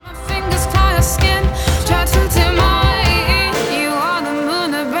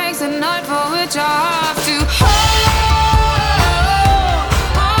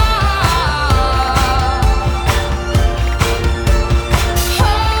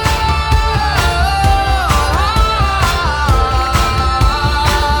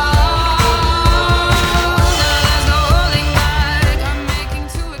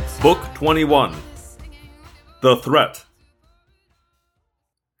Book 21 The Threat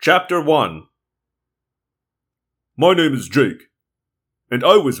Chapter 1 My name is Jake, and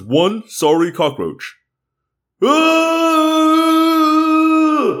I was one sorry cockroach. Ah!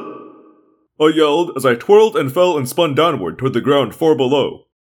 I yelled as I twirled and fell and spun downward toward the ground far below.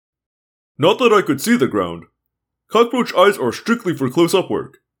 Not that I could see the ground. Cockroach eyes are strictly for close-up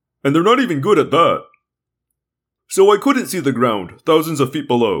work, and they're not even good at that. So I couldn't see the ground thousands of feet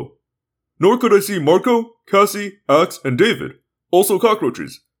below. Nor could I see Marco, Cassie, Axe, and David, also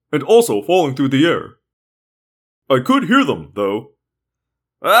cockroaches, and also falling through the air. I could hear them, though.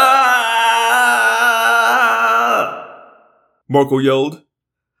 Ah! Marco yelled.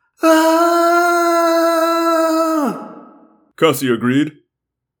 Ah! Cassie agreed.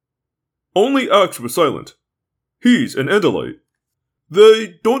 Only Axe was silent. He's an Andalite.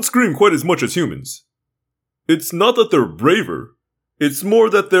 They don't scream quite as much as humans. It's not that they're braver, it's more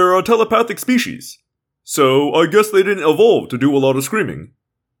that they're a telepathic species. So I guess they didn't evolve to do a lot of screaming.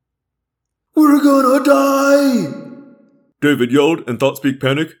 We're gonna die! David yelled in ThoughtSpeak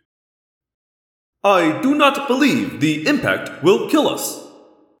panic. I do not believe the impact will kill us,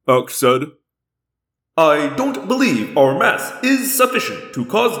 Axe said. I don't believe our mass is sufficient to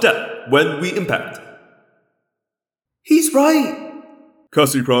cause death when we impact. He's right,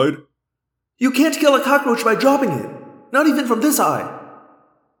 Cassie cried. You can't kill a cockroach by dropping it, not even from this eye.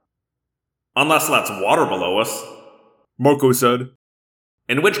 Unless that's water below us, Marco said.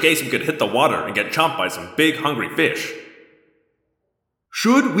 In which case we could hit the water and get chomped by some big hungry fish.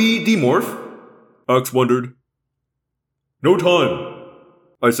 Should we demorph? Axe wondered. No time,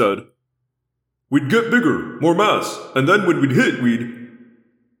 I said. We'd get bigger, more mass, and then when we'd hit,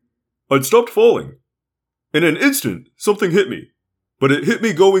 I'd stopped falling. In an instant, something hit me, but it hit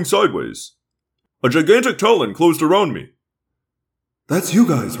me going sideways. A gigantic talon closed around me. That's you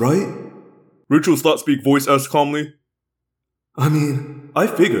guys, right? Rachel's ThoughtSpeak voice asked calmly. I mean, I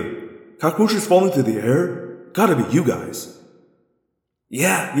figured. Cockroaches falling through the air? Gotta be you guys.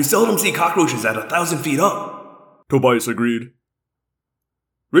 Yeah, you seldom see cockroaches at 1,000 feet up, Tobias agreed.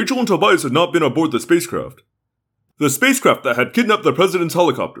 Rachel and Tobias had not been aboard the spacecraft. The spacecraft that had kidnapped the president's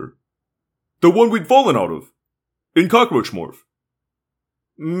helicopter. The one we'd fallen out of. In cockroach morph.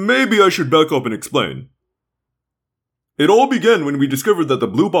 Maybe I should back up and explain. It all began when we discovered that the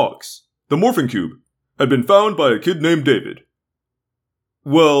blue box, the morphing cube, had been found by a kid named David.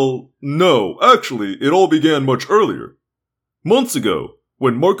 Well, no, actually, it all began much earlier. Months ago,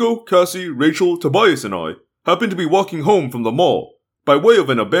 when Marco, Cassie, Rachel, Tobias, and I happened to be walking home from the mall by way of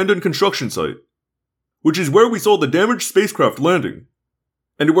an abandoned construction site, which is where we saw the damaged spacecraft landing,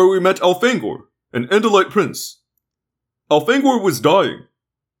 and where we met Alfangor, an Andalite prince. Alfangor was dying.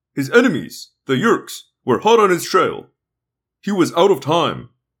 His enemies, the Yeerks, were hot on his trail. He was out of time.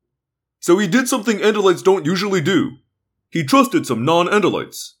 So he did something Andalites don't usually do. He trusted some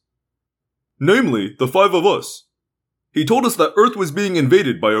non-Andalites. Namely, the 5 of us. He told us that Earth was being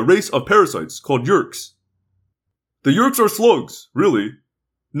invaded by a race of parasites called Yeerks. The Yeerks are slugs, really.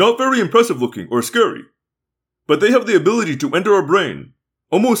 Not very impressive looking or scary. But they have the ability to enter a brain,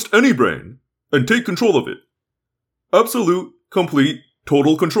 almost any brain, and take control of it. Absolute, complete,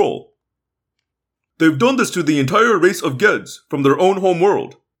 total control. They've done this to the entire race of Geds from their own home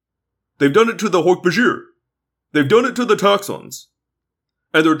world. They've done it to the Hork-Bajir. They've done it to the Taxons.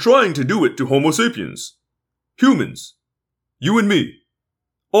 And they're trying to do it to Homo sapiens. Humans. You and me.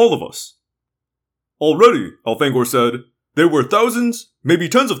 All of us. Already, Alfangor said, there were thousands, maybe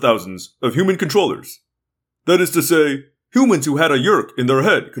tens of thousands, of human controllers. That is to say, humans who had a Yeerk in their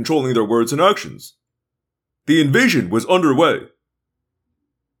head controlling their words and actions. The invasion was underway.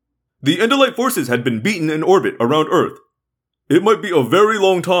 The Andalite forces had been beaten in orbit around Earth. It might be a very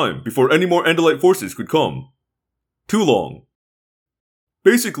long time before any more Andalite forces could come. Too long.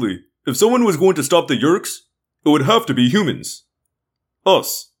 Basically, if someone was going to stop the Yeerks, it would have to be humans.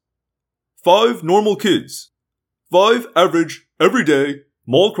 Us. 5 normal kids. 5 average, everyday,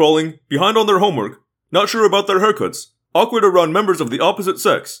 mall crawling, behind on their homework, not sure about their haircuts, awkward around members of the opposite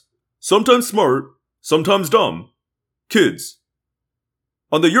sex, sometimes smart, sometimes dumb, kids.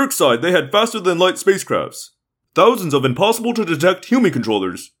 On the Yeerk side, they had faster-than-light spacecrafts, thousands of impossible-to-detect human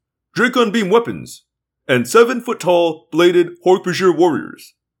controllers, Dracon beam weapons, and 7-foot-tall, bladed Hork-Bajir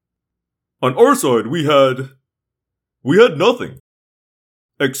warriors. On our side, we had nothing.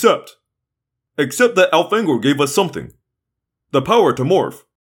 Except that Alfangor gave us something. The power to morph.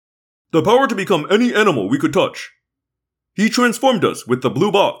 The power to become any animal we could touch. He transformed us with the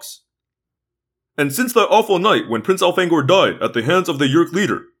blue box. And since that awful night when Prince Alfangor died at the hands of the Yeerk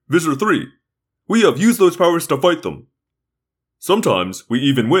leader, Visser 3, we have used those powers to fight them. Sometimes we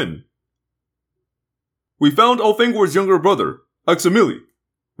even win. We found Alfangor's younger brother, Aximili.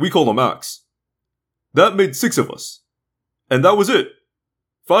 We call him Ax. That made 6 of us. And that was it.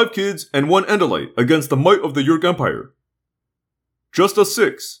 5 kids and 1 Andalite against the might of the Yeerk Empire. Just us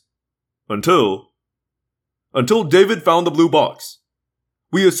 6. Until David found the blue box.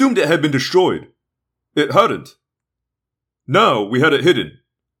 We assumed it had been destroyed. It hadn't. Now we had it hidden,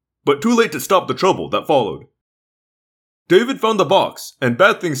 but too late to stop the trouble that followed. David found the box, and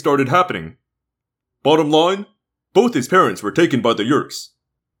bad things started happening. Bottom line, both his parents were taken by the Yeerks.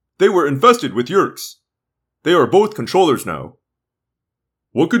 They were infested with Yeerks. They are both controllers now.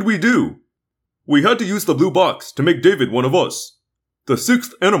 What could we do? We had to use the blue box to make David one of us, the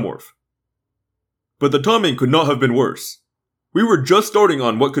 6th Animorph. But the timing could not have been worse. We were just starting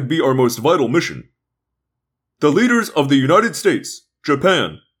on what could be our most vital mission. The leaders of the United States,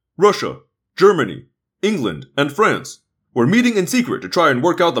 Japan, Russia, Germany, England, and France were meeting in secret to try and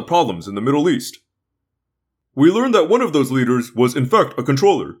work out the problems in the Middle East. We learned that one of those leaders was in fact a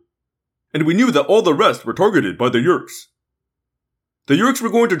controller, and we knew that all the rest were targeted by the Yeerks. The Yeerks were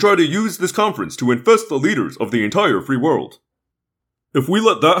going to try to use this conference to infest the leaders of the entire free world. If we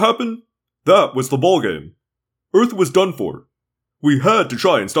let that happen, that was the ballgame. Earth was done for. We had to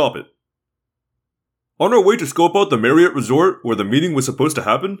try and stop it. On our way to scope out the Marriott Resort where the meeting was supposed to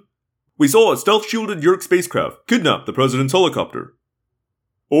happen, we saw a stealth-shielded Yeerk spacecraft kidnap the president's helicopter.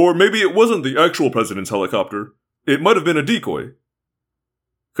 Or maybe it wasn't the actual president's helicopter. It might have been a decoy.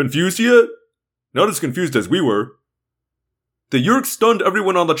 Confused yet? Not as confused as we were. The Yeerks stunned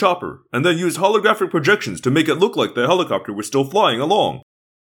everyone on the chopper, and then used holographic projections to make it look like the helicopter was still flying along.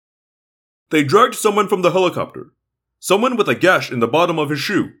 They dragged someone from the helicopter. Someone with a gash in the bottom of his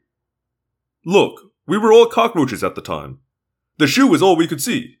shoe. Look, we were all cockroaches at the time. The shoe was all we could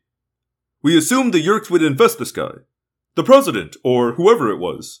see. We assumed the Yeerks would infest this guy. The president, or whoever it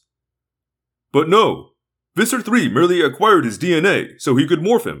was. But no, Visser 3 merely acquired his DNA so he could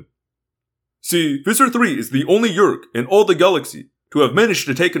morph him. See, Visser 3 is the only Yeerk in all the galaxy to have managed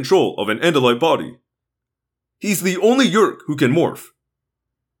to take control of an Andalite body. He's the only Yeerk who can morph.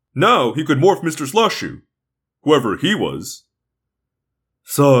 Now he could morph Mr. Slashshoe, whoever he was.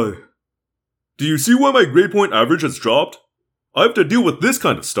 Sigh. Do you see why my grade point average has dropped? I have to deal with this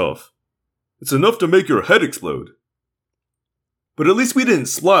kind of stuff. It's enough to make your head explode. But at least we didn't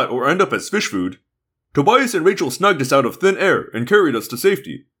splat or end up as fish food. Tobias and Rachel snagged us out of thin air and carried us to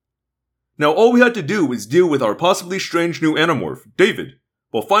safety. Now all we had to do was deal with our possibly strange new Animorph, David,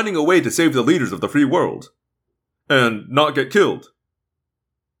 while finding a way to save the leaders of the free world. And not get killed.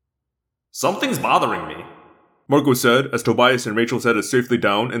 Something's bothering me, Marco said as Tobias and Rachel set us safely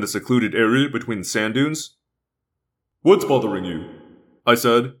down in the secluded area between the sand dunes. What's bothering you? I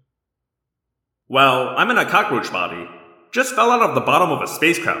said. Well, I'm in a cockroach body. Just fell out of the bottom of a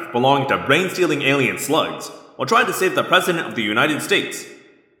spacecraft belonging to brain-stealing alien slugs while trying to save the President of the United States.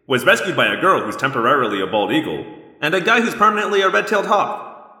 Was rescued by a girl who's temporarily a bald eagle, and a guy who's permanently a red-tailed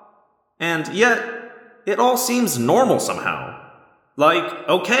hawk. And yet, it all seems normal somehow. Like,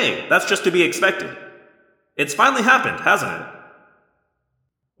 okay, that's just to be expected. It's finally happened, hasn't it?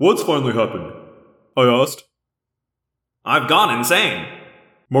 What's finally happened? I asked. I've gone insane,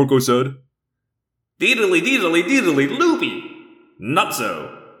 Marco said. Deedly deedly deedly loopy.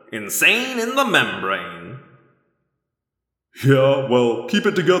 Nutso. Insane in the membrane. Yeah, well, keep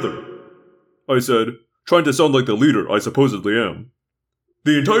it together, I said, trying to sound like the leader I supposedly am.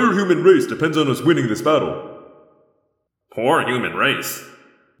 The entire human race depends on us winning this battle. Poor human race,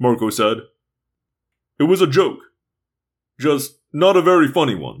 Marco said. It was a joke. Just not a very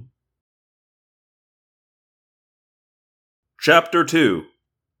funny one. Chapter 2.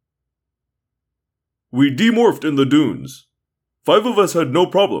 We demorphed in the dunes. 5 of us had no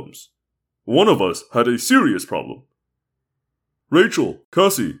problems. 1 of us had a serious problem. Rachel,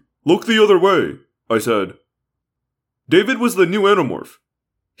 Cassie, look the other way, I said. David was the new Animorph.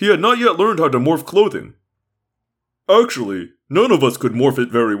 He had not yet learned how to morph clothing. Actually, none of us could morph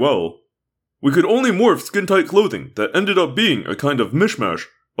it very well. We could only morph skin-tight clothing that ended up being a kind of mishmash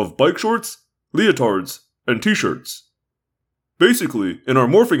of bike shorts, leotards, and t-shirts. Basically, in our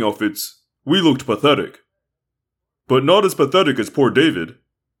morphing outfits, we looked pathetic. But not as pathetic as poor David.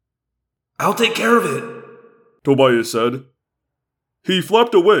 I'll take care of it, Tobias said. He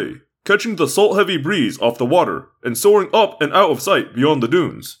flapped away, catching the salt-heavy breeze off the water and soaring up and out of sight beyond the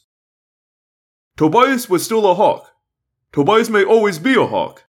dunes. Tobias was still a hawk. Tobias may always be a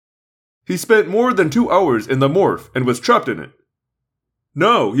hawk. He spent more than 2 hours in the morph and was trapped in it.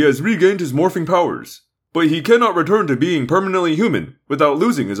 Now he has regained his morphing powers, but he cannot return to being permanently human without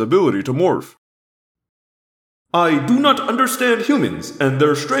losing his ability to morph. I do not understand humans and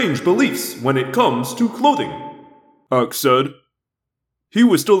their strange beliefs when it comes to clothing, Axe said. He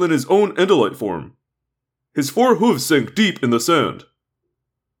was still in his own Andalite form. His 4 hooves sank deep in the sand.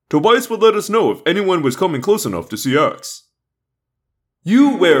 Tobias would let us know if anyone was coming close enough to see Axe.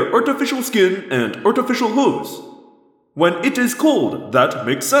 You wear artificial skin and artificial hooves. When it is cold, that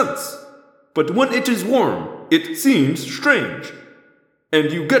makes sense. But when it is warm, it seems strange.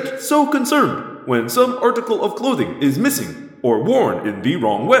 And you get so concerned when some article of clothing is missing or worn in the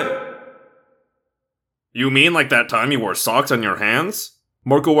wrong way. You mean like that time you wore socks on your hands?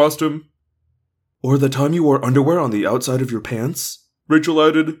 Marco asked him. Or the time you wore underwear on the outside of your pants? Rachel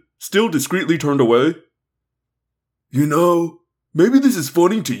added, still discreetly turned away. You know, maybe this is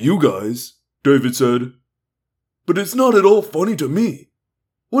funny to you guys, David said. But it's not at all funny to me.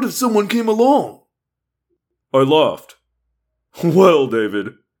 What if someone came along? I laughed. Well,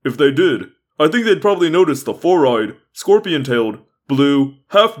 David, if they did, I think they'd probably notice the 4-eyed, scorpion-tailed, blue,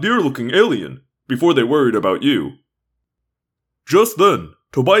 half-deer-looking alien before they worried about you. Just then,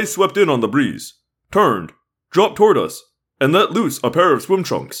 Tobias swept in on the breeze, turned, dropped toward us, and let loose a pair of swim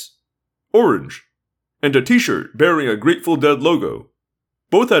trunks. Orange. And a t-shirt bearing a Grateful Dead logo.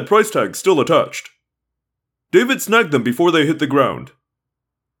 Both had price tags still attached. David snagged them before they hit the ground.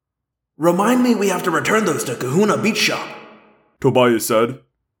 Remind me we have to return those to Kahuna Beach Shop, Tobias said.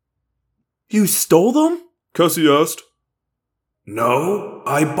 You stole them? Cassie asked. No,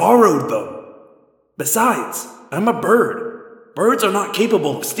 I borrowed them. Besides, I'm a bird. Birds are not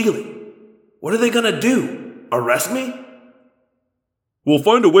capable of stealing. What are they gonna do? Arrest me? We'll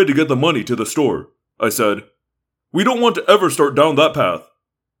find a way to get the money to the store, I said. We don't want to ever start down that path.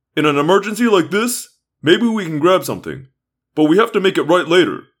 In an emergency like this, maybe we can grab something, but we have to make it right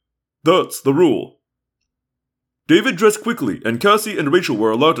later. That's the rule. David dressed quickly, and Cassie and Rachel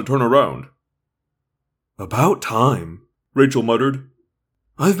were allowed to turn around. About time, Rachel muttered.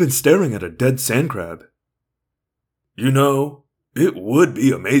 I've been staring at a dead sand crab. You know, it would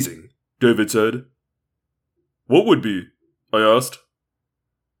be amazing, David said. What would be? I asked.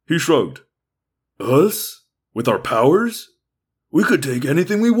 He shrugged. Us? With our powers? We could take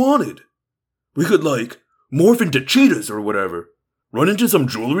anything we wanted. We could, morph into cheetahs or whatever, run into some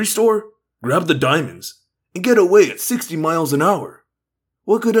jewelry store, grab the diamonds, and get away at 60 miles an hour.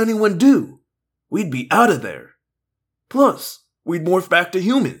 What could anyone do? We'd be out of there. Plus, we'd morph back to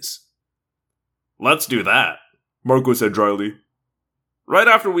humans. Let's do that, Marco said dryly. Right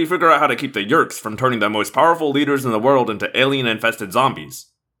after we figure out how to keep the Yeerks from turning the most powerful leaders in the world into alien-infested zombies.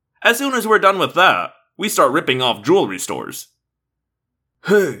 As soon as we're done with that, we start ripping off jewelry stores.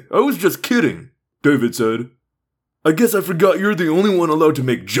 Hey, I was just kidding, David said. I guess I forgot you're the only one allowed to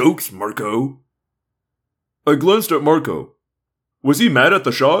make jokes, Marco. I glanced at Marco. Was he mad at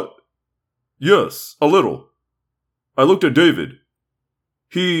the shot? Yes, a little. I looked at David.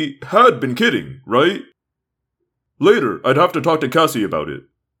 He had been kidding, right? Later, I'd have to talk to Cassie about it.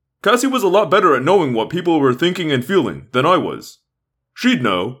 Cassie was a lot better at knowing what people were thinking and feeling than I was. She'd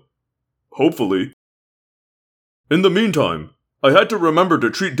know. Hopefully. In the meantime, I had to remember to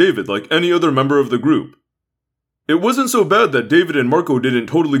treat David like any other member of the group. It wasn't so bad that David and Marco didn't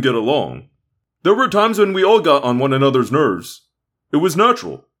totally get along. There were times when we all got on one another's nerves. It was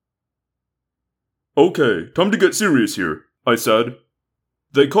natural. Okay, time to get serious here, I said.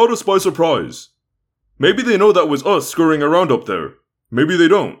 They caught us by surprise. Maybe they know that was us scurrying around up there. Maybe they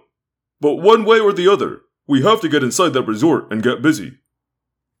don't. But one way or the other, we have to get inside that resort and get busy.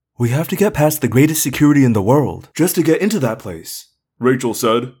 We have to get past the greatest security in the world just to get into that place, Rachel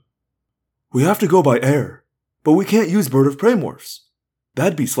said. We have to go by air, but we can't use bird of prey morphs.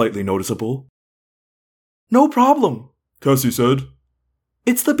 That'd be slightly noticeable. No problem, Cassie said.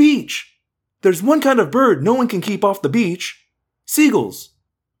 It's the beach. There's one kind of bird no one can keep off the beach. Seagulls.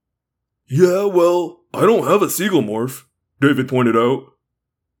 Yeah, well, I don't have a seagull morph, David pointed out.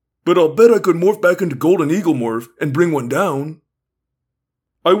 But I'll bet I could morph back into golden eagle morph and bring one down.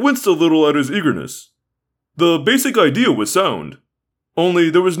 I winced a little at his eagerness. The basic idea was sound. Only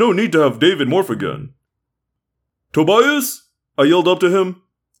there was no need to have David morph again. Tobias? I yelled up to him.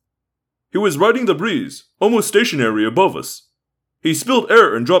 He was riding the breeze, almost stationary above us. He spilled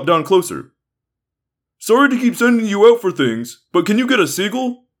air and dropped down closer. Sorry to keep sending you out for things, but can you get a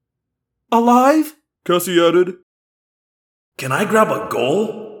seagull? Alive? Cassie added. Can I grab a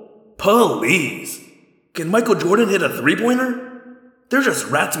goal? Please. Can Michael Jordan hit a three-pointer? They're just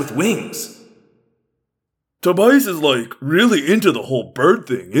rats with wings. Tobias is really into the whole bird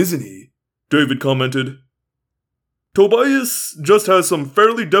thing, isn't he? David commented. Tobias just has some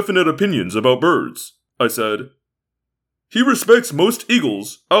fairly definite opinions about birds, I said. He respects most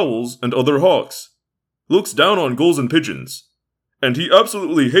eagles, owls, and other hawks. looks down on gulls and pigeons, and he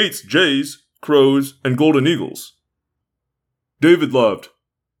absolutely hates jays, crows, and golden eagles. David laughed.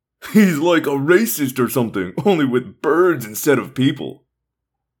 He's like a racist or something, only with birds instead of people.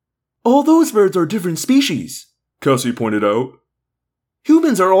 All those birds are different species, Cassie pointed out.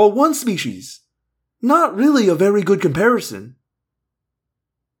 Humans are all one species. Not really a very good comparison.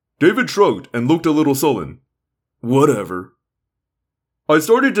 David shrugged and looked a little sullen. Whatever. I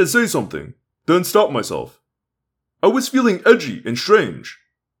started to say something, then stopped myself. I was feeling edgy and strange.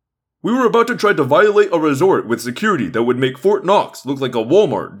 We were about to try to violate a resort with security that would make Fort Knox look like a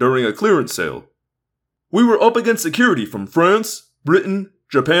Walmart during a clearance sale. We were up against security from France, Britain,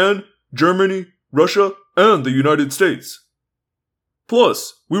 Japan, Germany, Russia, and the United States.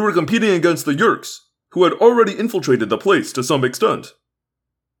 Plus, we were competing against the Yeerks, who had already infiltrated the place to some extent.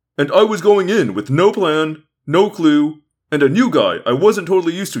 And I was going in with no plan, no clue, and a new guy I wasn't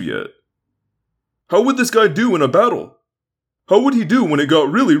totally used to yet. How would this guy do in a battle? How would he do when it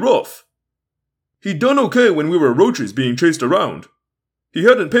got really rough? He'd done okay when we were roaches being chased around. He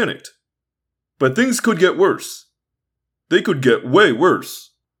hadn't panicked. But things could get worse. They could get way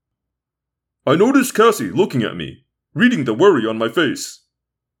worse. I noticed Cassie looking at me, reading the worry on my face.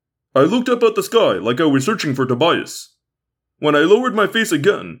 I looked up at the sky like I was searching for Tobias. When I lowered my face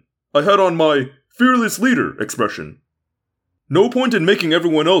again, I had on my fearless leader expression. No point in making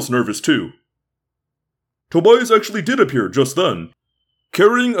everyone else nervous too. Tobias actually did appear just then,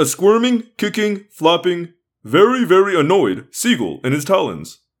 carrying a squirming, kicking, flapping, very, very annoyed seagull in his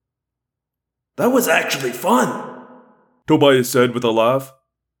talons. That was actually fun, Tobias said with a laugh.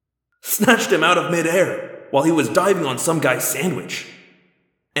 Snatched him out of midair while he was diving on some guy's sandwich.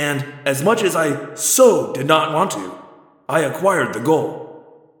 And as much as I so did not want to, I acquired the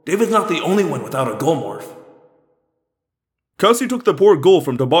gull. David's not the only one without a gull morph. Cassie took the poor gull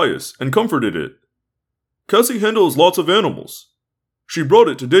from Tobias and comforted it. Cassie handles lots of animals. She brought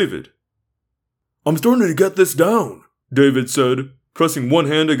it to David. I'm starting to get this down, David said, pressing one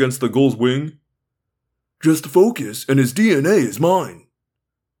hand against the gull's wing. Just focus and his DNA is mine.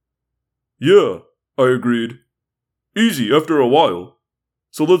 Yeah, I agreed. Easy after a while.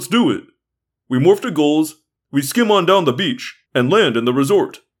 So let's do it. We morph to gulls, we skim on down the beach, and land in the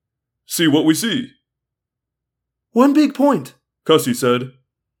resort. See what we see. One big point, Cassie said.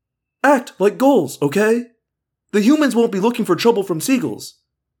 Act like gulls, okay? The humans won't be looking for trouble from seagulls,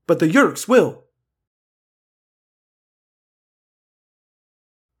 but the Yeerks will.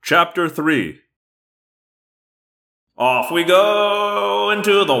 Chapter 3. Off we go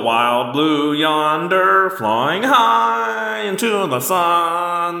into the wild blue yonder, flying high into the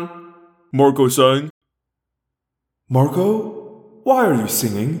sun. Marco sang. Marco, why are you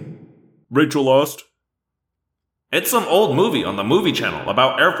singing? Rachel asked. It's some old movie on the movie channel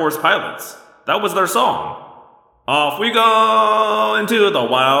about Air Force pilots. That was their song. Off we go into the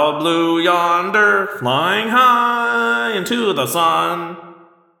wild blue yonder, flying high into the sun.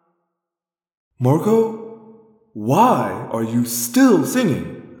 Marco, why are you still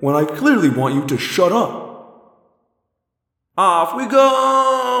singing when I clearly want you to shut up? Off we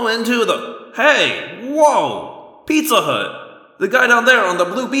go into the... Hey, whoa! Pizza Hut! The guy down there on the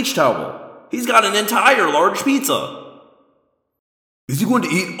blue beach towel. He's got an entire large pizza. Is he going to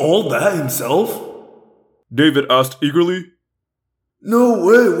eat all that himself? David asked eagerly. No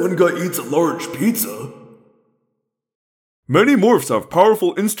way one guy eats a large pizza. Many morphs have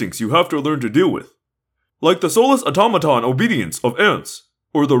powerful instincts you have to learn to deal with. Like the soulless automaton obedience of ants,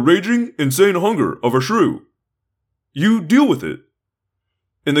 or the raging, insane hunger of a shrew. You deal with it.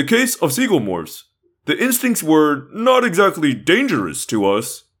 In the case of seagull morphs, the instincts were not exactly dangerous to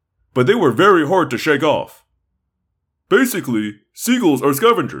us, but they were very hard to shake off. Basically, seagulls are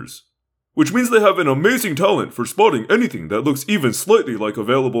scavengers, which means they have an amazing talent for spotting anything that looks even slightly like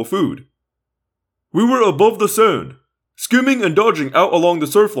available food. We were above the sand, skimming and dodging out along the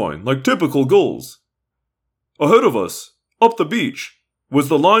surf line like typical gulls. Ahead of us, up the beach, was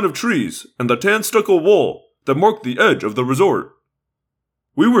the line of trees and the tan stucco wall that marked the edge of the resort.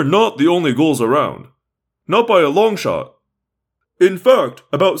 We were not the only gulls around, not by a long shot. In fact,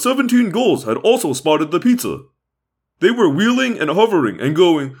 about 17 gulls had also spotted the pizza. They were wheeling and hovering and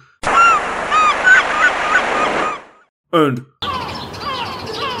going, and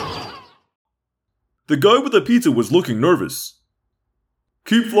the guy with the pizza was looking nervous.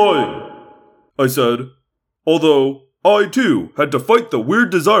 Keep flying, I said, although I too had to fight the weird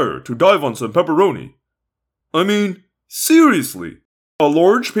desire to dive on some pepperoni. I mean, seriously, a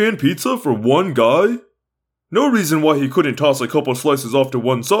large pan pizza for one guy? No reason why he couldn't toss a couple slices off to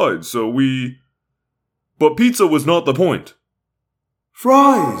one side, so we... But pizza was not the point.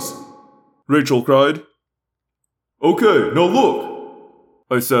 Fries! Rachel cried. Okay, now look,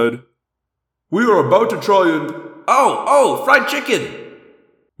 I said. We are about to try and... Oh, fried chicken!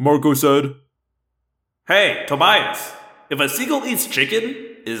 Marco said. Hey, Tobias, if a seagull eats chicken,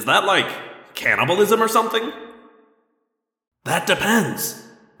 is that like cannibalism or something? That depends.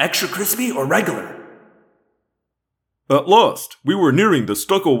 Extra crispy or regular? At last, we were nearing the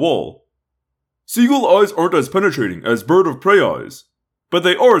stucco wall. Seagull eyes aren't as penetrating as bird of prey eyes, but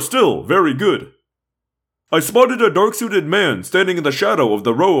they are still very good. I spotted a dark-suited man standing in the shadow of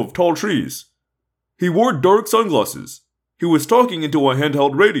the row of tall trees. He wore dark sunglasses. He was talking into a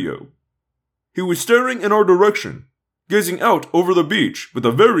handheld radio. He was staring in our direction, gazing out over the beach with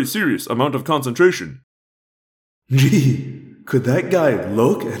a very serious amount of concentration. Gee, could that guy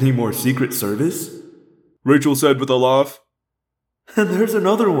look any more Secret Service? Rachel said with a laugh. And there's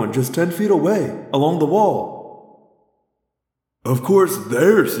another one just 10 feet away, along the wall. Of course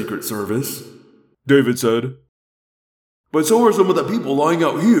they're Secret Service, David said. But so are some of the people lying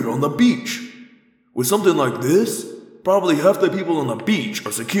out here on the beach. With something like this, probably half the people on the beach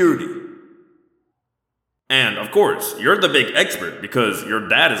are security. And, of course, you're the big expert because your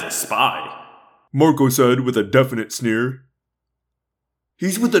dad is a spy, Marco said with a definite sneer.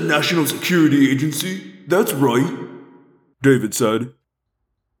 He's with the National Security Agency, that's right, David said.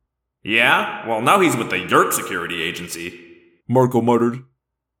 Yeah? Well, now he's with the Yerk Security Agency, Marco muttered.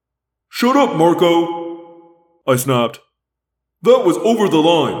 Shut up, Marco, I snapped. That was over the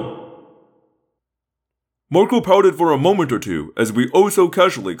line. Marco pouted for a moment or two as we oh so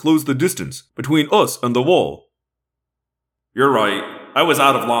casually closed the distance between us and the wall. You're right, I was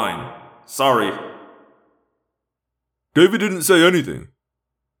out of line. Sorry. David didn't say anything.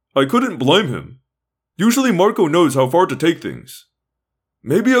 I couldn't blame him. Usually Marco knows how far to take things.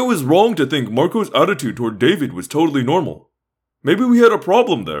 Maybe I was wrong to think Marco's attitude toward David was totally normal. Maybe we had a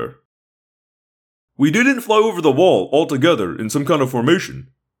problem there. We didn't fly over the wall all together in some kind of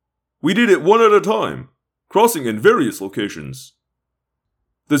formation. We did it one at a time, crossing in various locations.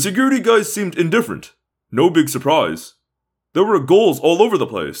 The security guys seemed indifferent. No big surprise. There were goals all over the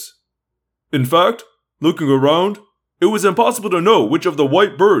place. In fact, looking around, it was impossible to know which of the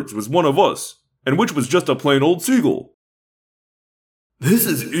white birds was one of us, and which was just a plain old seagull. This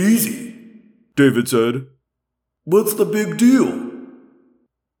is easy, David said. What's the big deal?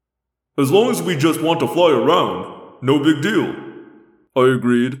 As long as we just want to fly around, no big deal, I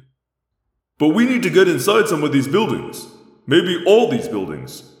agreed. But we need to get inside some of these buildings. Maybe all these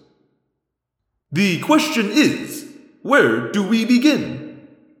buildings. The question is, where do we begin?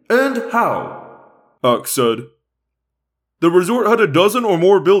 And how? Axe said. The resort had a dozen or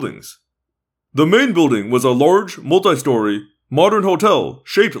more buildings. The main building was a large, multi-story, modern hotel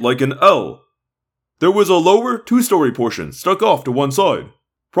shaped like an L. There was a lower, two-story portion stuck off to one side,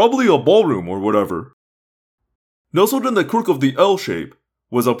 probably a ballroom or whatever. Nestled in the crook of the L shape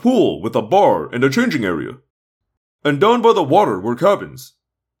was a pool with a bar and a changing area. And down by the water were cabins,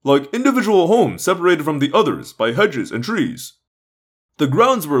 like individual homes separated from the others by hedges and trees. The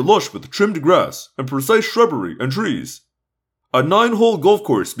grounds were lush with trimmed grass and precise shrubbery and trees. A 9-hole golf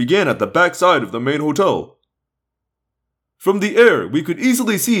course began at the back side of the main hotel. From the air, we could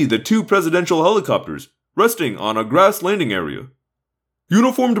easily see the 2 presidential helicopters resting on a grass landing area.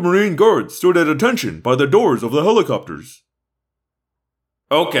 Uniformed Marine guards stood at attention by the doors of the helicopters.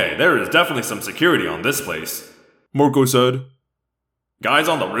 Okay, there is definitely some security on this place, Marco said. Guys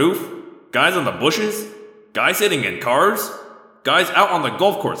on the roof, guys in the bushes, guys sitting in cars, guys out on the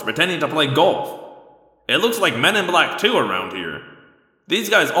golf course pretending to play golf. It looks like Men in Black 2 around here. These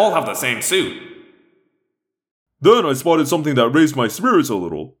guys all have the same suit. Then I spotted something that raised my spirits a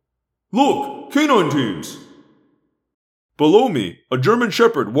little. Look, canine teams! Below me, a German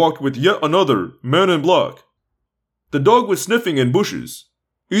Shepherd walked with yet another Man in Black. The dog was sniffing in bushes,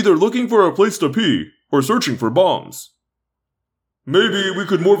 either looking for a place to pee or searching for bombs. Maybe we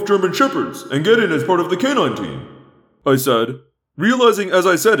could morph German Shepherds and get in as part of the canine team, I said, realizing as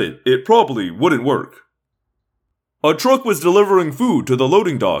I said it, it probably wouldn't work. A truck was delivering food to the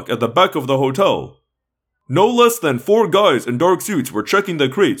loading dock at the back of the hotel. No less than 4 guys in dark suits were checking the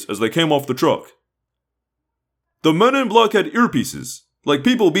crates as they came off the truck. The Men in Black had earpieces, like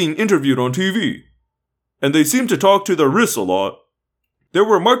people being interviewed on TV, and they seemed to talk to their wrists a lot. There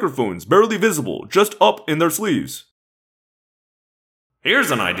were microphones barely visible just up in their sleeves.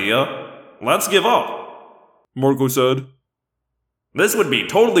 Here's an idea. Let's give up, Marco said. This would be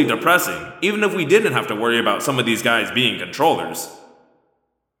totally depressing, even if we didn't have to worry about some of these guys being controllers.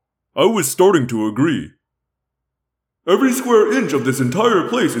 I was starting to agree. Every square inch of this entire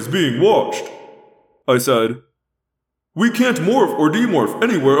place is being watched, I said. We can't morph or demorph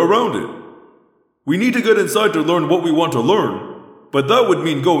anywhere around it. We need to get inside to learn what we want to learn, but that would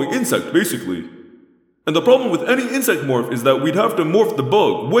mean going insect, basically. And the problem with any insect morph is that we'd have to morph the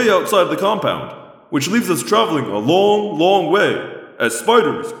bug way outside the compound, which leaves us traveling a long, long way, as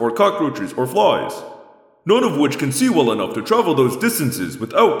spiders or cockroaches or flies, none of which can see well enough to travel those distances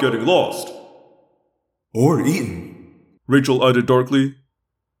without getting lost. Or eaten, Rachel added darkly.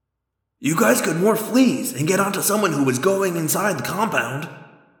 You guys could morph fleas and get onto someone who was going inside the compound.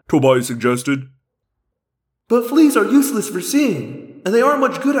 Tobias suggested. But fleas are useless for seeing, and they aren't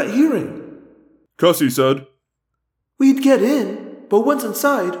much good at hearing. Cassie said. We'd get in, but once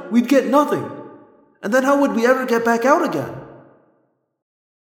inside, we'd get nothing. And then how would we ever get back out again?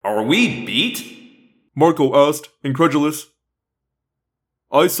 Are we beat? Marco asked, incredulous.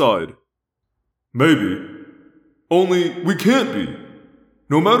 I sighed. Maybe. Only we can't be.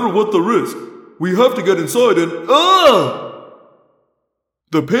 No matter what the risk, we have to get inside and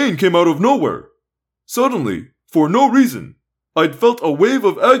The pain came out of nowhere. Suddenly, for no reason, I'd felt a wave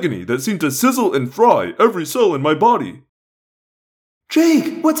of agony that seemed to sizzle and fry every cell in my body.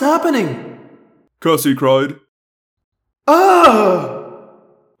 Jake, what's happening? Cassie cried. Ah!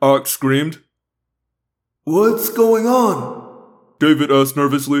 Axe screamed. What's going on? David asked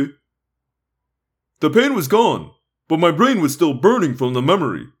nervously. The pain was gone, but my brain was still burning from the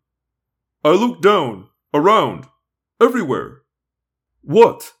memory. I looked down, around, everywhere.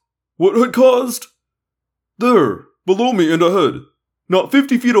 What? What had caused? There, below me and ahead, not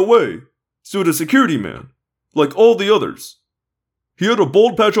 50 feet away, stood a security man, like all the others. He had a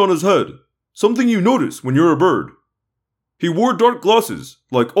bald patch on his head, something you notice when you're a bird. He wore dark glasses,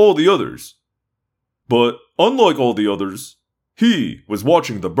 like all the others. But, unlike all the others, he was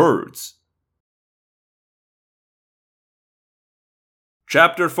watching the birds.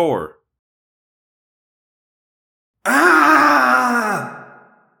 Chapter 4. Ah!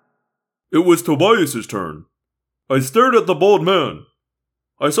 It was Tobias's turn. I stared at the bald man.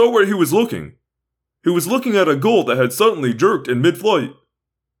 I saw where he was looking. He was looking at a gull that had suddenly jerked in mid-flight.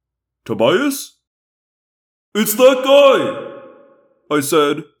 Tobias? It's that guy! I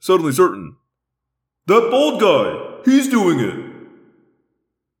said, suddenly certain. That bald guy! He's doing it!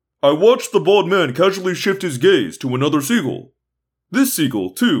 I watched the bald man casually shift his gaze to another seagull. This seagull,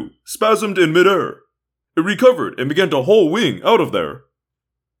 too, spasmed in midair. It recovered and began to haul wing out of there.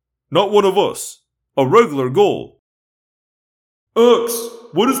 Not one of us. A regular gull. Axe,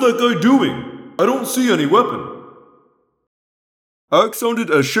 what is that guy doing? I don't see any weapon. Axe sounded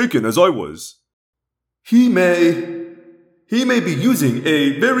as shaken as I was. He may be using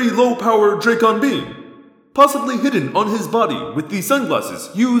a very low-power Dracon beam, possibly hidden on his body with the sunglasses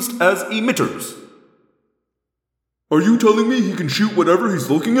used as emitters. Are you telling me he can shoot whatever he's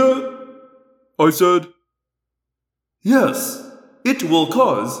looking at? I said. Yes, it will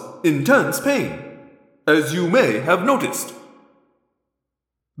cause intense pain, as you may have noticed.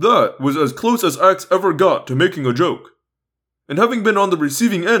 That was as close as Axe ever got to making a joke. And having been on the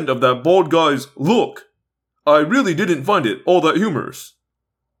receiving end of that bald guy's look, I really didn't find it all that humorous.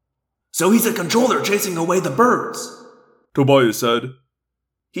 So he's a controller chasing away the birds, Tobias said.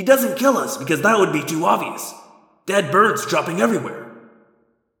 He doesn't kill us because that would be too obvious. Dead birds dropping everywhere.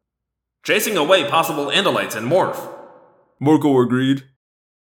 Chasing away possible Andalites and morph. Marco agreed.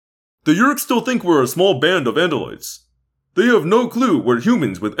 The Yeerks still think we're a small band of Andalites. They have no clue we're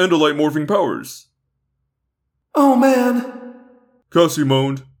humans with Andalite morphing powers. Oh man, Cassie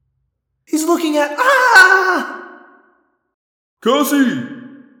moaned. He's looking at... Ah! Cassie!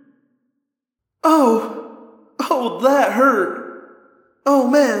 Oh, that hurt. Oh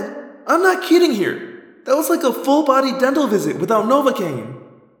man, I'm not kidding here. That was like a full-body dental visit without Novocaine.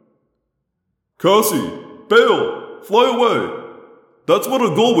 Cassie, bail, fly away. That's what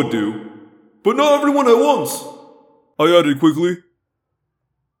a gull would do. But not everyone at once, I added quickly.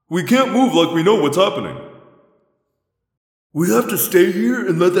 We can't move like we know what's happening. We have to stay here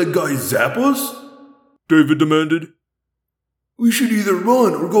and let that guy zap us? David demanded. We should either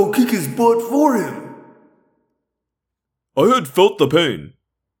run or go kick his butt for him. I had felt the pain.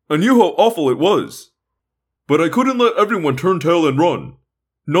 I knew how awful it was. But I couldn't let everyone turn tail and run.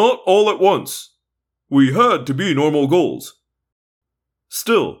 Not all at once. We had to be normal gulls.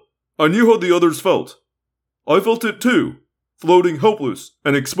 Still, I knew how the others felt. I felt it too, floating helpless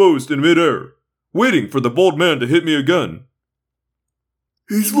and exposed in midair, waiting for the bald man to hit me again.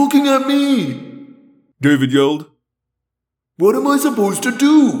 He's looking at me, David yelled. What am I supposed to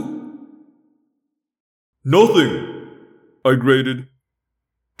do? Nothing, I grated.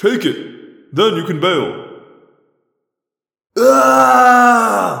 Take it, then you can bail.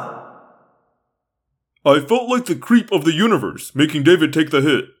 Ah! I felt like the creep of the universe making David take the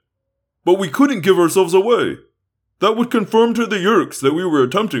hit. But we couldn't give ourselves away. That would confirm to the Yeerks that we were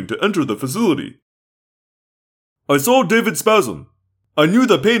attempting to enter the facility. I saw David spasm. I knew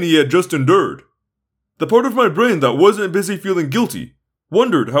the pain he had just endured. The part of my brain that wasn't busy feeling guilty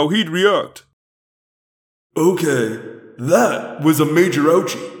wondered how he'd react. Okay, that was a major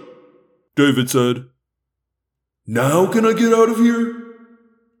ouchie, David said. Now can I get out of here?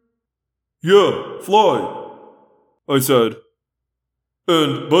 Yeah, fly, I said.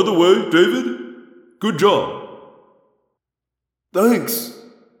 And by the way, David, good job. Thanks,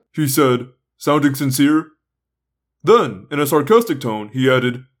 he said, sounding sincere. Then, in a sarcastic tone, he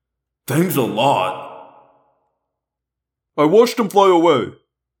added, Thanks a lot. I watched him fly away.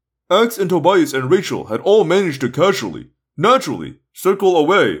 Ax and Tobias and Rachel had all managed to casually, naturally, circle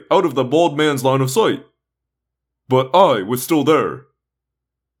away out of the bald man's line of sight. But I was still there.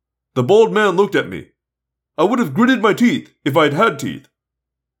 The bald man looked at me. I would have gritted my teeth if I'd had teeth.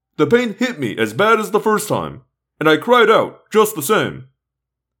 The pain hit me as bad as the first time, and I cried out just the same.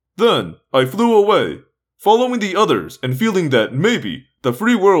 Then I flew away, following the others and feeling that maybe the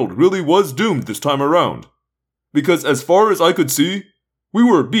free world really was doomed this time around. Because as far as I could see, we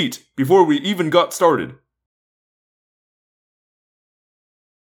were beat before we even got started.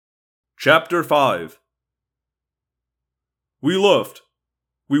 Chapter 5. We left.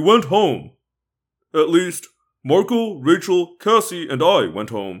 We went home. At least, Marco, Rachel, Cassie, and I went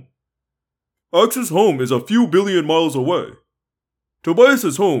home. Ax's home is a few billion miles away.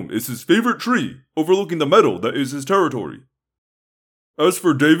 Tobias's home is his favorite tree overlooking the meadow that is his territory. As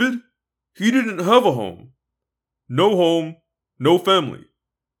for David, he didn't have a home. No home, no family.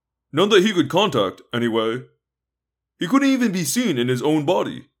 None that he could contact, anyway. He couldn't even be seen in his own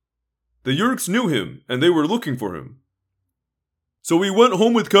body. The Yeerks knew him, and they were looking for him. So we went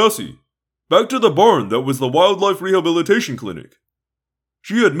home with Cassie, back to the barn that was the wildlife rehabilitation clinic.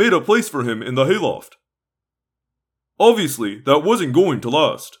 She had made a place for him in the hayloft. Obviously, that wasn't going to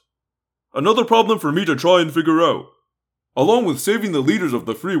last. Another problem for me to try and figure out, along with saving the leaders of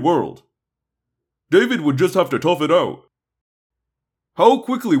the free world. David would just have to tough it out. How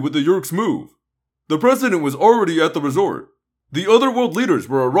quickly would the Yeerks move? The president was already at the resort. The other world leaders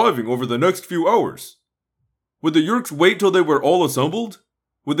were arriving over the next few hours. Would the Yeerks wait till they were all assembled?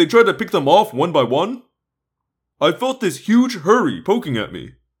 Would they try to pick them off one by one? I felt this huge hurry poking at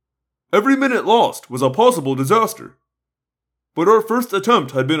me. Every minute lost was a possible disaster. But our first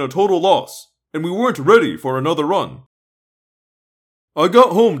attempt had been a total loss, and we weren't ready for another run. I got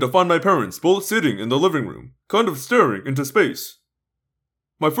home to find my parents both sitting in the living room, kind of staring into space.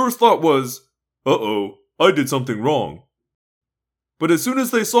 My first thought was, uh-oh, I did something wrong. But as soon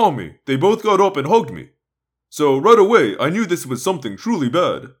as they saw me, they both got up and hugged me. So right away, I knew this was something truly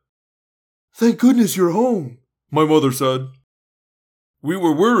bad. Thank goodness you're home, my mother said. We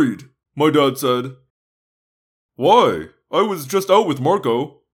were worried, my dad said. Why? I was just out with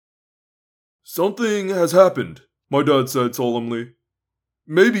Marco. Something has happened, my dad said solemnly.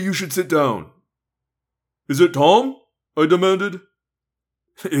 Maybe you should sit down. Is it Tom? I demanded.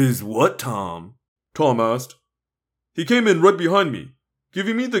 Is what Tom? Tom asked. He came in right behind me,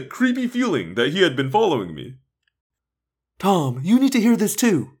 giving me the creepy feeling that he had been following me. Tom, you need to hear this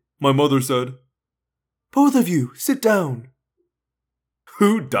too, my mother said. Both of you, sit down.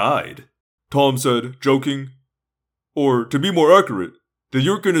 Who died? Tom said, joking. Or, to be more accurate, the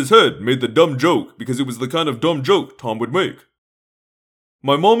Yeerk in his head made the dumb joke because it was the kind of dumb joke Tom would make.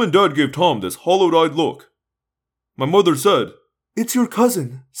 My mom and dad gave Tom this hollow-eyed look. My mother said, It's your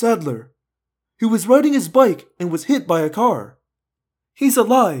cousin, Sadler. He was riding his bike and was hit by a car. He's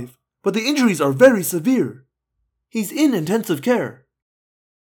alive, but the injuries are very severe. He's in intensive care.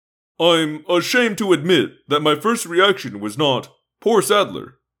 I'm ashamed to admit that my first reaction was not, poor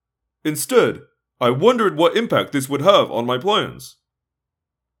Sadler. Instead, I wondered what impact this would have on my plans.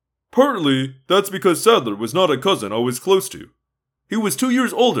 Partly, that's because Sadler was not a cousin I was close to. He was 2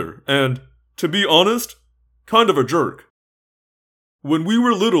 years older and, to be honest, kind of a jerk. When we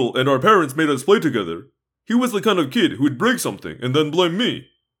were little and our parents made us play together, he was the kind of kid who'd break something and then blame me.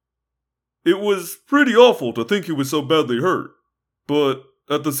 It was pretty awful to think he was so badly hurt, but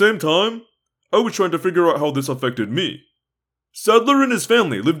at the same time, I was trying to figure out how this affected me. Sadler and his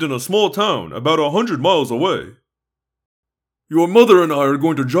family lived in a small town about 100 miles away. Your mother and I are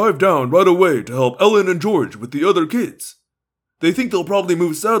going to drive down right away to help Ellen and George with the other kids. They think they'll probably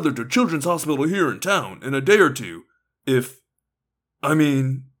move Sadler to Children's Hospital here in town in a day or two,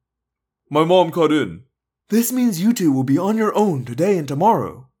 My mom cut in. This means you two will be on your own today and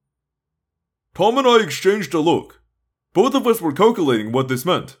tomorrow. Tom and I exchanged a look. Both of us were calculating what this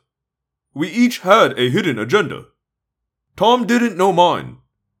meant. We each had a hidden agenda. Tom didn't know mine.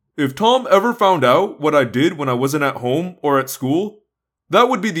 If Tom ever found out what I did when I wasn't at home or at school, that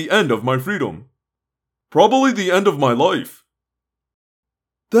would be the end of my freedom. Probably the end of my life.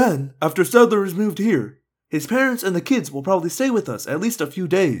 Then, after Sadler has moved here, his parents and the kids will probably stay with us at least a few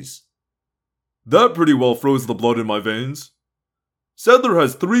days. That pretty well froze the blood in my veins. Sadler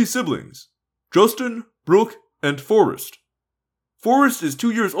has 3 siblings, Justin, Brooke, and Forrest. Forrest is 2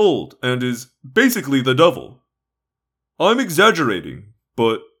 years old and is basically the devil. I'm exaggerating,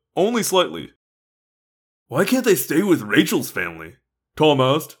 but only slightly. Why can't they stay with Rachel's family? Tom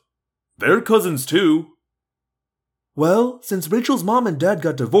asked. They're cousins too. Well, since Rachel's mom and dad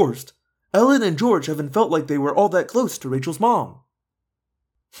got divorced, Ellen and George haven't felt like they were all that close to Rachel's mom.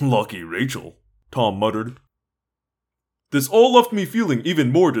 Lucky Rachel, Tom muttered. This all left me feeling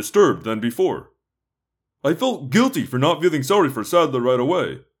even more disturbed than before. I felt guilty for not feeling sorry for Sadler right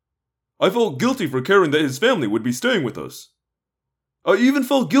away. I felt guilty for caring that his family would be staying with us. I even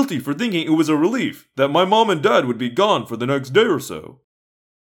felt guilty for thinking it was a relief that my mom and dad would be gone for the next day or so.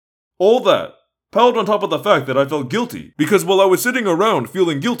 All that, piled on top of the fact that I felt guilty because while I was sitting around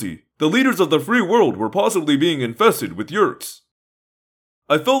feeling guilty, the leaders of the free world were possibly being infested with Yeerks.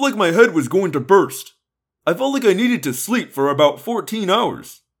 I felt like my head was going to burst. I felt like I needed to sleep for about 14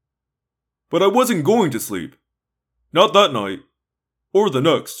 hours. But I wasn't going to sleep. Not that night. Or the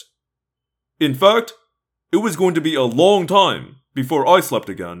next. In fact, it was going to be a long time before I slept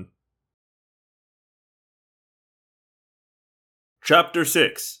again. Chapter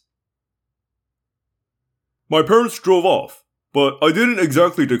 6. My parents drove off, but I didn't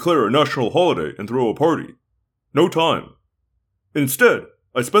exactly declare a national holiday and throw a party. No time. Instead,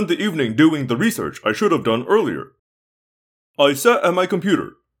 I spent the evening doing the research I should have done earlier. I sat at my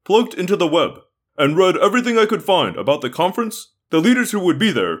computer, plugged into the web, and read everything I could find about the conference, the leaders who would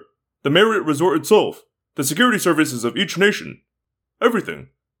be there, the Marriott Resort itself, the security services of each nation. Everything.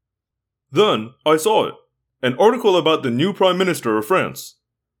 Then, I saw it. An article about the new Prime Minister of France.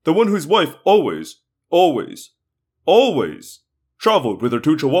 The one whose wife always traveled with her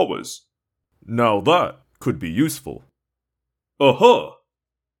 2 chihuahuas. Now that could be useful. What?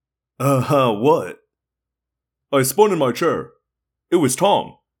 I spun in my chair. It was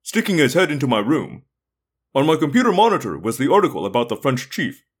Tom, sticking his head into my room. On my computer monitor was the article about the French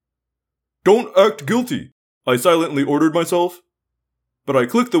chief. Don't act guilty, I silently ordered myself. But I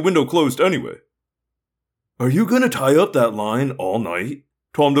clicked the window closed anyway. Are you gonna tie up that line all night?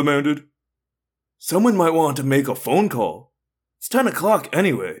 Tom demanded. Someone might want to make a phone call. It's 10 o'clock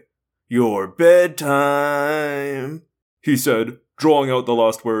anyway. Your bedtime, he said, drawing out the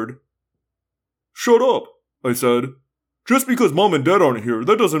last word. Shut up, I said. Just because Mom and Dad aren't here,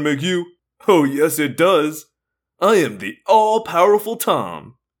 that doesn't make you... Oh, yes it does. I am the all-powerful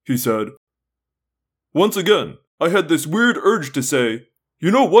Tom, he said. Once again, I had this weird urge to say, you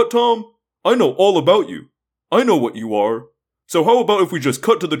know what, Tom? I know all about you. I know what you are. So how about if we just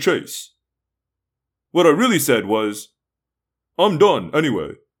cut to the chase? What I really said was, I'm done,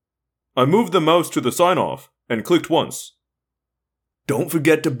 anyway. I moved the mouse to the sign-off and clicked once. Don't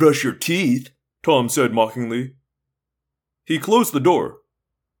forget to brush your teeth, Tom said mockingly. He closed the door.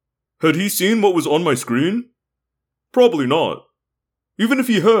 Had he seen what was on my screen? Probably not. Even if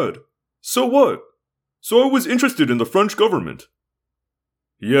he had, so what? So I was interested in the French government.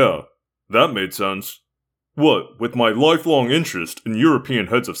 Yeah, that made sense. What, with my lifelong interest in European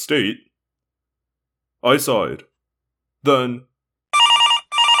heads of state? I sighed. Then...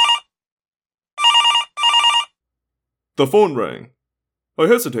 the phone rang. I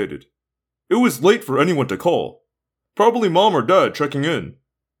hesitated. It was late for anyone to call. Probably Mom or Dad checking in.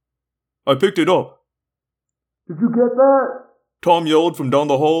 I picked it up. Did you get that? Tom yelled from down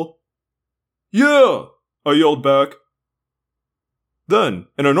the hall. Yeah, I yelled back. Then,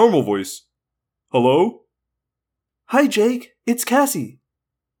 in a normal voice, hello? Hi, Jake. It's Cassie.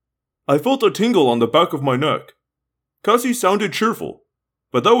 I felt a tingle on the back of my neck. Cassie sounded cheerful,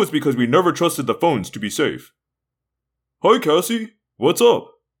 but that was because we never trusted the phones to be safe. Hi, Cassie. What's up?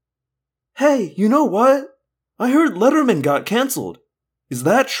 Hey, you know what? I heard Letterman got cancelled. Is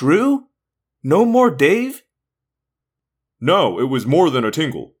that true? No more Dave? No, it was more than a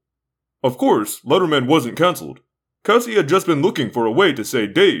tingle. Of course, Letterman wasn't cancelled. Cassie had just been looking for a way to say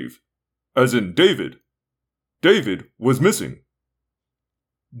Dave, as in David. David was missing.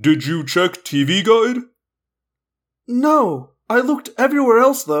 Did you check TV Guide? No, I looked everywhere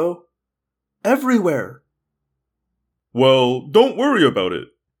else though. Everywhere. Well, don't worry about it.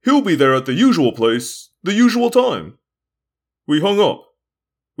 He'll be there at the usual place, the usual time. We hung up.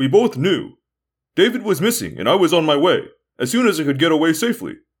 We both knew. David was missing and I was on my way, as soon as I could get away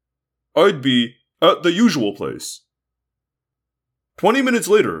safely. I'd be at the usual place. 20 minutes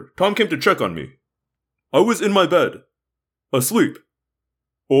later, Tom came to check on me. I was in my bed, asleep.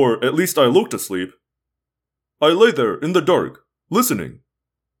 Or at least I looked asleep. I lay there in the dark, listening.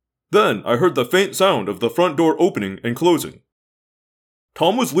 Then I heard the faint sound of the front door opening and closing.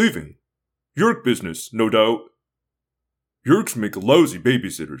 Tom was leaving. Yerk business, no doubt. Yerks make lousy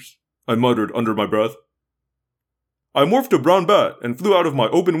babysitters, I muttered under my breath. I morphed a brown bat and flew out of my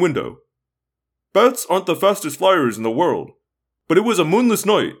open window. Bats aren't the fastest flyers in the world, but it was a moonless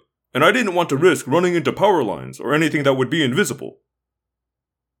night, and I didn't want to risk running into power lines or anything that would be invisible.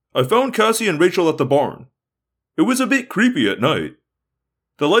 I found Cassie and Rachel at the barn. It was a bit creepy at night.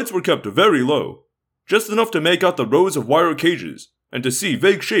 The lights were kept very low, just enough to make out the rows of wire cages and to see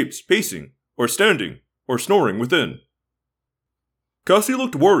vague shapes pacing, or standing, or snoring within. Cassie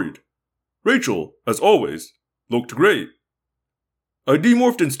looked worried. Rachel, as always, looked great. I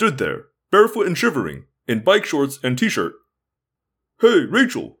demorphed and stood there, barefoot and shivering, in bike shorts and t-shirt. "Hey,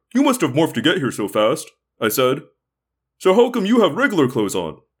 Rachel, you must have morphed to get here so fast," I said. "So how come you have regular clothes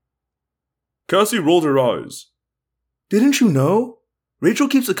on?" Cassie rolled her eyes. Didn't you know? Rachel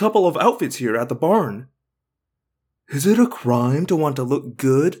keeps a couple of outfits here at the barn. Is it a crime to want to look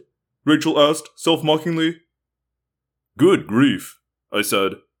good? Rachel asked, self-mockingly. "Good grief," I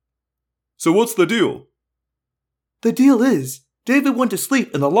said. "So what's the deal?" The deal is, David went to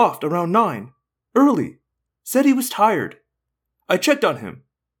sleep in the loft around 9. Early. Said he was tired. I checked on him.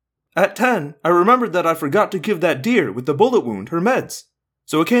 At 10, I remembered that I forgot to give that deer with the bullet wound her meds.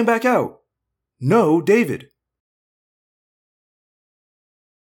 So it came back out. No David.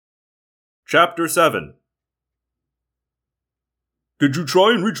 Chapter 7. "Did you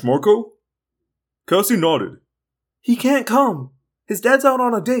try and reach Marco?" Cassie nodded. He can't come. His dad's out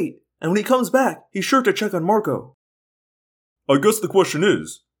on a date, and when he comes back, he's sure to check on Marco. "I guess the question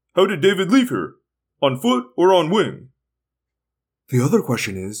is, how did David leave here? On foot or on wing?" The other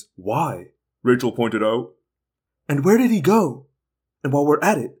question is, why? Rachel pointed out. And where did he go? And while we're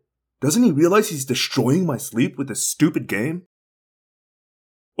at it, doesn't he realize he's destroying my sleep with this stupid game?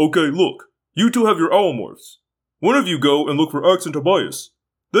 "Okay, look. You two have your owl morphs. One of you go and look for Axe and Tobias.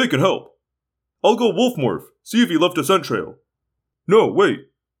 They can help. I'll go wolf morph, see if he left a scent trail. No,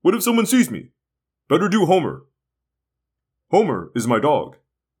 wait. What if someone sees me? Better do Homer. Homer is my dog."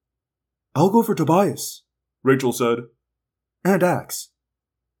 I'll go for Tobias. Rachel said. And Axe.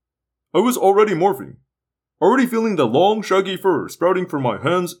 I was already morphing. Already feeling the long, shaggy fur sprouting from my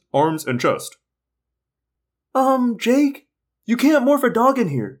hands, arms, and chest. Jake? You can't morph a dog in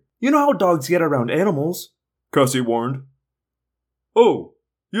here. You know how dogs get around animals. Cassie warned. "Oh,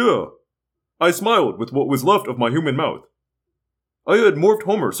 yeah." I smiled with what was left of my human mouth. I had morphed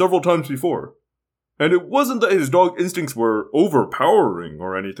Homer several times before, and it wasn't that his dog instincts were overpowering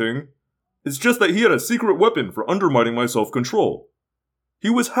or anything. It's just that he had a secret weapon for undermining my self-control.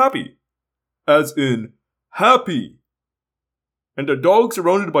 He was happy. As in, happy. And a dog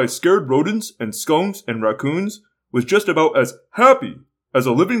surrounded by scared rodents and skunks and raccoons was just about as happy as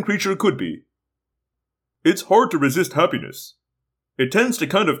a living creature could be. It's hard to resist happiness. It tends to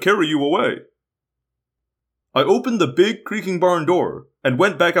kind of carry you away. I opened the big creaking barn door and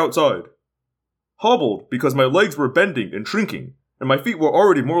went back outside. Hobbled because my legs were bending and shrinking, and my feet were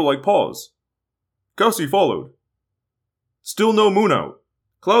already more like paws. Cassie followed. Still no moon out,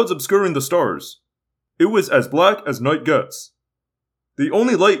 clouds obscuring the stars. It was as black as night gets. The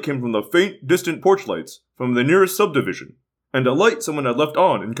only light came from the faint, distant porch lights from the nearest subdivision, and a light someone had left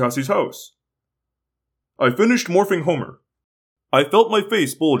on in Cassie's house. I finished morphing Homer. I felt my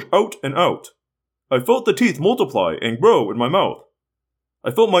face bulge out and out. I felt the teeth multiply and grow in my mouth.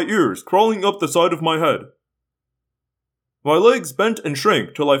 I felt my ears crawling up the side of my head. My legs bent and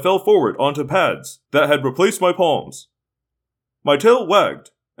shrank till I fell forward onto pads that had replaced my palms. My tail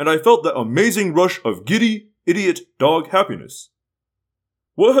wagged, and I felt that amazing rush of giddy, idiot dog happiness.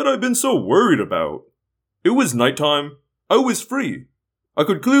 What had I been so worried about? It was nighttime. I was free. I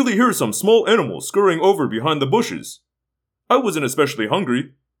could clearly hear some small animals scurrying over behind the bushes. I wasn't especially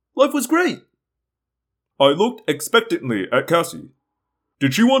hungry. Life was great. I looked expectantly at Cassie.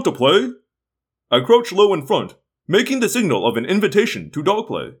 Did she want to play? I crouched low in front, making the signal of an invitation to dog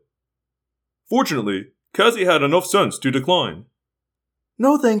play. Fortunately, Cassie had enough sense to decline.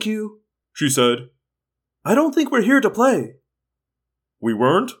 No, thank you, she said. I don't think we're here to play. We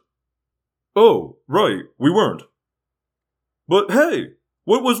weren't? Oh, right, we weren't. But hey,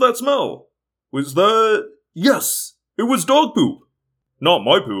 what was that smell? Was that... Yes, it was dog poop. Not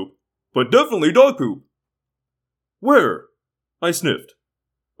my poop, but definitely dog poop. Where? I sniffed.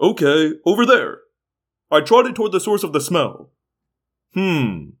 Okay, over there. I trotted toward the source of the smell.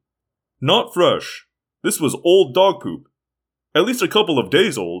 Not fresh. This was old dog poop. At least a couple of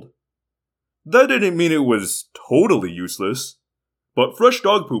days old. That didn't mean it was totally useless, but fresh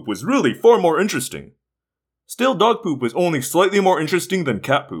dog poop was really far more interesting. Still, dog poop was only slightly more interesting than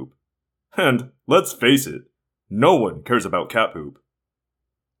cat poop. And, let's face it, no one cares about cat poop.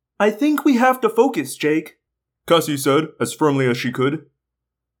 I think we have to focus, Jake, Cassie said, as firmly as she could.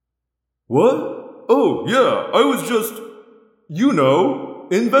 What? Oh, yeah, I was just,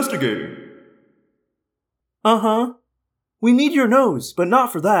 investigating. Uh-huh. We need your nose, but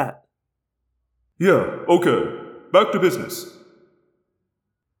not for that. Yeah, okay. Back to business.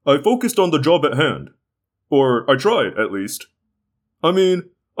 I focused on the job at hand. Or I tried, at least. I mean,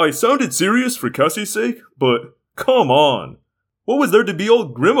 I sounded serious for Cassie's sake, but come on. What was there to be all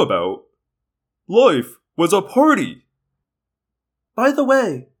grim about? Life was a party. By the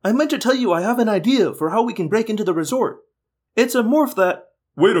way, I meant to tell you I have an idea for how we can break into the resort. It's a morph that...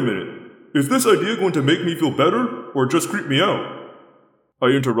 Wait a minute. Is this idea going to make me feel better, or just creep me out? I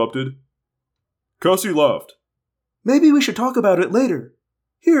interrupted. Cassie laughed. Maybe we should talk about it later.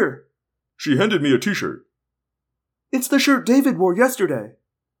 Here. She handed me a t-shirt. It's the shirt David wore yesterday.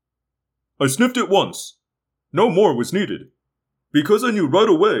 I sniffed it once. No more was needed. Because I knew right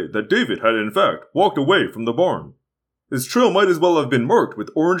away that David had in fact walked away from the barn. His trail might as well have been marked with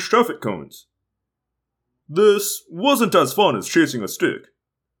orange traffic cones. This wasn't as fun as chasing a stick.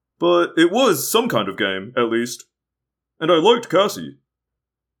 But it was some kind of game, at least. And I liked Cassie.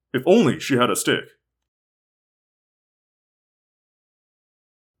 If only she had a stick.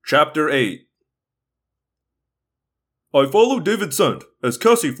 Chapter 8. I followed David's scent as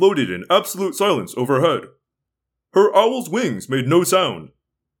Cassie floated in absolute silence overhead. Her owl's wings made no sound,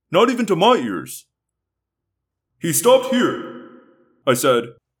 not even to my ears. He stopped here, I said.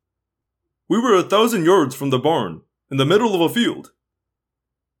 We were 1,000 yards from the barn, in the middle of a field.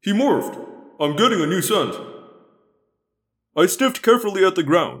 He morphed. I'm getting a new scent. I sniffed carefully at the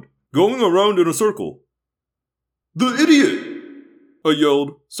ground, going around in a circle. The idiot! I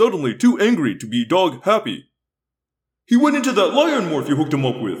yelled, suddenly too angry to be dog happy. He went into that lion morph you hooked him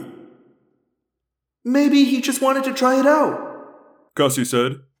up with. Maybe he just wanted to try it out, Cassie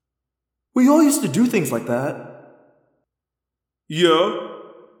said. We all used to do things like that. Yeah,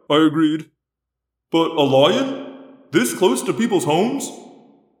 I agreed. But a lion? This close to people's homes?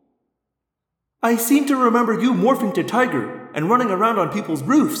 I seem to remember you morphing to tiger and running around on people's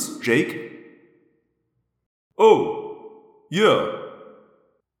roofs, Jake. Oh, yeah.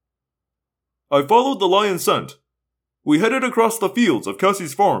 I followed the lion's scent. We headed across the fields of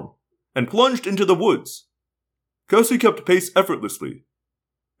Cassie's farm and plunged into the woods. Cassie kept pace effortlessly.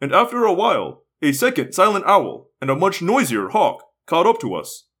 And after a while, a second silent owl and a much noisier hawk caught up to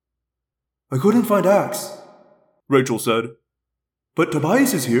us. I couldn't find Axe, Rachel said. But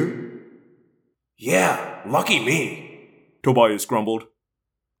Tobias is here. Yeah, lucky me, Tobias grumbled.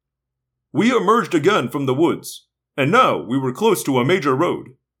 We emerged again from the woods, and now we were close to a major road.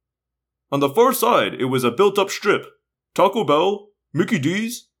 On the far side, it was a built-up strip. Taco Bell, Mickey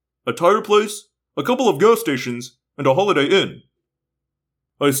D's, a tire place, a couple of gas stations, and a Holiday Inn.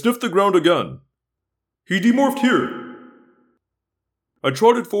 I sniffed the ground again. He demorphed here. I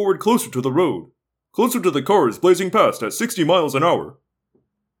trotted forward closer to the road, closer to the cars blazing past at 60 miles an hour.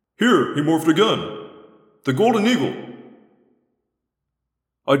 Here, he morphed again. The Golden Eagle.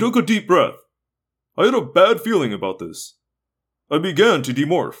 I took a deep breath. I had a bad feeling about this. I began to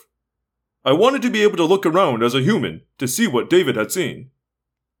demorph. I wanted to be able to look around as a human to see what David had seen.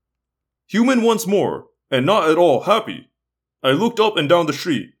 Human once more, and not at all happy. I looked up and down the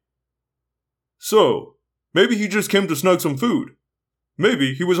street. So, maybe he just came to snag some food.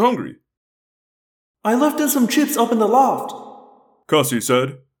 Maybe he was hungry. I left in some chips up in the loft, Cassie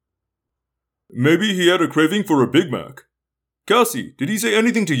said. Maybe he had a craving for a Big Mac. Cassie, did he say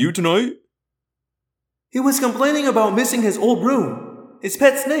anything to you tonight? He was complaining about missing his old room, his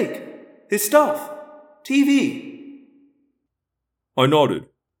pet snake, his stuff, TV. I nodded.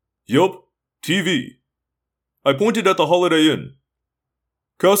 Yup, TV. I pointed at the Holiday Inn.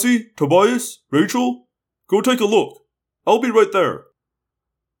 Cassie, Tobias, Rachel, go take a look. I'll be right there.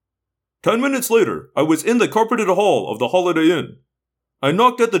 10 minutes later, I was in the carpeted hall of the Holiday Inn. I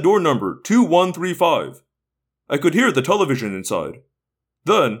knocked at the door number 2135. I could hear the television inside.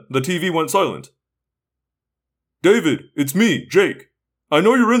 Then, the TV went silent. David, it's me, Jake. I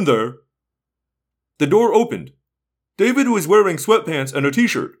know you're in there. The door opened. David was wearing sweatpants and a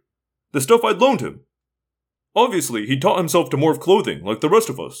t-shirt. The stuff I'd loaned him. Obviously, he taught himself to morph clothing like the rest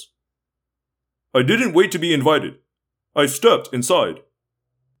of us. I didn't wait to be invited. I stepped inside.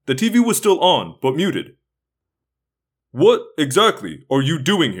 The TV was still on, but muted. What exactly are you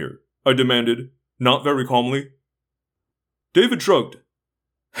doing here? I demanded, not very calmly. David shrugged.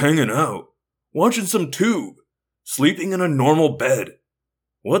 Hanging out. Watching some tube. Sleeping in a normal bed.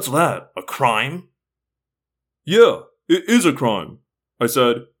 What's that? A crime? Yeah, it is a crime, I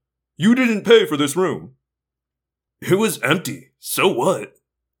said. You didn't pay for this room. It was empty. So what?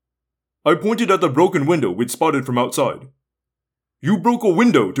 I pointed at the broken window we'd spotted from outside. You broke a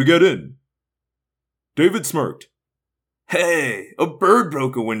window to get in. David smirked. Hey, a bird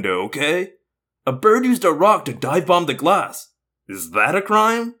broke a window, okay? A bird used a rock to dive bomb the glass. Is that a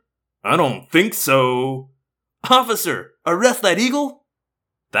crime? I don't think so. Officer, arrest that eagle?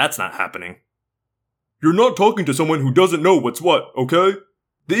 That's not happening. You're not talking to someone who doesn't know what's what, okay?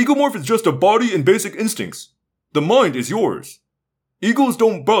 The egomorph is just a body and basic instincts. The mind is yours. Eagles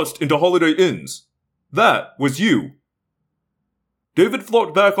don't bust into Holiday Inns. That was you. David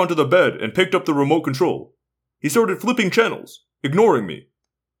flopped back onto the bed and picked up the remote control. He started flipping channels, ignoring me.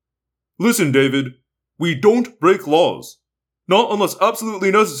 Listen, David. We don't break laws. Not unless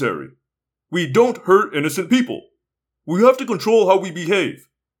absolutely necessary. We don't hurt innocent people. We have to control how we behave.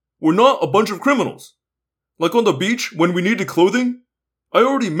 We're not a bunch of criminals. Like on the beach when we needed clothing? I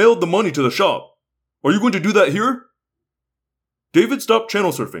already mailed the money to the shop. Are you going to do that here? David stopped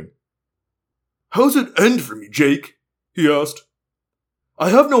channel surfing. How's it end for me, Jake? He asked. I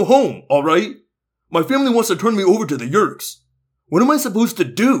have no home, alright? My family wants to turn me over to the Yeerks. What am I supposed to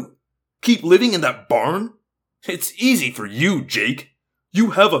do? Keep living in that barn? It's easy for you, Jake.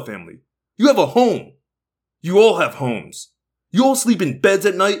 You have a family. You have a home. You all have homes. You all sleep in beds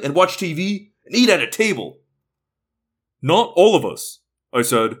at night and watch TV and eat at a table. Not all of us, I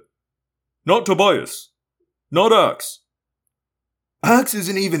said. Not Tobias. Not Axe. Axe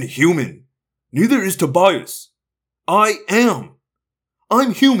isn't even human. Neither is Tobias. I am.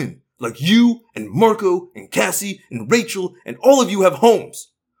 I'm human, like you and Marco and Cassie and Rachel, and all of you have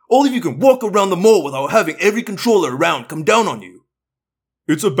homes. All of you can walk around the mall without having every controller around come down on you.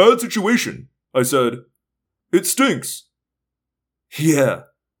 It's a bad situation, I said. It stinks. Yeah.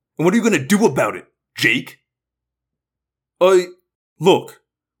 And what are you gonna do about it, Jake? Look,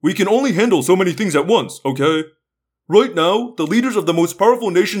 we can only handle so many things at once, okay? Right now, the leaders of the most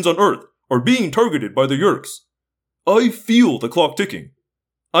powerful nations on Earth are being targeted by the Yeerks. I feel the clock ticking.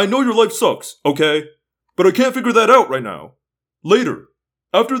 I know your life sucks, okay? But I can't figure that out right now. Later,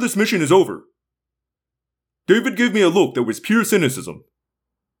 after this mission is over. David gave me a look that was pure cynicism.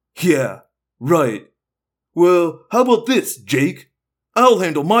 Yeah, right. Well, how about this, Jake? I'll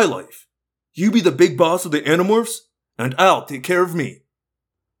handle my life. You be the big boss of the Animorphs, and I'll take care of me.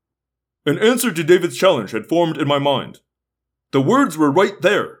 An answer to David's challenge had formed in my mind. The words were right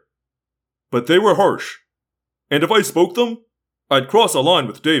there. But they were harsh. And if I spoke them, I'd cross a line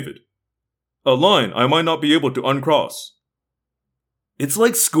with David. A line I might not be able to uncross. It's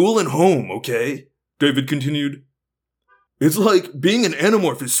like school and home, okay? David continued. It's like being an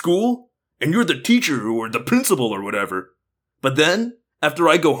Animorph is school, and you're the teacher or the principal or whatever. But then, after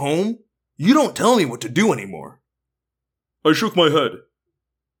I go home, you don't tell me what to do anymore. I shook my head.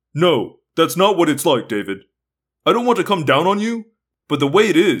 No, that's not what it's like, David. I don't want to come down on you, but the way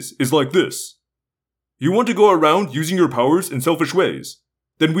it is like this. You want to go around using your powers in selfish ways,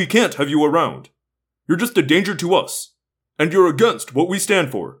 then we can't have you around. You're just a danger to us, and you're against what we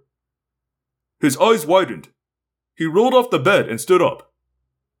stand for. His eyes widened. He rolled off the bed and stood up.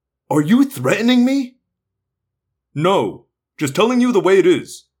 Are you threatening me? No, just telling you the way it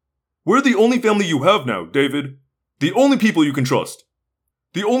is. We're the only family you have now, David. The only people you can trust.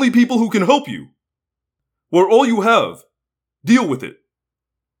 The only people who can help you. We're all you have. Deal with it.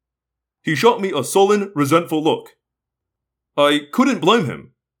 He shot me a sullen, resentful look. I couldn't blame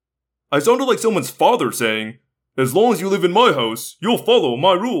him. I sounded like someone's father saying, "As long as you live in my house, you'll follow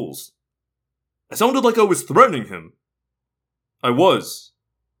my rules." I sounded like I was threatening him. I was.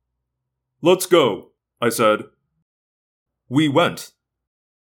 Let's go, I said. We went.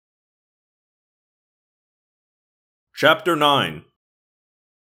 Chapter 9.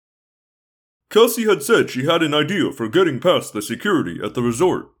 Kelsey had said she had an idea for getting past the security at the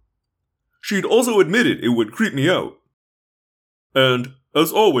resort. She'd also admitted it would creep me out. And,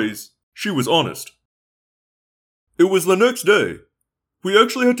 as always, she was honest. It was the next day. We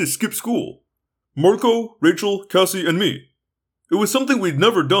actually had to skip school. Marco, Rachel, Cassie, and me. It was something we'd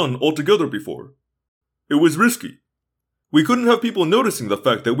never done all together before. It was risky. We couldn't have people noticing the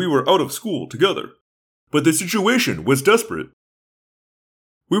fact that we were out of school together. But the situation was desperate.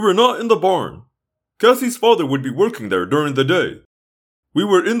 We were not in the barn. Cassie's father would be working there during the day. We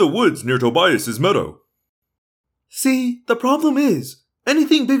were in the woods near Tobias's meadow. See, the problem is,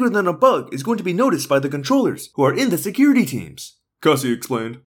 anything bigger than a bug is going to be noticed by the controllers who are in the security teams, Cassie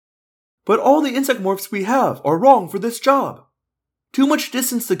explained. But all the insect morphs we have are wrong for this job. Too much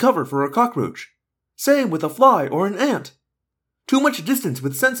distance to cover for a cockroach. Same with a fly or an ant. Too much distance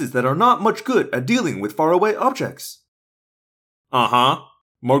with senses that are not much good at dealing with faraway objects. Uh-huh,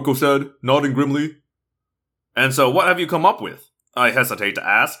 Marco said, nodding grimly. And so what have you come up with? I hesitate to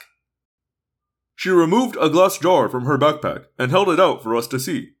ask. She removed a glass jar from her backpack and held it out for us to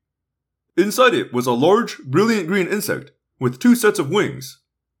see. Inside it was a large, brilliant green insect with 2 sets of wings.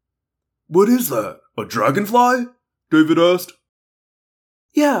 What is that? A dragonfly? David asked.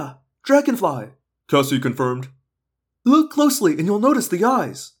 Yeah, dragonfly, Cassie confirmed. Look closely and you'll notice the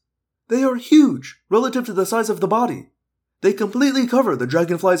eyes. They are huge relative to the size of the body. They completely cover the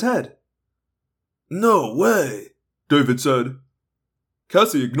dragonfly's head. No way, David said.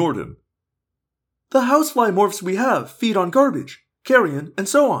 Cassie ignored him. The housefly morphs we have feed on garbage, carrion, and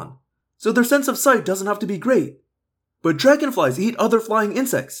so on, so their sense of sight doesn't have to be great. But dragonflies eat other flying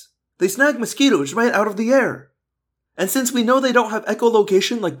insects. They snag mosquitoes right out of the air. And since we know they don't have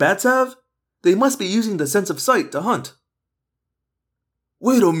echolocation like bats have, they must be using the sense of sight to hunt.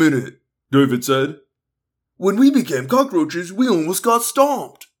 Wait a minute, David said. When we became cockroaches, we almost got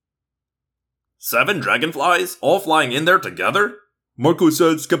stomped. 7 dragonflies, all flying in there together? Marco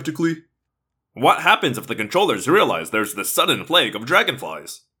said skeptically. What happens if the controllers realize there's this sudden plague of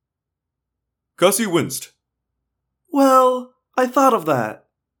dragonflies? Cassie winced. Well, I thought of that.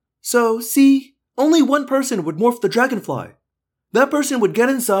 So, see, only one person would morph the dragonfly. That person would get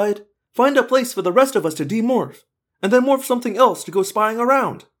inside, find a place for the rest of us to demorph, and then morph something else to go spying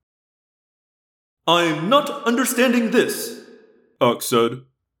around. I'm not understanding this, Ox said.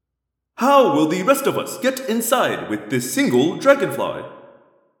 How will the rest of us get inside with this single dragonfly?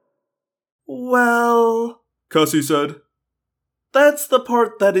 Well, Cassie said. That's the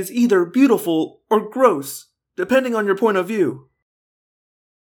part that is either beautiful or gross, depending on your point of view.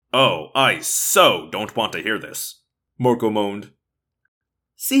 Oh, I so don't want to hear this, Marco moaned.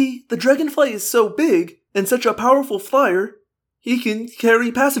 See, the dragonfly is so big and such a powerful flyer, he can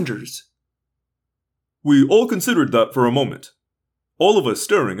carry passengers. We all considered that for a moment, all of us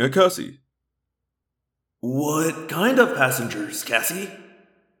staring at Cassie. What kind of passengers, Cassie?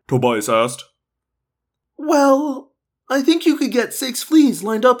 Tobias asked. Well, I think you could get 6 fleas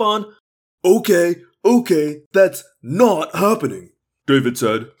lined up on... Okay, that's not happening, David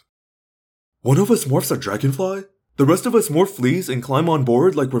said. One of us morphs a dragonfly? The rest of us morph fleas and climb on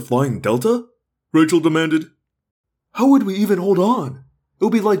board like we're flying Delta? Rachel demanded. How would we even hold on? It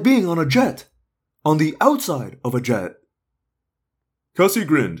would be like being on a jet. On the outside of a jet. Cassie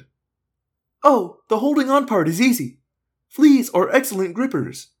grinned. Oh, the holding on part is easy. Fleas are excellent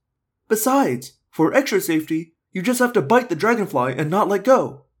grippers. Besides, for extra safety, you just have to bite the dragonfly and not let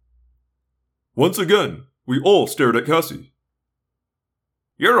go. Once again, we all stared at Cassie.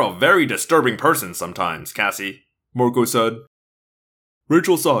 You're a very disturbing person sometimes, Cassie, Marco said.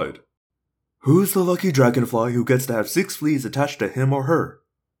 Rachel sighed. Who's the lucky dragonfly who gets to have 6 fleas attached to him or her?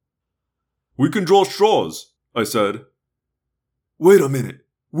 We can draw straws, I said. Wait a minute.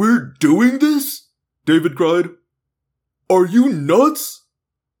 We're doing this? David cried. Are you nuts?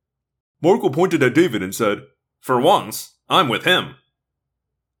 Marco pointed at David and said, For once, I'm with him.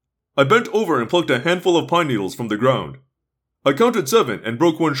 I bent over and plucked a handful of pine needles from the ground. I counted 7 and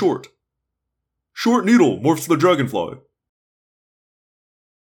broke one short. Short needle morphs the dragonfly.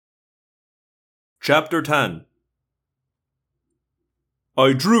 Chapter 10.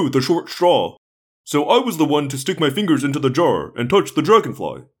 I drew the short straw, so I was the one to stick my fingers into the jar and touch the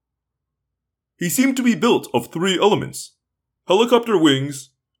dragonfly. He seemed to be built of 3 elements: helicopter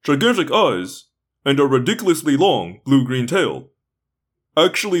wings, gigantic eyes, and a ridiculously long blue-green tail.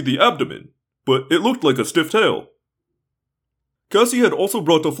 Actually the abdomen, but it looked like a stiff tail. Cassie had also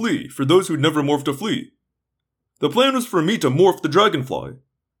brought a flea for those who'd never morphed a flea. The plan was for me to morph the dragonfly,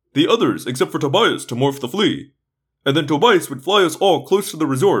 the others except for Tobias to morph the flea, and then Tobias would fly us all close to the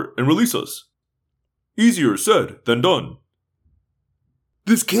resort and release us. Easier said than done.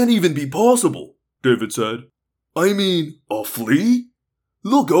 This can't even be possible, David said. I mean, a flea?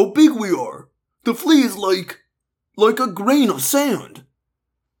 Look how big we are. The flea is like a grain of sand.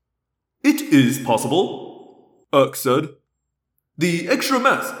 It is possible, Ux said. The extra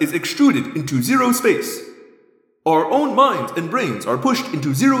mass is extruded into zero space. Our own minds and brains are pushed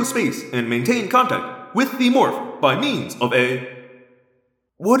into zero space and maintain contact with the morph by means of a...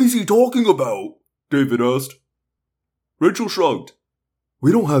 What is he talking about? David asked. Rachel shrugged.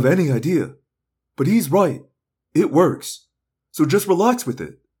 We don't have any idea. But he's right. It works. So just relax with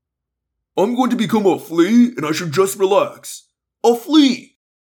it. I'm going to become a flea and I should just relax. A flea!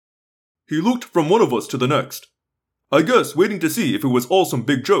 He looked from one of us to the next. I guess waiting to see if it was all some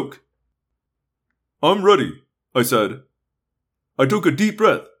big joke. I'm ready, I said. I took a deep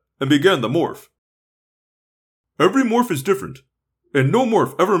breath and began the morph. Every morph is different, and no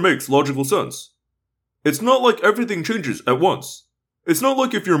morph ever makes logical sense. It's not like everything changes at once. It's not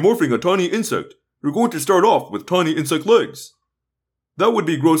like if you're morphing a tiny insect, you're going to start off with tiny insect legs. That would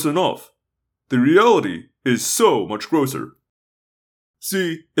be gross enough. The reality is so much grosser.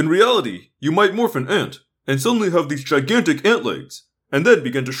 See, in reality, you might morph an ant and suddenly have these gigantic ant legs, and then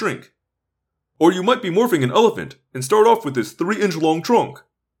begin to shrink. Or you might be morphing an elephant and start off with this 3-inch long trunk.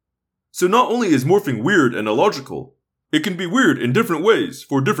 So not only is morphing weird and illogical, it can be weird in different ways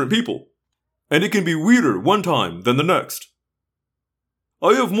for different people. And it can be weirder one time than the next.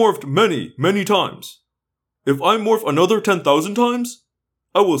 I have morphed many, many times. If I morph another 10,000 times,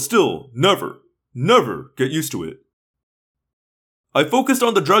 I will still never get used to it. I focused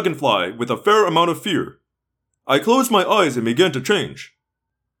on the dragonfly with a fair amount of fear. I closed my eyes and began to change.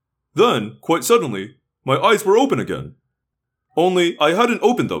 Then, quite suddenly, my eyes were open again. Only I hadn't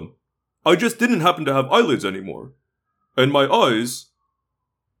opened them. I just didn't happen to have eyelids anymore. And my eyes...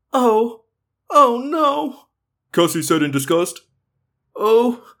 Oh no, Cassie said in disgust.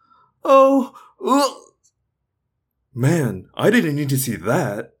 ugh. Man, I didn't need to see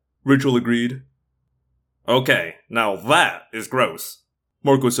that, Rachel agreed. Okay, now that is gross.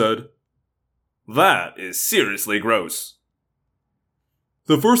 Marco said. That is seriously gross.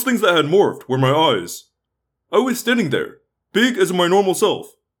 The first things that had morphed were my eyes. I was standing there, big as my normal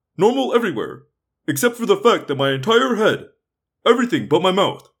self, normal everywhere, except for the fact that my entire head, everything but my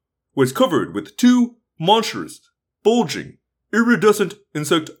mouth, was covered with 2 monstrous, bulging, iridescent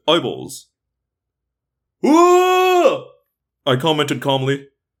insect eyeballs. Ah! I commented calmly.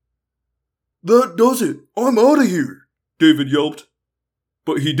 That does it. I'm out of here, David yelped.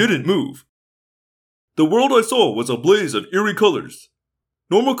 But he didn't move. The world I saw was a blaze of eerie colors.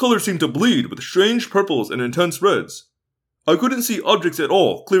 Normal colors seemed to bleed with strange purples and intense reds. I couldn't see objects at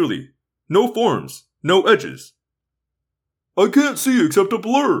all clearly. No forms, no edges. I can't see except a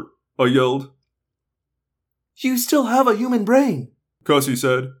blur, I yelled. You still have a human brain, Cassie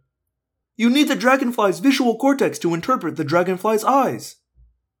said. You need the dragonfly's visual cortex to interpret the dragonfly's eyes.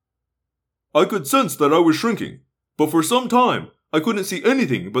 I could sense that I was shrinking, but for some time I couldn't see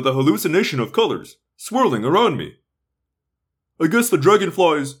anything but the hallucination of colors swirling around me. I guess the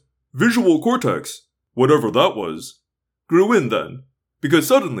dragonfly's visual cortex, whatever that was, grew in then, because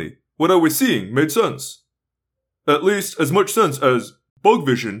suddenly what I was seeing made sense. At least as much sense as bug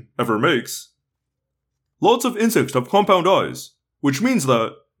vision ever makes. Lots of insects have compound eyes, which means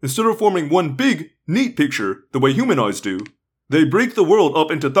that, instead of forming one big, neat picture the way human eyes do, they break the world up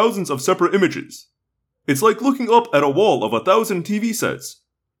into thousands of separate images. It's like looking up at a wall of 1,000 TV sets,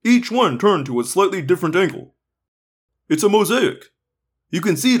 each one turned to a slightly different angle. It's a mosaic. You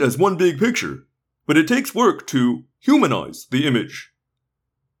can see it as one big picture, but it takes work to humanize the image.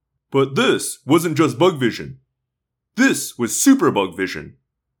 But this wasn't just bug vision. This was super bug vision.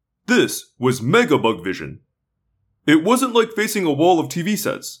 This was mega bug vision. It wasn't like facing a wall of TV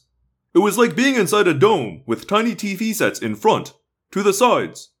sets. It was like being inside a dome with tiny TV sets in front, to the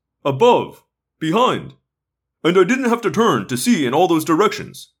sides, above, behind. And I didn't have to turn to see in all those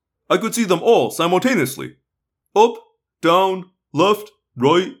directions. I could see them all simultaneously. Up, down, left,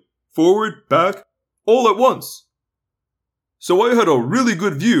 right, forward, back, all at once. So I had a really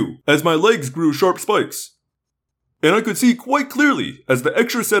good view as my legs grew sharp spikes. And I could see quite clearly as the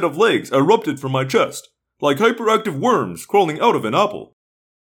extra set of legs erupted from my chest, like hyperactive worms crawling out of an apple.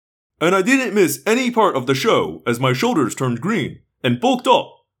 And I didn't miss any part of the show as my shoulders turned green and bulked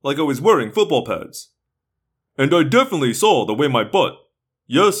up like I was wearing football pads. And I definitely saw the way my butt,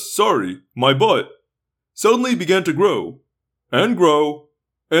 yes, sorry, my butt, suddenly began to grow, and grow,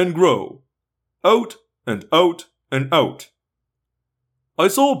 and grow, out and out and out. I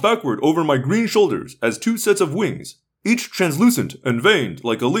saw backward over my green shoulders as 2 sets of wings, each translucent and veined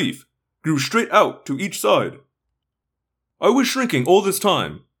like a leaf, grew straight out to each side. I was shrinking all this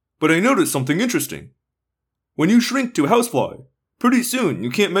time, but I noticed something interesting. When you shrink to housefly, pretty soon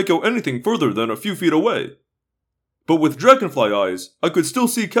you can't make out anything further than a few feet away. But with dragonfly eyes, I could still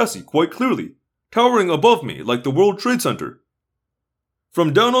see Cassie quite clearly, towering above me like the World Trade Center.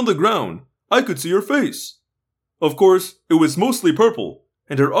 From down on the ground, I could see her face. Of course, it was mostly purple,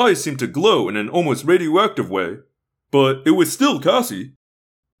 and her eyes seemed to glow in an almost radioactive way, but it was still Cassie.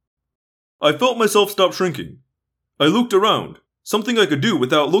 I felt myself stop shrinking. I looked around, something I could do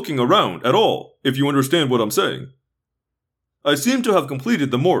without looking around at all, if you understand what I'm saying. I seemed to have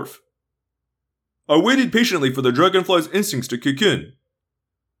completed the morph. I waited patiently for the dragonfly's instincts to kick in.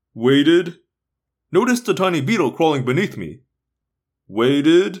 Waited. Noticed the tiny beetle crawling beneath me.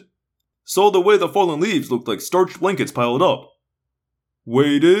 Waited. saw the way the fallen leaves looked like starched blankets piled up.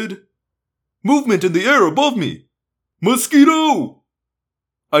 Waited. Movement in the air above me! Mosquito!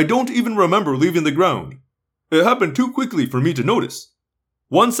 I don't even remember leaving the ground. It happened too quickly for me to notice.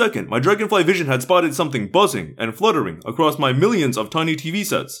 1 second, my dragonfly vision had spotted something buzzing and fluttering across my millions of tiny TV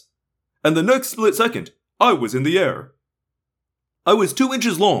sets. And the next split second, I was in the air. I was 2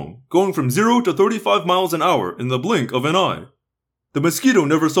 inches long, going from 0 to 35 miles an hour in the blink of an eye. The mosquito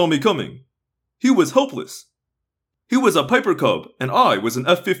never saw me coming. He was helpless. He was a Piper Cub, and I was an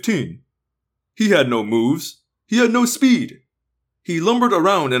F-15. He had no moves. He had no speed. He lumbered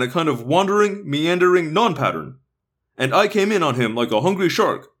around in a kind of wandering, meandering non-pattern, and I came in on him like a hungry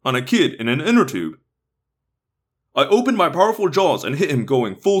shark on a kid in an inner tube. I opened my powerful jaws and hit him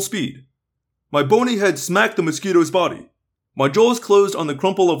going full speed. My bony head smacked the mosquito's body. My jaws closed on the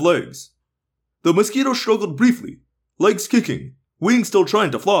crumple of legs. The mosquito struggled briefly, legs kicking, wings still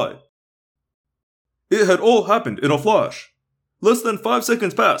trying to fly. It had all happened in a flash. Less than 5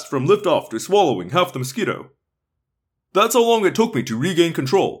 seconds passed from liftoff to swallowing half the mosquito. That's how long it took me to regain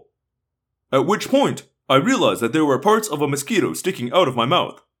control. At which point, I realized that there were parts of a mosquito sticking out of my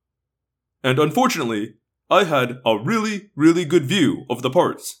mouth. And unfortunately, I had a really, really good view of the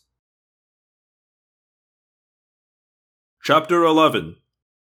parts. Chapter 11.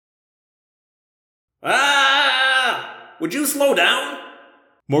 Ah! Would you slow down?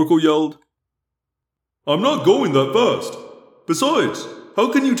 Marco yelled. I'm not going that fast. Besides,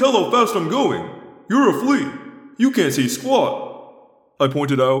 how can you tell how fast I'm going? You're a flea. You can't see squat. I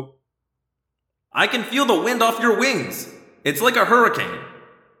pointed out. I can feel the wind off your wings. It's like a hurricane.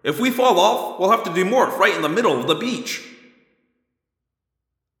 If we fall off, we'll have to demorph right in the middle of the beach.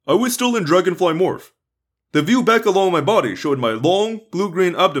 I was still in dragonfly morph. The view back along my body showed my long,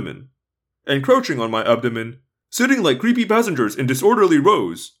 blue-green abdomen. And crouching on my abdomen, sitting like creepy passengers in disorderly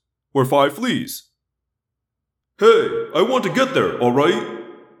rows, were 5 fleas. Hey, I want to get there, alright?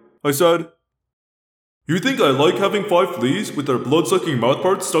 I said. You think I like having 5 fleas with their blood-sucking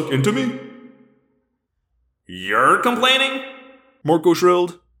mouthparts stuck into me? You're complaining? Marco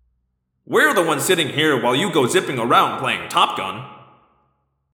shrilled. We're the ones sitting here while you go zipping around playing Top Gun.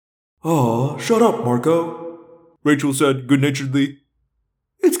 Aw, shut up, Marco, Rachel said good-naturedly.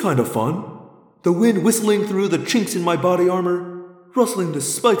 It's kind of fun. The wind whistling through the chinks in my body armor, rustling the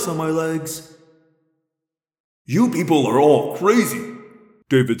spikes on my legs. You people are all crazy,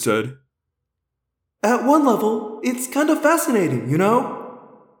 David said. At one level, it's kind of fascinating, you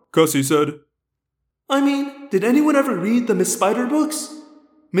know? Cassie said. I mean, did anyone ever read the Miss Spider books?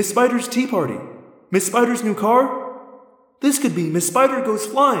 Miss Spider's Tea Party, Miss Spider's New Car? This could be Miss Spider Goes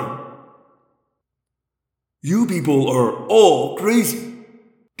Flying. You people are all crazy,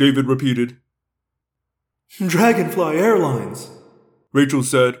 David repeated. Dragonfly Airlines, Rachel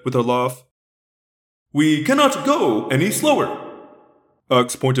said with a laugh. We cannot go any slower,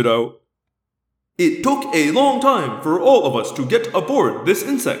 Axe pointed out. It took a long time for all of us to get aboard this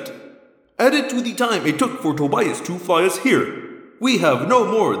insect. Added to the time it took for Tobias to fly us here, we have no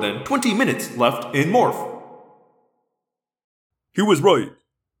more than 20 minutes left in morph. He was right.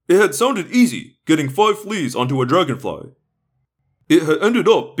 It had sounded easy, getting 5 fleas onto a dragonfly. It had ended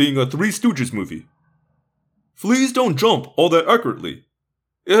up being a Three Stooges movie. Fleas don't jump all that accurately.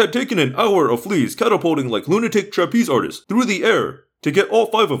 It had taken an hour of fleas catapulting like lunatic trapeze artists through the air to get all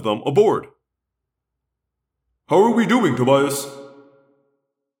 5 of them aboard. How are we doing, Tobias?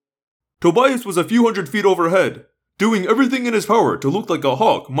 Tobias was a few hundred feet overhead, doing everything in his power to look like a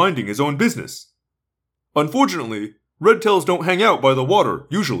hawk minding his own business. Unfortunately, redtails don't hang out by the water,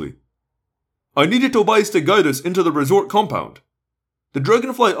 usually. I needed Tobias to guide us into the resort compound. The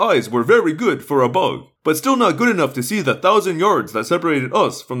dragonfly eyes were very good for a bug, but still not good enough to see the 1,000 yards that separated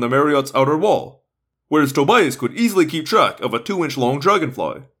us from the Marriott's outer wall, whereas Tobias could easily keep track of a 2-inch long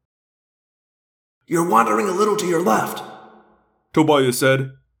dragonfly. You're wandering a little to your left. Tobias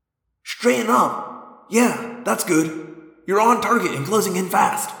said. Straighten up. Yeah, that's good. You're on target and closing in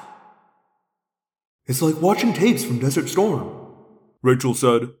fast. It's like watching tapes from Desert Storm, Rachel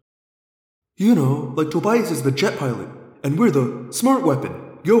said. You know, like Tobias is the jet pilot, and we're the smart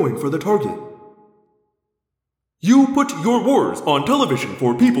weapon, going for the target. You put your wars on television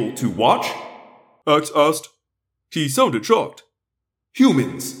for people to watch? Axe asked. He sounded shocked.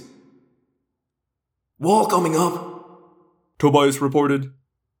 Humans. Wall coming up, Tobias reported.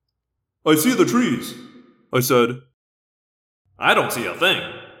 I see the trees, I said. I don't see a thing,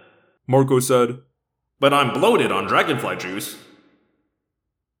 Marco said. But I'm bloated on dragonfly juice.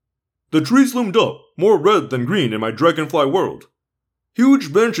 The trees loomed up, more red than green in my dragonfly world.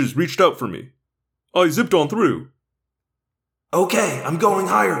 Huge branches reached out for me. I zipped on through. Okay, I'm going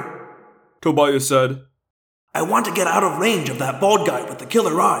higher. Tobias said. I want to get out of range of that bald guy with the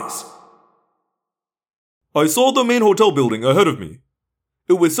killer eyes. I saw the main hotel building ahead of me.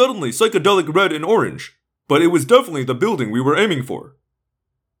 It was suddenly psychedelic red and orange, but it was definitely the building we were aiming for.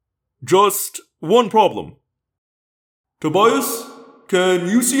 Just one problem. Tobias, can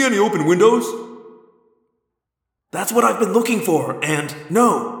you see any open windows? That's what I've been looking for, and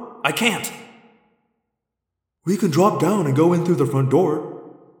no, I can't. We can drop down and go in through the front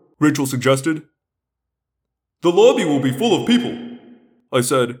door, Rachel suggested. The lobby will be full of people, I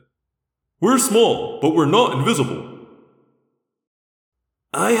said. We're small, but we're not invisible.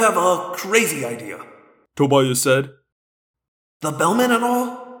 I have a crazy idea, Tobias said. The bellmen and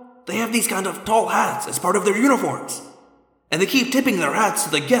all, they have these kind of tall hats as part of their uniforms. And they keep tipping their hats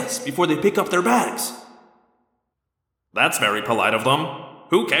to the guests before they pick up their bags. That's very polite of them.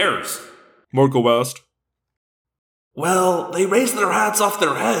 Who cares? Marco asked. Well, they raise their hats off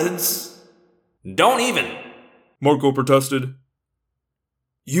their heads. Don't even. Marco protested.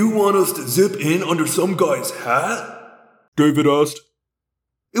 You want us to zip in under some guy's hat? David asked.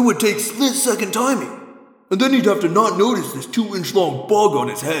 It would take split-second timing, and then he'd have to not notice this 2-inch long bug on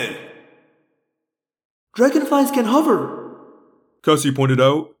his head. Dragonflies can hover, Cassie pointed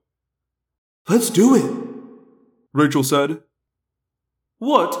out. Let's do it, Rachel said.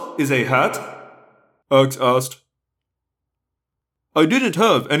 What is a hat? Axe asked. I didn't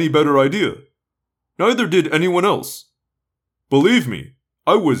have any better idea. Neither did anyone else. Believe me,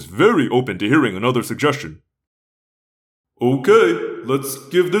 I was very open to hearing another suggestion. Okay, let's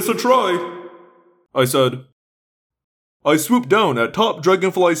give this a try, I said. I swooped down at top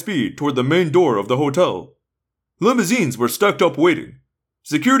dragonfly speed toward the main door of the hotel. Limousines were stacked up waiting.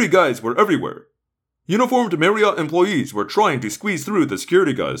 Security guys were everywhere. Uniformed Marriott employees were trying to squeeze through the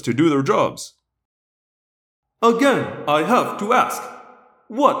security guys to do their jobs. Again, I have to ask,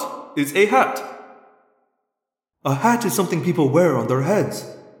 what is a hat? A hat is something people wear on their heads,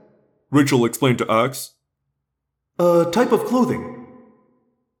 Rachel explained to Axe. A type of clothing.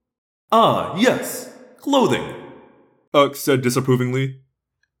 Ah, yes, clothing, Axe said disapprovingly.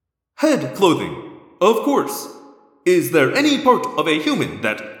 Head clothing, of course. Is there any part of a human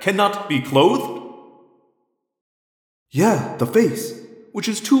that cannot be clothed? Yeah, the face, which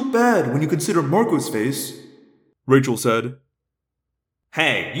is too bad when you consider Marco's face, Rachel said.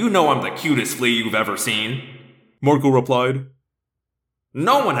 Hey, you know I'm the cutest flea you've ever seen. Marco replied.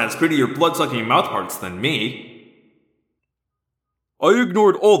 No one has prettier blood-sucking mouth parts than me. I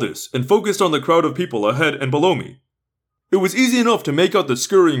ignored all this and focused on the crowd of people ahead and below me. It was easy enough to make out the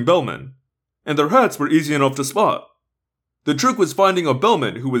scurrying bellmen, and their hats were easy enough to spot. The trick was finding a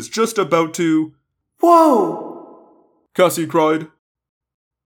bellman who was just about to... Whoa! Cassie cried.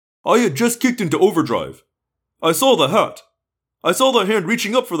 I had just kicked into overdrive. I saw the hat. I saw the hand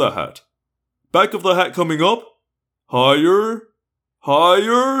reaching up for the hat. Back of the hat coming up. Higher.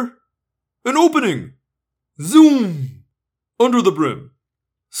 Higher. An opening. Zoom. Under the brim.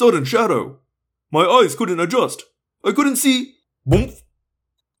 Sudden shadow. My eyes couldn't adjust. I couldn't see. Boomf.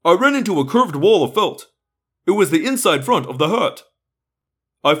 I ran into a curved wall of felt. It was the inside front of the hat.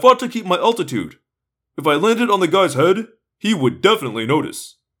 I fought to keep my altitude. If I landed on the guy's head, he would definitely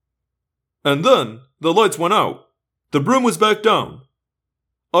notice. And then, the lights went out. The brim was back down.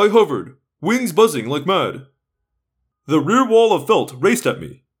 I hovered, wings buzzing like mad. The rear wall of felt raced at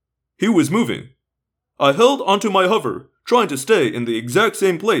me. He was moving. I held onto my hover, trying to stay in the exact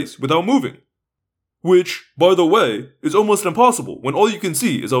same place without moving. Which, by the way, is almost impossible when all you can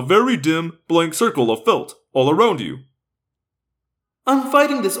see is a very dim, blank circle of felt all around you. I'm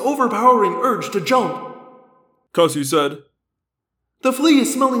fighting this overpowering urge to jump, Cassie said. The flea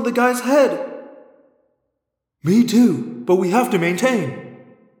is smelling the guy's head. Me too, but we have to maintain,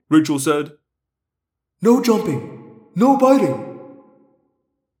 Rachel said. No jumping, no biting.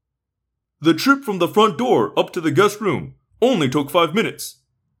 The trip from the front door up to the guest room only took 5 minutes.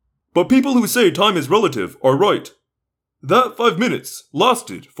 But people who say time is relative are right. That 5 minutes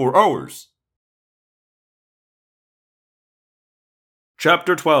lasted for hours.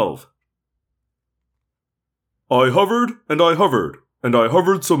 Chapter 12. I hovered, and I hovered, and I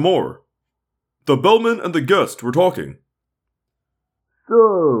hovered some more. The bellman and the guest were talking.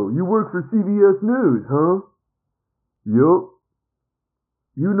 So, you work for CBS News, huh? Yup.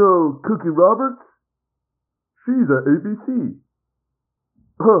 You know Cookie Roberts? She's at ABC.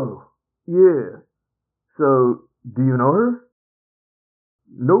 Oh, yeah. So, do you know her?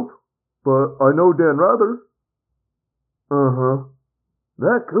 Nope, but I know Dan Rather. Uh-huh.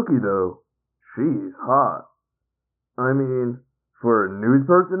 That Cookie, though, she's hot. I mean, for a news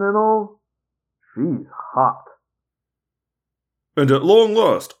person and all, she's hot. And at long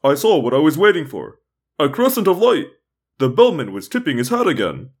last, I saw what I was waiting for. A crescent of light. The bellman was tipping his hat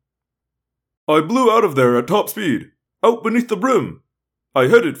again. I blew out of there at top speed, out beneath the brim. I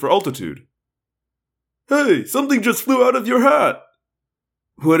headed for altitude. Hey, something just flew out of your hat!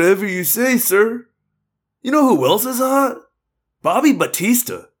 Whatever you say, sir. You know who else is hot? Bobby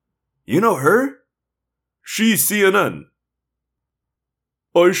Batista. You know her? She's CNN.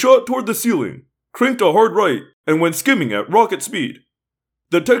 I shot toward the ceiling, cranked a hard right, and went skimming at rocket speed.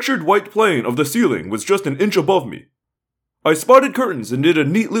 The textured white plane of the ceiling was just an inch above me. I spotted curtains and did a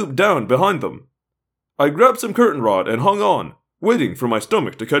neat loop down behind them. I grabbed some curtain rod and hung on, waiting for my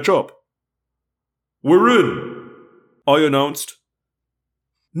stomach to catch up. We're in, I announced.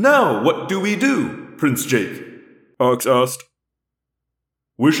 Now what do we do, Prince Jake? Ox asked.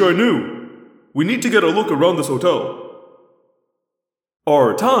 Wish I knew. We need to get a look around this hotel.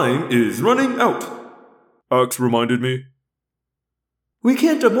 Our time is running out, Ox reminded me. We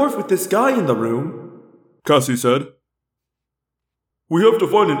can't demorph with this guy in the room, Cassie said. We have to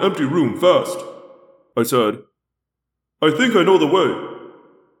find an empty room fast, I said. I think I know the way.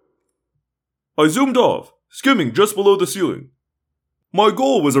 I zoomed off, skimming just below the ceiling. My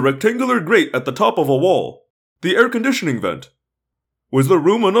goal was a rectangular grate at the top of a wall, the air conditioning vent. Was there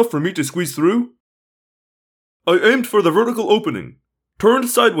room enough for me to squeeze through? I aimed for the vertical opening, turned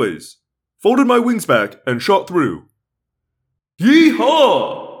sideways, folded my wings back, and shot through.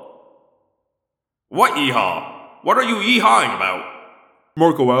 Yee-haw! What yee-haw? What are you yee-hawing about?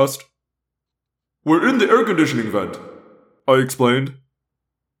 Marco asked. We're in the air conditioning vent, I explained.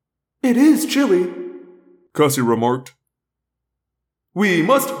 It is chilly, Cassie remarked. We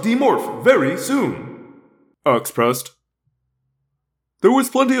must demorph very soon, Ox pressed. There was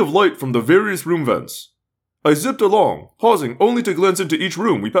plenty of light from the various room vents. I zipped along, pausing only to glance into each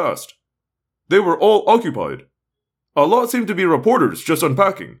room we passed. They were all occupied. A lot seemed to be reporters just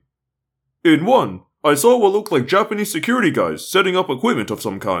unpacking. In one, I saw what looked like Japanese security guys setting up equipment of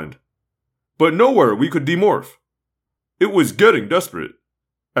some kind. But nowhere we could demorph. It was getting desperate,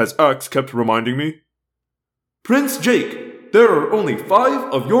 as Axe kept reminding me. Prince Jake, there are only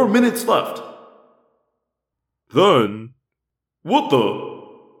 5 of your minutes left. Then... what the...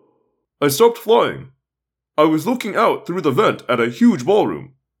 I stopped flying. I was looking out through the vent at a huge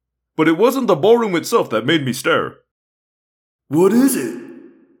ballroom. But it wasn't the ballroom itself that made me stare. What is it?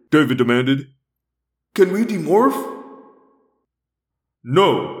 David demanded. Can we demorph?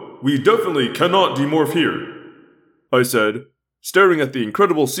 No, we definitely cannot demorph here, I said, staring at the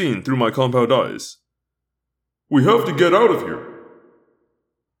incredible scene through my compound eyes. We have to get out of here.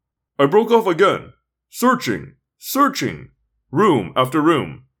 I broke off again, searching, room after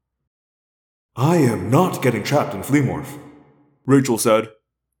room. I am not getting trapped in Fleamorph, Rachel said.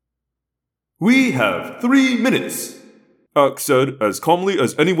 We have 3 minutes, Ox said as calmly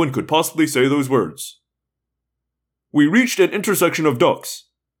as anyone could possibly say those words. We reached an intersection of ducts.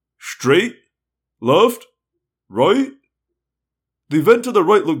 Straight? Left? Right? The vent to the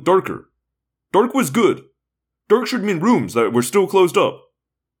right looked darker. Dark was good. Dark should mean rooms that were still closed up.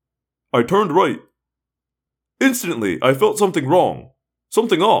 I turned right. Instantly, I felt something wrong.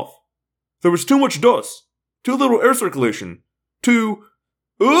 Something off. There was too much dust. Too little air circulation. Too...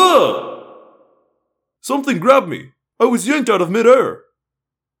 Ugh! Something grabbed me. I was yanked out of midair.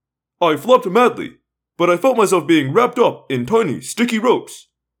 I flopped madly, but I felt myself being wrapped up in tiny, sticky ropes.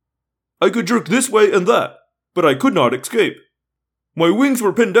 I could jerk this way and that, but I could not escape. My wings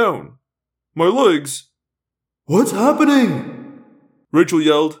were pinned down. My legs... What's happening? Rachel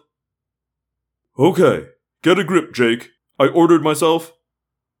yelled. Okay, get a grip, Jake, I ordered myself.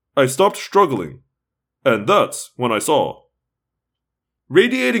 I stopped struggling, and that's when I saw.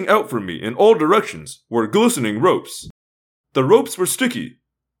 Radiating out from me in all directions were glistening ropes. The ropes were sticky,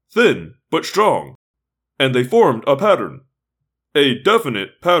 thin but strong, and they formed a pattern. A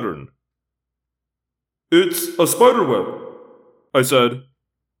definite pattern. It's a spider web, I said.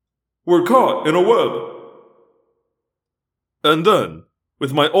 We're caught in a web. And then,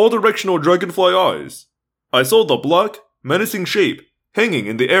 with my all-directional dragonfly eyes, I saw the black, menacing shape hanging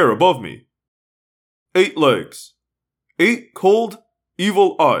in the air above me. 8 legs. 8 cold,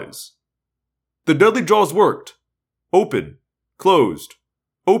 evil eyes. The deadly jaws worked. Open, closed,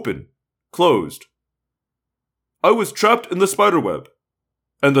 open, closed. I was trapped in the spiderweb,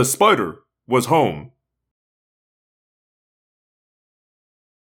 and the spider was home.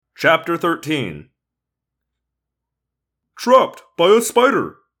 Chapter 13. Trapped by a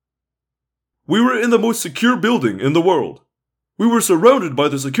spider. We were in the most secure building in the world. We were surrounded by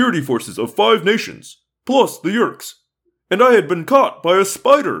the security forces of 5 nations, plus the Yeerks, and I had been caught by a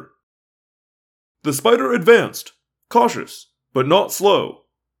spider. The spider advanced, cautious, but not slow.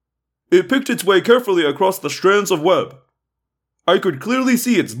 It picked its way carefully across the strands of web. I could clearly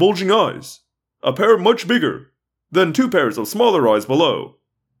see its bulging eyes, a pair much bigger, then 2 pairs of smaller eyes below.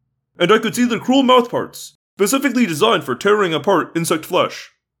 And I could see the cruel mouthparts, specifically designed for tearing apart insect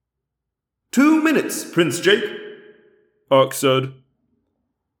flesh. 2 minutes, Prince Jake, Ox said.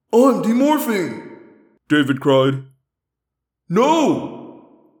 I'm demorphing, David cried. No!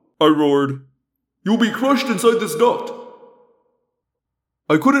 I roared. You'll be crushed inside this duct.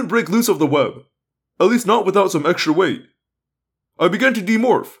 I couldn't break loose of the web, at least not without some extra weight. I began to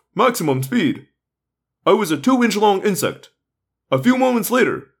demorph, maximum speed. I was a 2-inch long insect. A few moments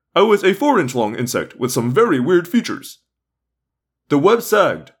later, I was a 4-inch long insect with some very weird features. The web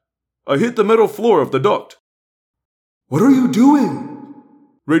sagged. I hit the metal floor of the duct. What are you doing?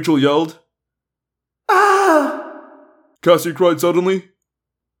 Rachel yelled. Ah! Cassie cried suddenly.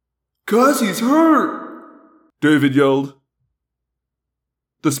 Cassie's hurt! David yelled.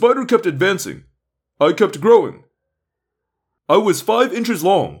 The spider kept advancing. I kept growing. I was 5 inches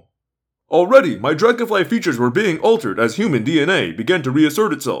long. Already, my dragonfly features were being altered as human DNA began to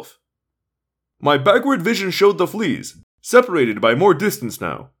reassert itself. My backward vision showed the fleas, separated by more distance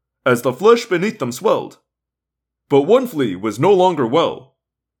now, as the flesh beneath them swelled. But one flea was no longer well.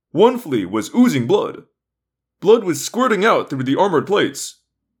 One flea was oozing blood. Blood was squirting out through the armored plates.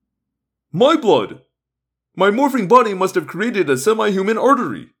 My blood! My morphing body must have created a semi-human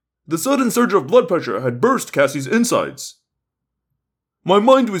artery. The sudden surge of blood pressure had burst Cassie's insides. My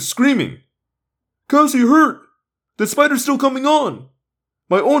mind was screaming. Cassie hurt! The spider's still coming on!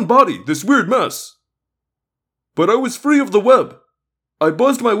 My own body, this weird mess. But I was free of the web. I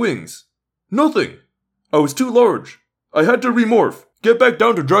buzzed my wings. Nothing. I was too large. I had to remorph, get back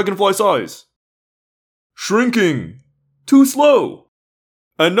down to dragonfly size. Shrinking. Too slow.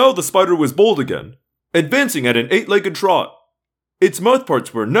 And now the spider was bold again, advancing at an 8-legged trot. Its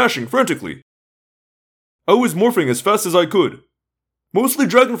mouthparts were gnashing frantically. I was morphing as fast as I could. Mostly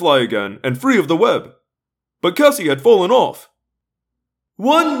dragonfly again and free of the web. But Cassie had fallen off.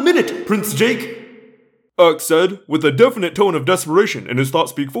 1 minute, Prince Jake, Ox said, with a definite tone of desperation in his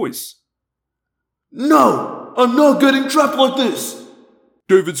thought-speak voice. No! I'm not getting trapped like this!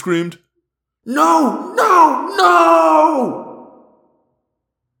 David screamed. No! No! No!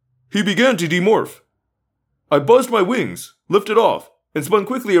 He began to demorph. I buzzed my wings, lifted off, and spun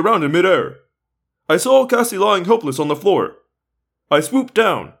quickly around in midair. I saw Cassie lying helpless on the floor. I swooped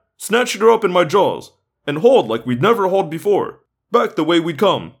down, snatched her up in my jaws, and hauled like we'd never hauled before, back the way we'd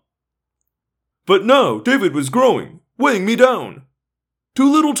come. But now David was growing, weighing me down. Too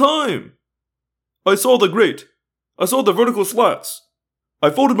little time. I saw the grate. I saw the vertical slats. I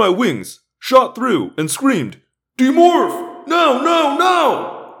folded my wings, shot through, and screamed, Demorph! Now, now,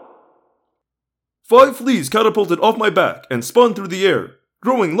 now! 5 fleas catapulted off my back and spun through the air,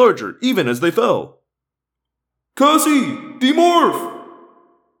 growing larger even as they fell. Cassie! Demorph!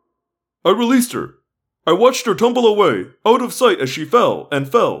 I released her. I watched her tumble away, out of sight as she fell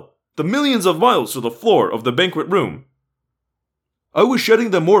and fell, the millions of miles to the floor of the banquet room. I was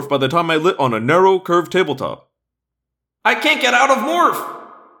shedding the morph by the time I lit on a narrow, curved tabletop. I can't get out of morph!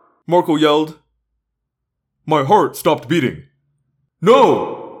 Marco yelled. My heart stopped beating.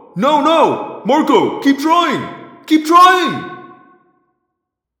 No! No, no! Marco, keep trying! Keep trying!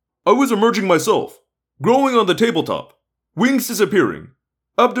 I was emerging myself, growing on the tabletop, wings disappearing,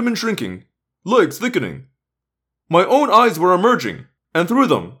 abdomen shrinking, legs thickening. My own eyes were emerging, and through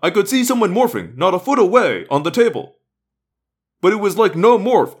them I could see someone morphing not a foot away on the table. But it was like no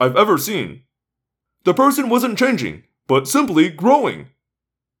morph I've ever seen. The person wasn't changing, but simply growing.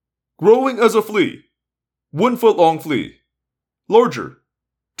 Growing as a flea. 1 foot long flea. Larger.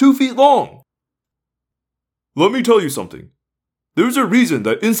 2 feet long. Let me tell you something. There's a reason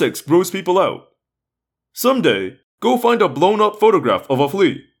that insects gross people out. Someday, go find a blown up photograph of a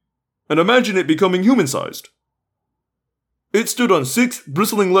flea, and imagine it becoming human-sized. It stood on 6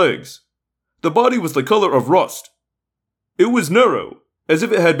 bristling legs. The body was the color of rust. It was narrow, as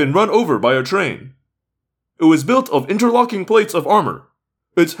if it had been run over by a train. It was built of interlocking plates of armor.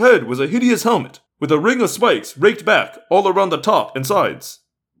 Its head was a hideous helmet, with a ring of spikes raked back all around the top and sides.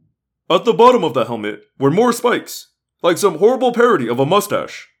 At the bottom of the helmet were more spikes, like some horrible parody of a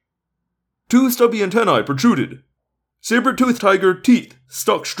mustache. 2 stubby antennae protruded. Saber-toothed tiger teeth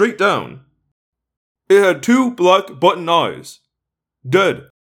stuck straight down. It had 2 black button eyes. Dead,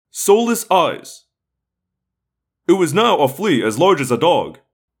 soulless eyes. It was now a flea as large as a dog.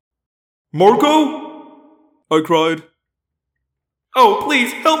 Marco? I cried. Oh,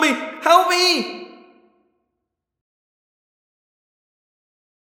 please, help me! Help me!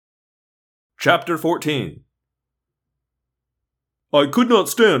 Chapter 14. I could not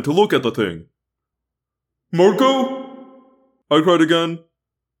stand to look at the thing. Marco? I cried again.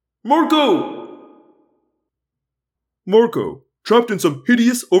 Marco! Marco, trapped in some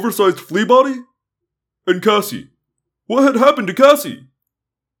hideous, oversized flea body? And Cassie. What had happened to Cassie?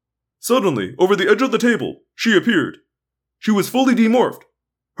 Suddenly, over the edge of the table, she appeared. She was fully demorphed.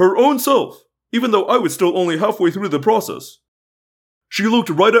 Her own self, even though I was still only halfway through the process. She looked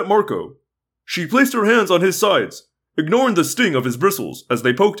right at Marco. She placed her hands on his sides, ignoring the sting of his bristles as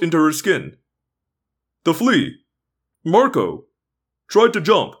they poked into her skin. The flea, Marco, tried to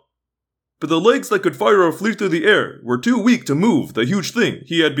jump, but the legs that could fire a flea through the air were too weak to move the huge thing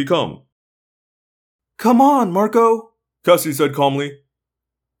he had become. Come on, Marco, Cassie said calmly.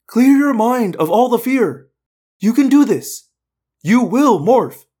 Clear your mind of all the fear. You can do this. You will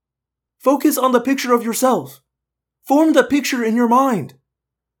morph. Focus on the picture of yourself. Form the picture in your mind.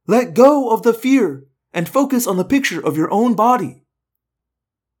 Let go of the fear and focus on the picture of your own body.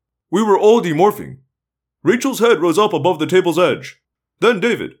 We were all demorphing. Rachel's head rose up above the table's edge. Then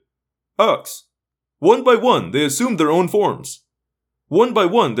David. Axe. One by one, they assumed their own forms. One by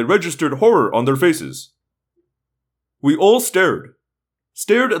one, they registered horror on their faces. We all stared.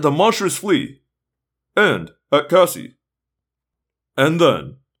 Stared at the monstrous flea. And at Cassie. And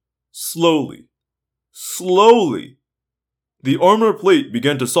then, slowly, the armor plate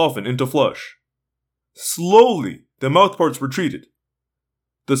began to soften into flesh. Slowly, the mouthparts retreated.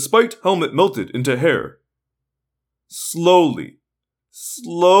 The spiked helmet melted into hair. Slowly,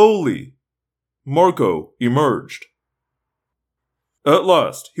 Marco emerged. At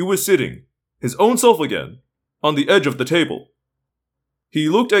last, he was sitting, his own self again, on the edge of the table. He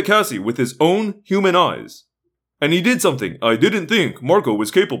looked at Cassie with his own human eyes, and he did something I didn't think Marco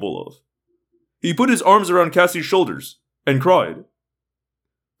was capable of. He put his arms around Cassie's shoulders and cried.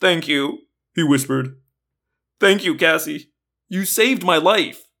 Thank you, he whispered. Thank you, Cassie. You saved my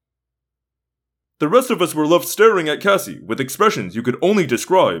life. The rest of us were left staring at Cassie with expressions you could only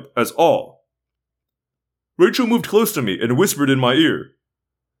describe as awe. Rachel moved close to me and whispered in my ear.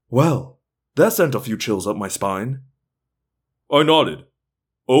 Well, that sent a few chills up my spine. I nodded.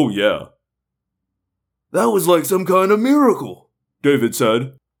 Oh yeah. That was like some kind of miracle, David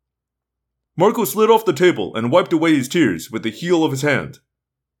said. Marco slid off the table and wiped away his tears with the heel of his hand.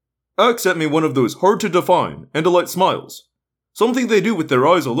 Axe sent me one of those hard-to-define Andalite smiles, something they do with their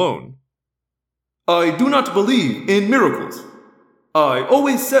eyes alone. I do not believe in miracles. I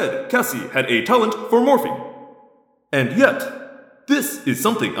always said Cassie had a talent for morphing. And yet, this is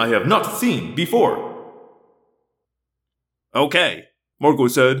something I have not seen before. Okay, Marco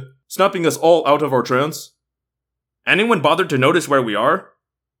said, snapping us all out of our trance. Anyone bothered to notice where we are?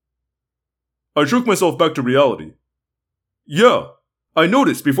 I shook myself back to reality. Yeah, I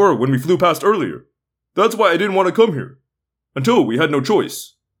noticed before when we flew past earlier. That's why I didn't want to come here. Until we had no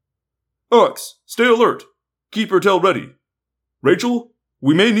choice. Axe, stay alert. Keep your tail ready. Rachel,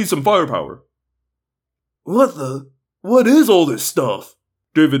 we may need some firepower. What is all this stuff?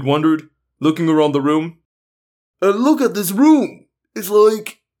 David wondered, looking around the room. And look at this room. It's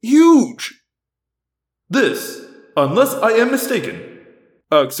like huge. This, unless I am mistaken,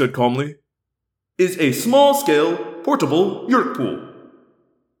 Axe said calmly, is a small-scale, portable yurk pool.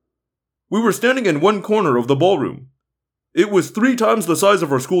 We were standing in one corner of the ballroom. It was 3 times the size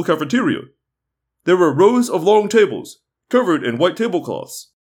of our school cafeteria. There were rows of long tables, covered in white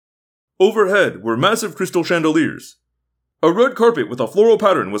tablecloths. Overhead were massive crystal chandeliers. A red carpet with a floral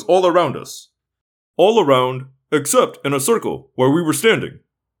pattern was all around us. All around, except in a circle where we were standing.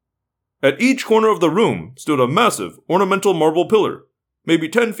 At each corner of the room stood a massive ornamental marble pillar, maybe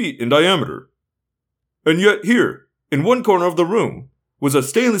 10 feet in diameter. And yet here, in one corner of the room, was a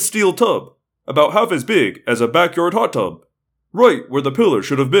stainless steel tub, about half as big as a backyard hot tub, right where the pillar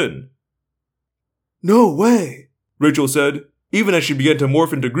should have been. No way, Rachel said, even as she began to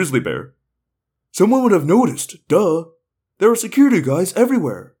morph into Grizzly Bear. Someone would have noticed, duh. There are security guys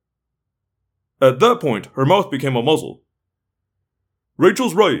everywhere. At that point, her mouth became a muzzle.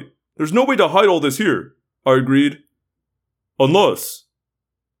 Rachel's right. There's no way to hide all this here, I agreed. Unless...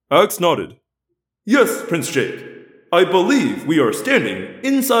 Axe nodded. Yes, Prince Jake. I believe we are standing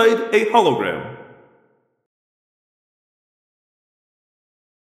inside a hologram.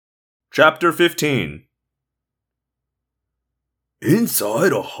 Chapter 15.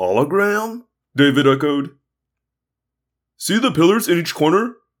 Inside a hologram? David echoed. See the pillars in each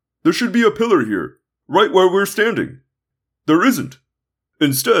corner? There should be a pillar here, right where we're standing. There isn't.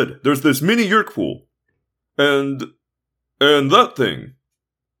 Instead, there's this mini yurk pool. And that thing.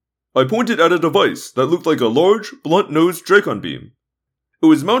 I pointed at a device that looked like a large, blunt-nosed Dracon beam. It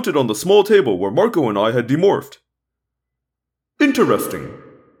was mounted on the small table where Marco and I had demorphed. Interesting,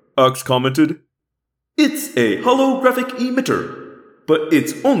 Axe commented. It's a holographic emitter, but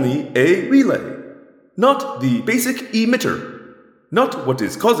it's only a relay, not the basic emitter, not what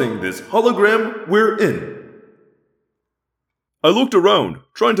is causing this hologram we're in. I looked around,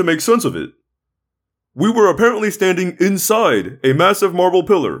 trying to make sense of it. We were apparently standing inside a massive marble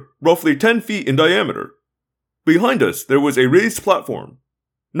pillar, roughly 10 feet in diameter. Behind us, there was a raised platform.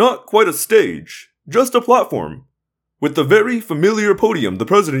 Not quite a stage, just a platform, with the very familiar podium the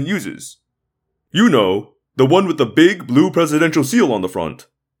president uses. You know, the one with the big blue presidential seal on the front.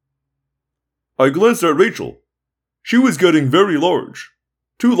 I glanced at Rachel. She was getting very large.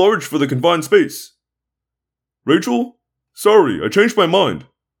 Too large for the confined space. Rachel? Sorry, I changed my mind.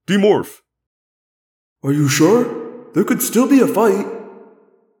 Demorph. Are you sure? There could still be a fight,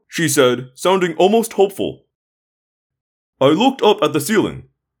 she said, sounding almost hopeful. I looked up at the ceiling.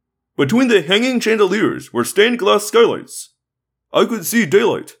 Between the hanging chandeliers were stained glass skylights. I could see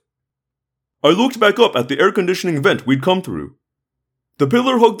daylight. I looked back up at the air conditioning vent we'd come through. The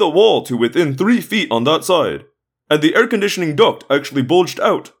pillar hugged the wall to within 3 feet on that side, and the air conditioning duct actually bulged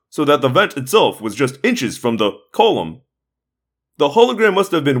out so that the vent itself was just inches from the column. The hologram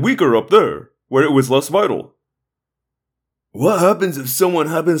must have been weaker up there, where it was less vital. What happens if someone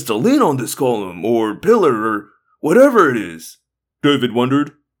happens to lean on this column, or pillar, or whatever it is? David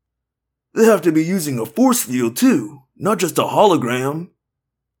wondered. They have to be using a force field too, not just a hologram.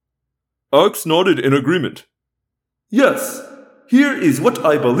 Axe nodded in agreement. Yes, here is what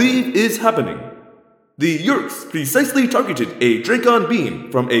I believe is happening. The Yeerks precisely targeted a Dracon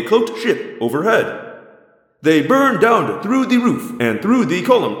beam from a cloaked ship overhead. They burned down through the roof and through the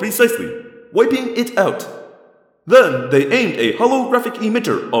column precisely, wiping it out. Then they aimed a holographic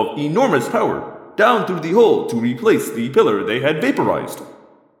emitter of enormous power down through the hole to replace the pillar they had vaporized.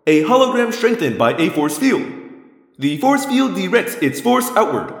 A hologram strengthened by a force field. The force field directs its force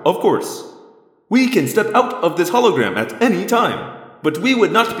outward, of course. We can step out of this hologram at any time, but we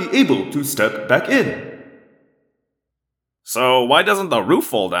would not be able to step back in. So why doesn't the roof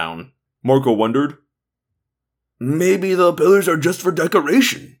fall down? Marco wondered. Maybe the pillars are just for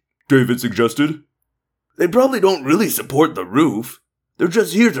decoration, David suggested. They probably don't really support the roof. They're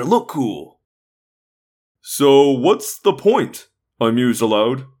just here to look cool. So what's the point? I mused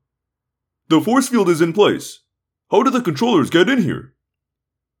aloud. The force field is in place. How did the controllers get in here?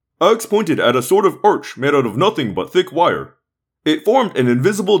 Axe pointed at a sort of arch made out of nothing but thick wire. It formed an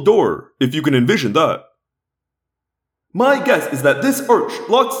invisible door, if you can envision that. My guess is that this arch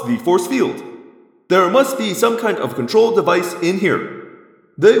blocks the force field. There must be some kind of control device in here.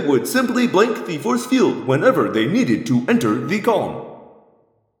 They would simply blank the force field whenever they needed to enter the column.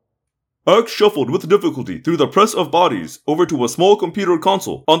 Axe shuffled with difficulty through the press of bodies over to a small computer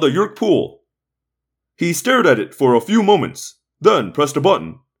console on the Yeerk pool. He stared at it for a few moments, then pressed a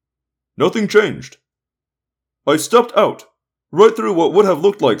button. Nothing changed. I stepped out, right through what would have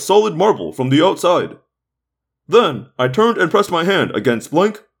looked like solid marble from the outside. Then I turned and pressed my hand against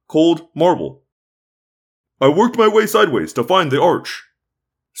blank, cold marble. I worked my way sideways to find the arch.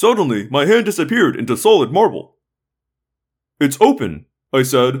 Suddenly, my hand disappeared into solid marble. It's open, I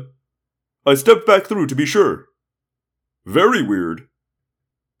said. I stepped back through to be sure. Very weird.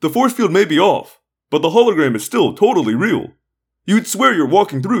 The force field may be off, but the hologram is still totally real. You'd swear you're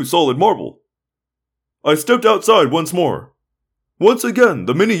walking through solid marble. I stepped outside once more. Once again,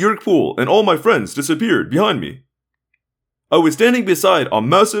 the mini Yeerk pool and all my friends disappeared behind me. I was standing beside a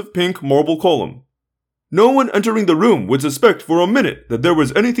massive pink marble column. No one entering the room would suspect for a minute that there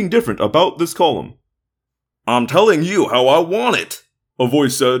was anything different about this column. I'm telling you how I want it, a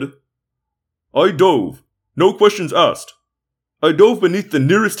voice said. I dove, no questions asked. I dove beneath the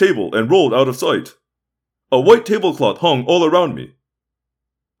nearest table and rolled out of sight. A white tablecloth hung all around me.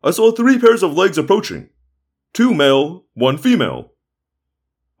 I saw 3 pairs of legs approaching. 2 male, 1 female.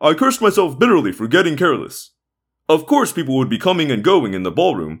 I cursed myself bitterly for getting careless. Of course people would be coming and going in the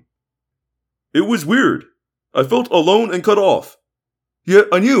ballroom. It was weird. I felt alone and cut off. Yet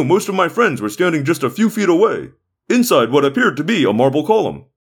I knew most of my friends were standing just a few feet away, inside what appeared to be a marble column.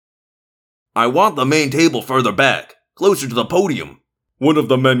 I want the main table further back, closer to the podium, one of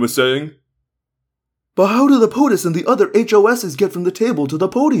the men was saying. But how do the POTUS and the other HOSs get from the table to the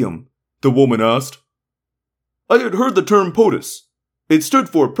podium? The woman asked. I had heard the term POTUS. It stood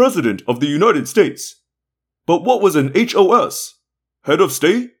for President of the United States. But what was an HOS? Head of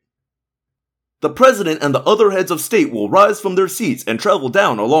state? The president and the other heads of state will rise from their seats and travel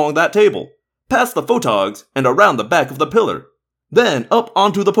down along that table, past the photogs and around the back of the pillar, then up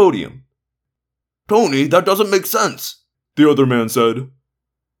onto the podium. Tony, that doesn't make sense, the other man said.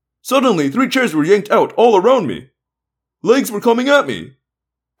 Suddenly, 3 chairs were yanked out all around me. Legs were coming at me.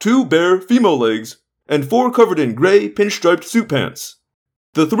 2 bare female legs, and 4 covered in gray pinstriped suit pants.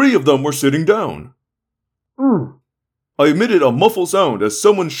 The 3 of them were sitting down. I emitted a muffled sound as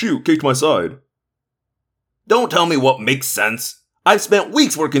someone's shoe kicked my side. Don't tell me what makes sense. I've spent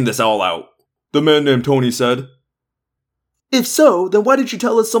weeks working this all out, the man named Tony said. If so, then why did you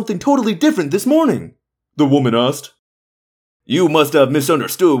tell us something totally different this morning? The woman asked. You must have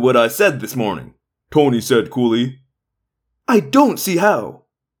misunderstood what I said this morning, Tony said coolly. I don't see how.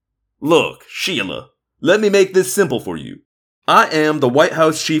 Look, Sheila, let me make this simple for you. I am the White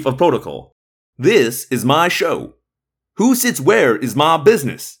House Chief of Protocol. This is my show. Who sits where is my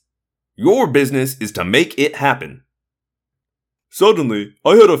business. Your business is to make it happen. Suddenly,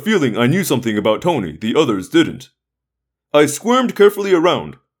 I had a feeling I knew something about Tony the others didn't. I squirmed carefully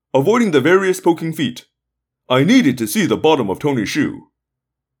around, avoiding the various poking feet. I needed to see the bottom of Tony's shoe.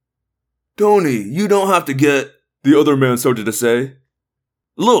 Tony, you don't have to get... the other man started to say.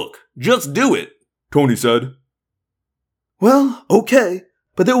 Look, just do it, Tony said. Well, okay,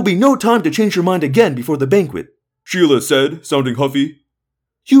 but there will be no time to change your mind again before the banquet, Sheila said, sounding huffy.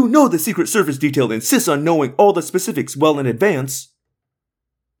 You know the Secret Service detail insists on knowing all the specifics well in advance.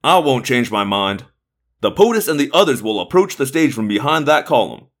 I won't change my mind. The POTUS and the others will approach the stage from behind that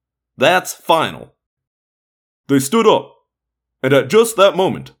column. That's final. They stood up, and at just that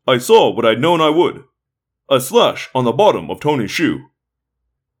moment, I saw what I'd known I would. A slash on the bottom of Tony's shoe.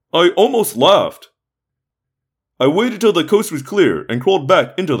 I almost laughed. I waited till the coast was clear and crawled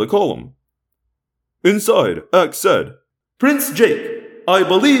back into the column. Inside, Axe said, Prince Jake, I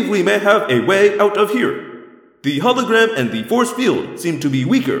believe we may have a way out of here. The hologram and the force field seem to be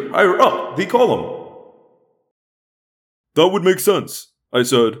weaker higher up the column. That would make sense, I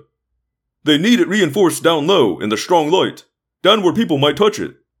said. They need it reinforced down low in the strong light, down where people might touch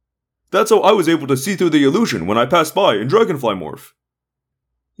it. That's how I was able to see through the illusion when I passed by in Dragonfly Morph.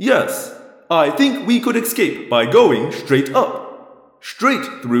 Yes, I think we could escape by going straight up. Straight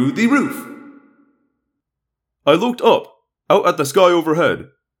through the roof. I looked up, out at the sky overhead,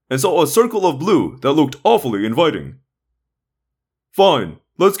 and saw a circle of blue that looked awfully inviting. Fine,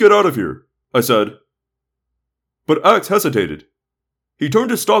 let's get out of here, I said. But Axe hesitated. He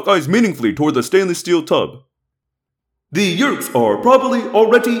turned his stalk eyes meaningfully toward the stainless steel tub. The Yeerks are probably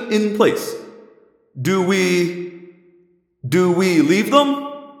already in place. Do we leave them?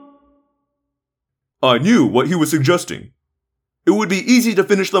 I knew what he was suggesting. It would be easy to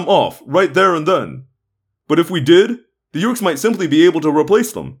finish them off right there and then. But if we did, the Yeerks might simply be able to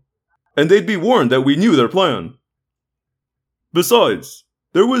replace them, and they'd be warned that we knew their plan. Besides,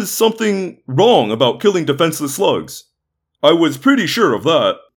 there was something wrong about killing defenseless slugs. I was pretty sure of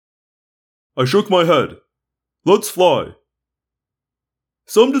that. I shook my head. Let's fly.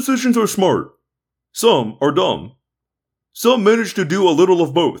 Some decisions are smart. Some are dumb. Some manage to do a little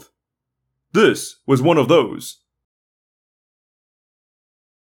of both. This was one of those.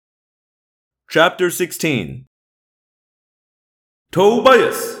 Chapter 16.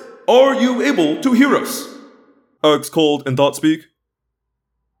 Tobias, are you able to hear us? Axe called in ThoughtSpeak.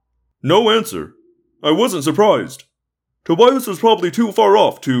 No answer. I wasn't surprised. Tobias was probably too far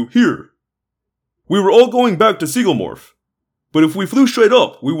off to hear. We were all going back to Seagulmorph, but if we flew straight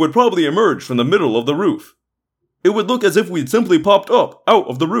up, we would probably emerge from the middle of the roof. It would look as if we'd simply popped up out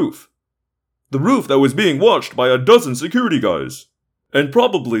of the roof. The roof that was being watched by a dozen security guys, and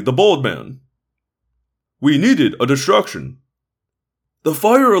probably the bald man. We needed a distraction. The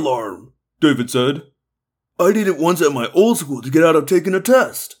fire alarm, David said. I did it once at my old school to get out of taking a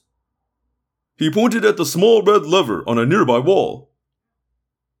test. He pointed at the small red lever on a nearby wall.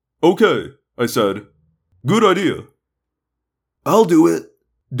 Okay, I said. Good idea. I'll do it,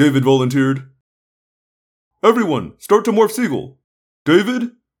 David volunteered. Everyone, start to morph Seagull.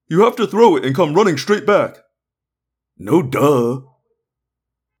 David, you have to throw it and come running straight back. No duh.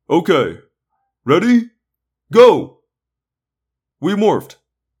 Okay. Ready? Go! We morphed.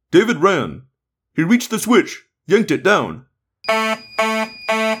 David ran. He reached the switch, yanked it down.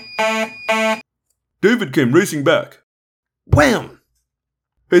 David came racing back. Wham!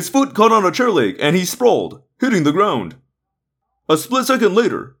 His foot caught on a chair leg and he sprawled, hitting the ground. A split second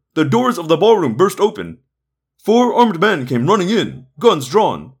later, the doors of the ballroom burst open. 4 armed men came running in, guns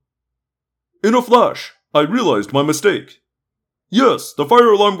drawn. In a flash, I realized my mistake. Yes, the fire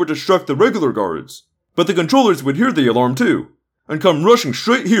alarm would distract the regular guards, but the controllers would hear the alarm too, and come rushing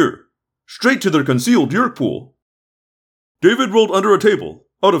straight here, straight to their concealed Yeerk pool. David rolled under a table,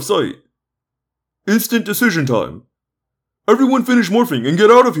 out of sight. Instant decision time. Everyone finish morphing and get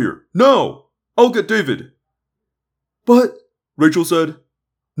out of here, now! I'll get David. But, Rachel said.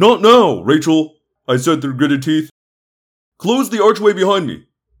 Not now, Rachel, I said through gritted teeth. Close the archway behind me.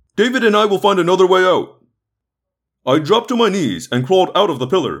 David and I will find another way out. I dropped to my knees and crawled out of the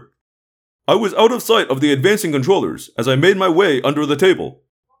pillar. I was out of sight of the advancing controllers as I made my way under the table.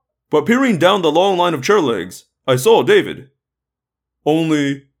 But peering down the long line of chair legs, I saw David.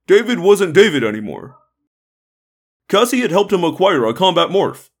 Only, David wasn't David anymore. Cassie had helped him acquire a combat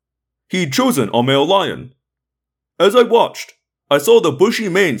morph. He'd chosen a male lion. As I watched, I saw the bushy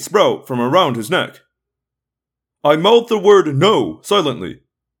mane sprout from around his neck. I mouthed the word no silently.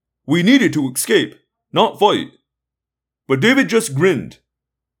 We needed to escape, not fight. But David just grinned.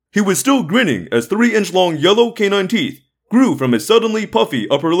 He was still grinning as 3-inch-long yellow canine teeth grew from his suddenly puffy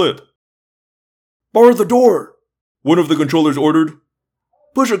upper lip. Bar the door, one of the controllers ordered.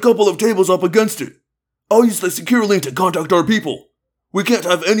 Push a couple of tables up against it. I'll use the secure link to contact our people. We can't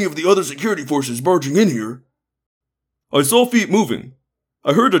have any of the other security forces barging in here. I saw feet moving.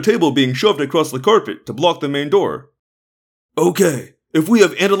 I heard a table being shoved across the carpet to block the main door. Okay, if we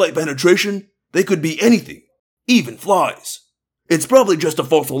have Andalite penetration, they could be anything, even flies. It's probably just a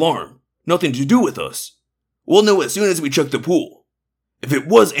false alarm, nothing to do with us. We'll know as soon as we check the pool. If it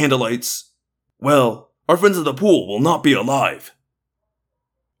was Andalites, well, our friends at the pool will not be alive.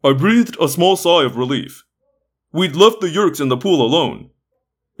 I breathed a small sigh of relief. We'd left the Yeerks in the pool alone.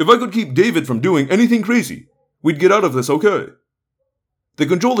 If I could keep David from doing anything crazy, we'd get out of this okay. The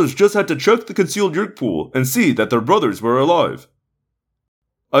controllers just had to check the concealed Yeerk pool and see that their brothers were alive.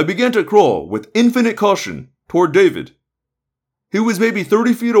 I began to crawl with infinite caution toward David. He was maybe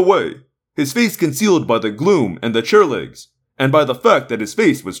 30 feet away, his face concealed by the gloom and the chair legs, and by the fact that his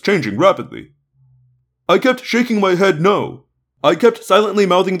face was changing rapidly. I kept shaking my head no. I kept silently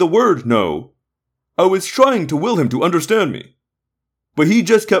mouthing the word no. I was trying to will him to understand me. But he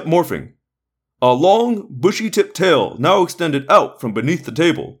just kept morphing. A long, bushy-tipped tail now extended out from beneath the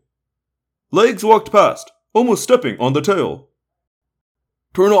table. Legs walked past, almost stepping on the tail.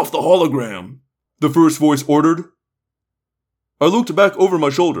 Turn off the hologram, the first voice ordered. I looked back over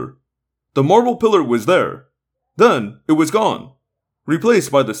my shoulder. The marble pillar was there. Then it was gone,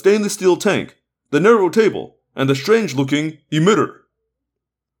 replaced by the stainless steel tank, the narrow table, and the strange-looking emitter.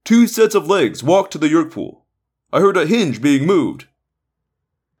 2 sets of legs walked to the Yeerk pool. I heard a hinge being moved.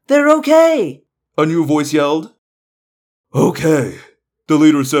 They're okay, a new voice yelled. Okay, the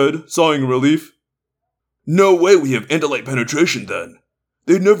leader said, sighing in relief. No way we have Andalite penetration then.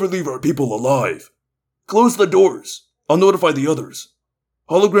 They'd never leave our people alive. Close the doors. I'll notify the others.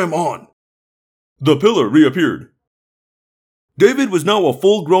 Hologram on. The pillar reappeared. David was now a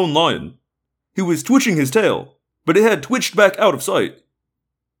full-grown lion. He was twitching his tail, but it had twitched back out of sight.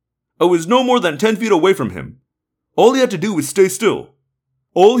 I was no more than 10 feet away from him. All he had to do was stay still.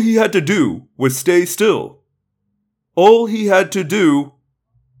 All he had to do was stay still. All he had to do...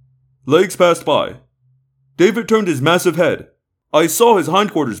 Legs passed by. David turned his massive head. I saw his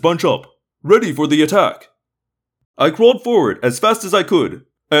hindquarters bunch up, ready for the attack. I crawled forward as fast as I could,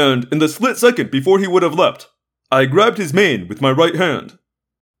 and in the split second before he would have leapt, I grabbed his mane with my right hand.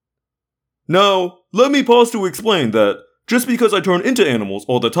 Now, let me pause to explain that just because I turn into animals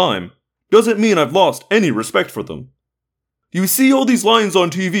all the time, doesn't mean I've lost any respect for them. You see all these lions on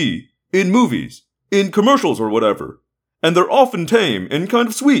TV, in movies, in commercials or whatever, and they're often tame and kind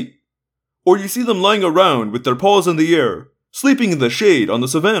of sweet. Or you see them lying around with their paws in the air, sleeping in the shade on the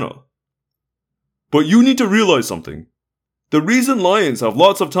savannah. But you need to realize something. The reason lions have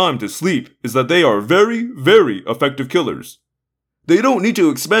lots of time to sleep is that they are very, very effective killers. They don't need to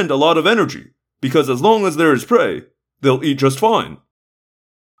expend a lot of energy, because as long as there is prey, they'll eat just fine.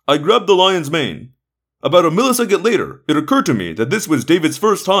 I grabbed the lion's mane. About a millisecond later, it occurred to me that this was David's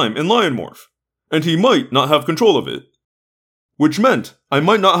first time in lion morph, and he might not have control of it. Which meant I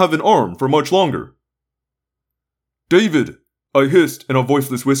might not have an arm for much longer. David, I hissed in a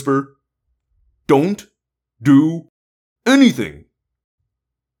voiceless whisper. Don't do anything.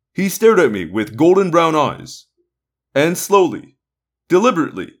 He stared at me with golden brown eyes. And slowly,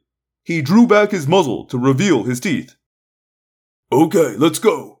 deliberately, he drew back his muzzle to reveal his teeth. Okay, let's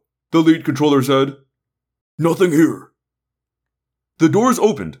go, the lead controller said. Nothing here. The doors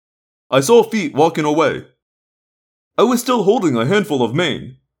opened. I saw feet walking away. I was still holding a handful of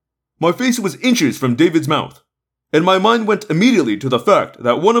mane. My face was inches from David's mouth, and my mind went immediately to the fact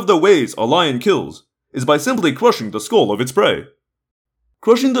that one of the ways a lion kills is by simply crushing the skull of its prey.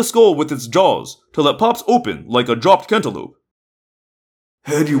 Crushing the skull with its jaws till it pops open like a dropped cantaloupe.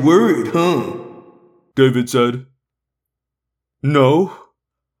 Had you worried, huh? David said. No.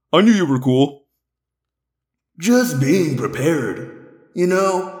 I knew you were cool. Just being prepared. You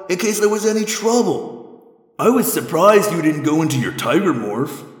know, in case there was any trouble. I was surprised you didn't go into your tiger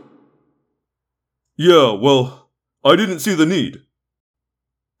morph. Yeah, well, I didn't see the need.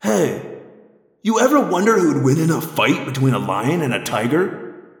 Hey, you ever wonder who would win in a fight between a lion and a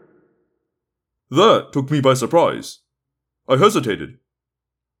tiger? That took me by surprise. I hesitated.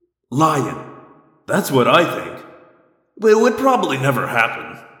 Lion. That's what I think. But it would probably never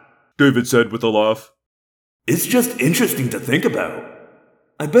happen, David said with a laugh. It's just interesting to think about.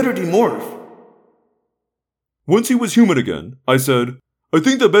 I better demorph. Once he was human again, I said, I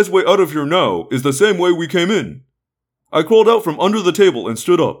think the best way out of here now is the same way we came in. I crawled out from under the table and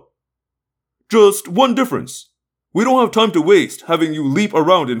stood up. Just one difference. We don't have time to waste having you leap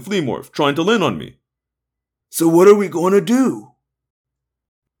around in flea morph trying to land on me. So what are we going to do?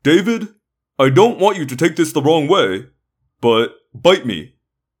 David, I don't want you to take this the wrong way, but bite me.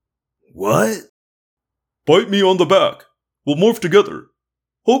 What? Bite me on the back. We'll morph together.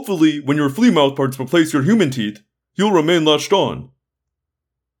 Hopefully, when your flea mouth parts replace your human teeth, you'll remain latched on.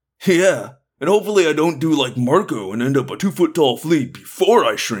 Yeah, and hopefully I don't do like Marco and end up a 2-foot-tall flea before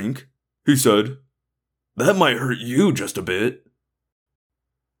I shrink, he said. That might hurt you just a bit.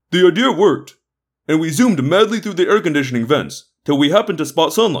 The idea worked, and we zoomed madly through the air conditioning vents till we happened to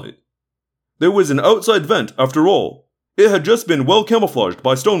spot sunlight. There was an outside vent, after all. It had just been well camouflaged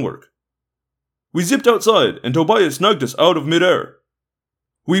by stonework. We zipped outside, and Tobias snagged us out of midair.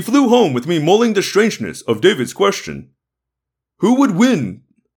 We flew home with me mulling the strangeness of David's question. Who would win?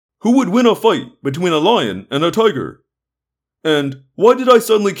 Who would win a fight between a lion and a tiger? And why did I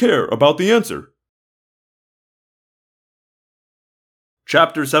suddenly care about the answer?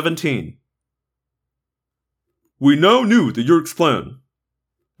 Chapter 17. We now knew the Yeerks' plan.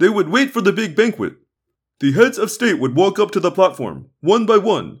 They would wait for the big banquet. The heads of state would walk up to the platform, one by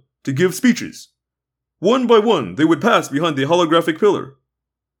one, to give speeches. One by one, they would pass behind the holographic pillar.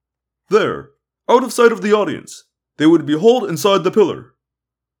 There, out of sight of the audience, they would be hauled inside the pillar.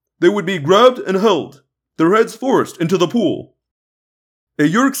 They would be grabbed and held, their heads forced into the pool. A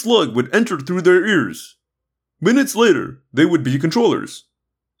Yeerk slug would enter through their ears. Minutes later, they would be controllers.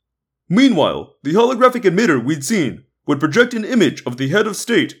 Meanwhile, the holographic emitter we'd seen would project an image of the head of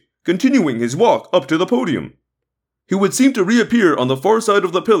state continuing his walk up to the podium. He would seem to reappear on the far side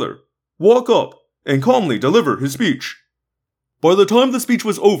of the pillar, walk up, and calmly deliver his speech. By the time the speech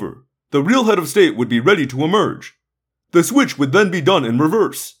was over, the real head of state would be ready to emerge. The switch would then be done in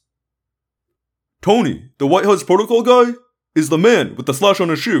reverse. Tony, the White House protocol guy, is the man with the slash on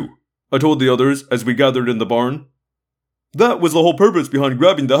his shoe, I told the others as we gathered in the barn. That was the whole purpose behind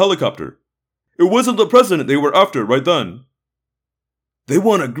grabbing the helicopter. It wasn't the president they were after right then. They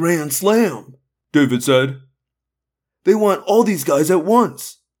want a grand slam, David said. They want all these guys at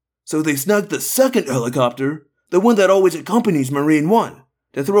once. So they snagged the second helicopter, the one that always accompanies Marine One,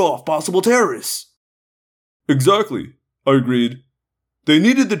 to throw off possible terrorists. Exactly, I agreed. They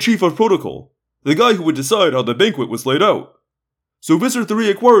needed the chief of protocol, the guy who would decide how the banquet was laid out. So Visser 3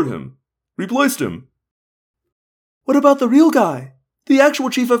 acquired him, replaced him. What about the real guy? The actual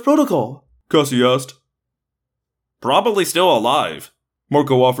chief of protocol? Cassie asked. Probably still alive,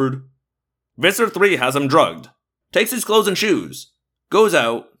 Marco offered. Visser 3 has him drugged, takes his clothes and shoes, goes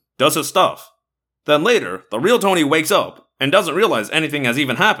out, does his stuff. Then later, the real Tony wakes up and doesn't realize anything has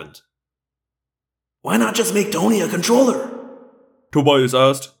even happened. Why not just make Tony a controller? Tobias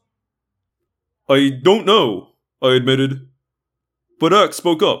asked. I don't know, I admitted. But Axe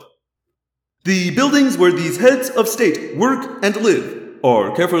spoke up. The buildings where these heads of state work and live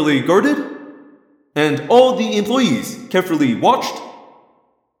are carefully guarded, and all the employees carefully watched.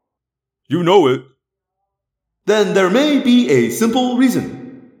 You know it. Then there may be a simple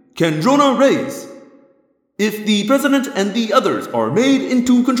reason. Kandrona rays. If the president and the others are made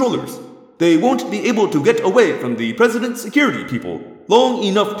into controllers, they won't be able to get away from the president's security people long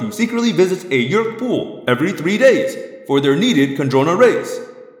enough to secretly visit a Yeerk pool every 3 days for their needed Kandrona rays.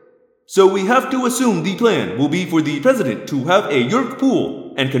 So we have to assume the plan will be for the president to have a Yeerk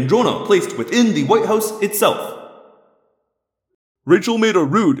pool and Kandrona placed within the White House itself. Rachel made a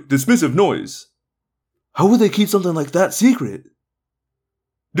rude, dismissive noise. How would they keep something like that secret?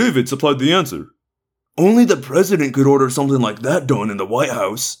 David supplied the answer. Only the president could order something like that done in the White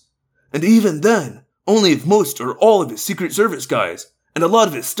House. And even then, only if most or all of his Secret Service guys and a lot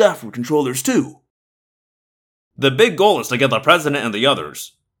of his staff were controllers too. The big goal is to get the president and the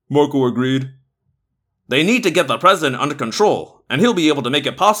others, Marco agreed. They need to get the president under control, and he'll be able to make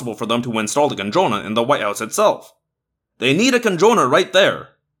it possible for them to install the Kandrona in the White House itself. They need a Kandrona right there.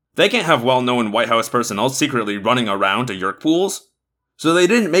 They can't have well-known White House personnel secretly running around to Yeerk pools. So they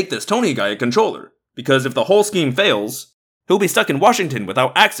didn't make this Tony guy a controller, because if the whole scheme fails, he'll be stuck in Washington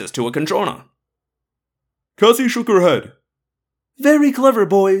without access to a Kandrona. Cassie shook her head. Very clever,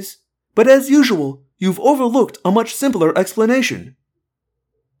 boys. But as usual, You've overlooked a much simpler explanation.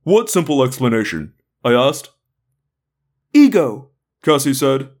 What simple explanation? I asked. Ego, Cassie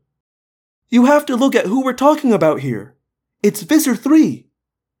said. You have to look at who we're talking about here. It's Visser 3.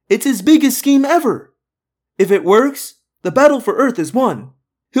 It's his biggest scheme ever. If it works, the battle for Earth is won.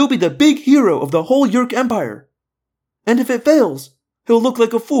 He'll be the big hero of the whole Yeerk Empire. And if it fails, he'll look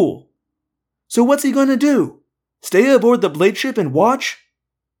like a fool. So what's he gonna do? Stay aboard the Blade ship and watch?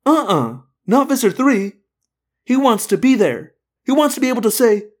 Not Visser 3. He wants to be there. He wants to be able to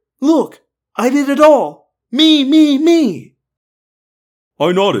say, "Look, I did it all. Me."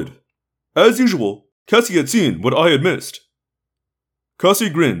 I nodded. As usual, Cassie had seen what I had missed. Cassie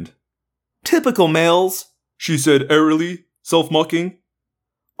grinned. Typical males, She said airily, self-mocking.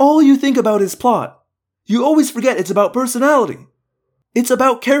 All you think about is plot. You always forget it's about personality. It's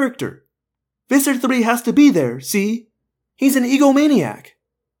about character. Visser 3 has to be there, see? He's an egomaniac.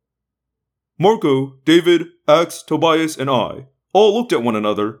 Marco, David, Axe, Tobias, and I all looked at one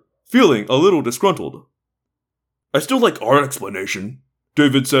another, feeling a little disgruntled. I still like our explanation,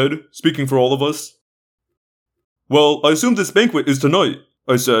 David said, speaking for all of us. Well, I assume this banquet is tonight,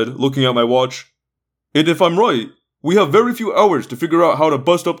 I said, looking at my watch. And if I'm right, we have very few hours to figure out how to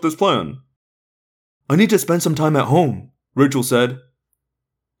bust up this plan. I need to spend some time at home, Rachel said.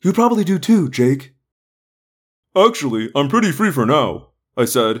 You probably do too, Jake. Actually, I'm pretty free for now, I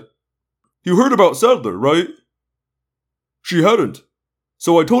said. You heard about Sadler, right? She hadn't.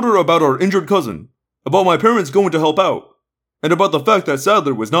 So I told her about our injured cousin, about my parents going to help out, and about the fact that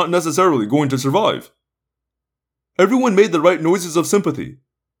Sadler was not necessarily going to survive. Everyone made the right noises of sympathy.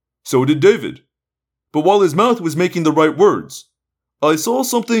 So did David. But while his mouth was making the right words, I saw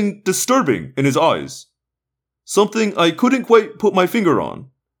something disturbing in his eyes. Something I couldn't quite put my finger on.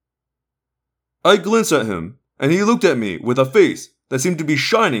 I glanced at him, and he looked at me with a face that seemed to be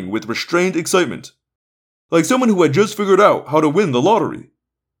shining with restrained excitement, like someone who had just figured out how to win the lottery.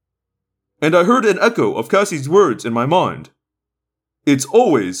 And I heard an echo of Cassie's words in my mind. It's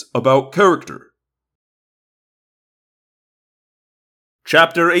always about character.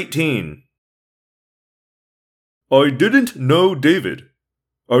 Chapter 18. I didn't know David.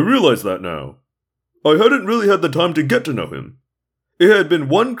 I realize that now. I hadn't really had the time to get to know him. It had been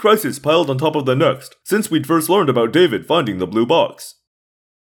one crisis piled on top of the next since we'd first learned about David finding the blue box.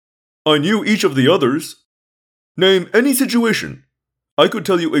 I knew each of the others. Name any situation. I could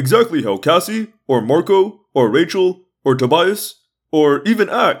tell you exactly how Cassie, or Marco, or Rachel, or Tobias, or even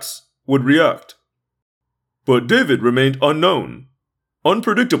Axe would react. But David remained unknown,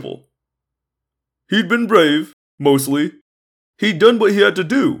 unpredictable. He'd been brave, mostly. He'd done what he had to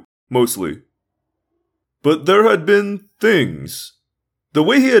do, mostly. But there had been things. The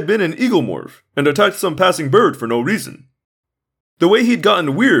way he had been an Eaglemorph and attacked some passing bird for no reason. The way he'd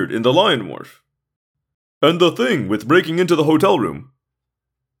gotten weird in the Lion Morph. And the thing with breaking into the hotel room.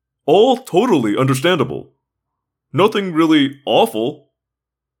 All totally understandable. Nothing really awful.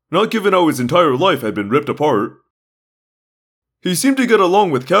 Not given how his entire life had been ripped apart. He seemed to get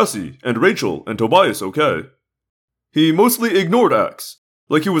along with Cassie and Rachel and Tobias okay. He mostly ignored Axe,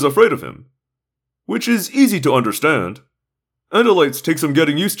 like he was afraid of him. Which is easy to understand. Andalites take some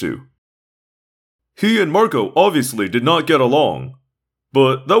getting used to. He and Marco obviously did not get along,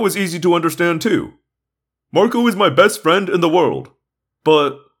 but that was easy to understand too. Marco is my best friend in the world,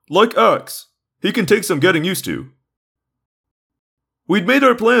 but, like Axe, he can take some getting used to. We'd made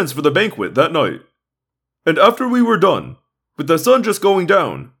our plans for the banquet that night, and after we were done, with the sun just going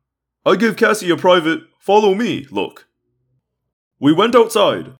down, I gave Cassie a private, follow me look. We went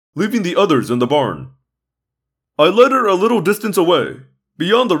outside, leaving the others in the barn. I led her a little distance away,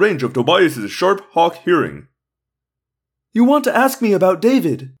 beyond the range of Tobias's sharp hawk hearing. You want to ask me about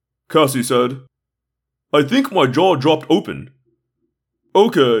David, Cassie said. I think my jaw dropped open.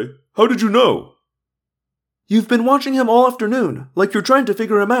 Okay, how did you know? You've been watching him all afternoon, like you're trying to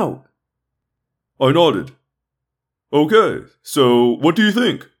figure him out. I nodded. Okay, so what do you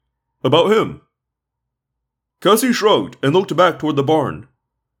think? About him? Cassie shrugged and looked back toward the barn.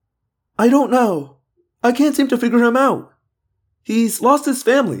 I don't know. I can't seem to figure him out. He's lost his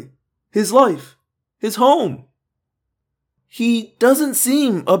family, his life, his home. He doesn't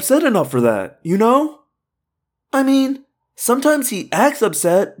seem upset enough for that, you know? I mean, sometimes he acts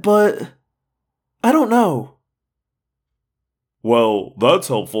upset, but I don't know. Well, that's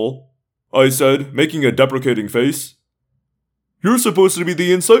helpful, I said, making a deprecating face. You're supposed to be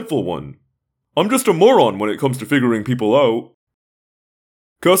the insightful one. I'm just a moron when it comes to figuring people out.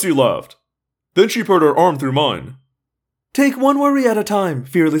 Cassie laughed. Then she put her arm through mine. Take one worry at a time,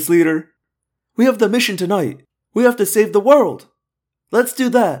 fearless leader. We have the mission tonight. We have to save the world. Let's do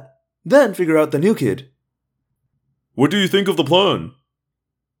that. then figure out the new kid. What do you think of the plan?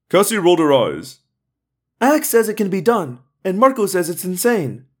 Cassie rolled her eyes. Axe says it can be done, and Marco says it's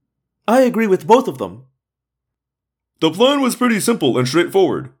insane. I agree with both of them. The plan was pretty simple and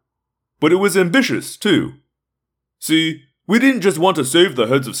straightforward, but it was ambitious, too. See, we didn't just want to save the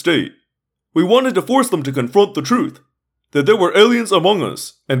heads of state. We wanted to force them to confront the truth, that there were aliens among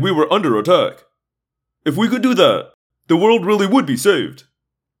us and we were under attack. If we could do that, the world really would be saved.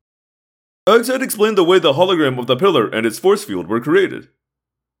 Axe had explained the way the hologram of the pillar and its force field were created.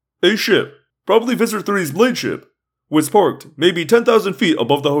 A ship, probably Visser 3's blade ship, was parked maybe 10,000 feet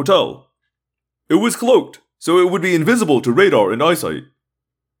above the hotel. It was cloaked, so it would be invisible to radar and eyesight.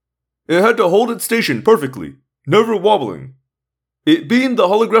 It had to hold its station perfectly, never wobbling. It beamed the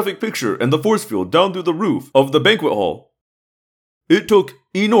holographic picture and the force field down through the roof of the banquet hall. It took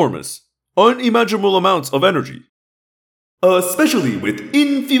enormous, unimaginable amounts of energy. Especially with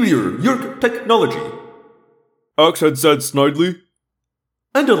inferior Yeerk technology, Axe had said snidely.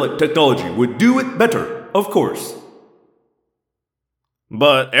 Andalite technology would do it better, of course.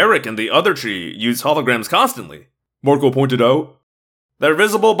 But Eric and the other tree use holograms constantly, Marco pointed out. Their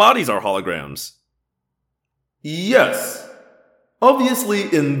visible bodies are holograms. Yes. Obviously,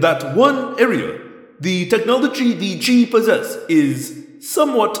 in that one area, the technology the G possess is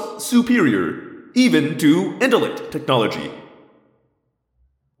somewhat superior, even to Andalite technology.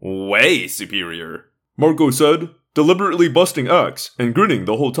 Way superior, Marco said, deliberately busting Axe and grinning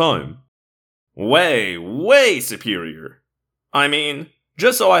the whole time. Way superior. I mean,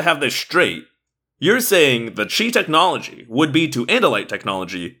 just so I have this straight, you're saying the Chi technology would be to Andalite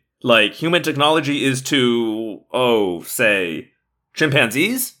technology, like human technology is to, say,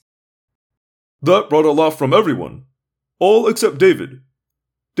 chimpanzees? That brought a laugh from everyone, all except David.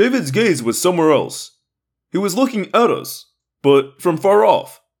 David's gaze was somewhere else. He was looking at us, but from far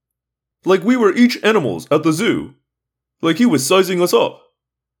off. Like we were each animals at the zoo. Like he was sizing us up.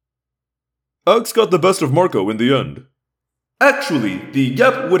 Axe got the best of Marco in the end. Actually, the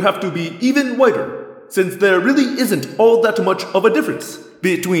gap would have to be even wider, since there really isn't all that much of a difference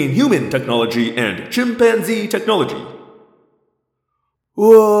between human technology and chimpanzee technology.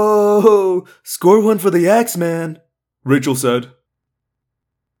 Whoa! Score one for the Axe Man, Rachel said.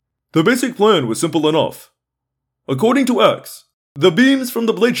 The basic plan was simple enough. According to Axe, the beams from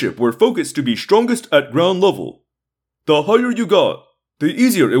the blade ship were focused to be strongest at ground level. The higher you got, the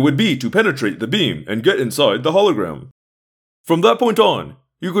easier it would be to penetrate the beam and get inside the hologram. From that point on,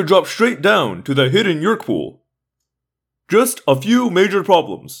 you could drop straight down to the hidden Yeerk pool. Just a few major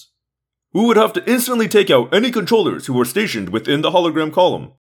problems. We would have to instantly take out any controllers who were stationed within the hologram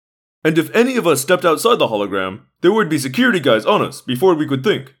column. And if any of us stepped outside the hologram, there would be security guys on us before we could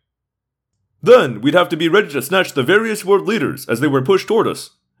think. Then we'd have to be ready to snatch the various world leaders as they were pushed toward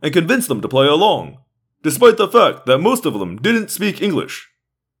us, and convince them to play along, despite the fact that most of them didn't speak English.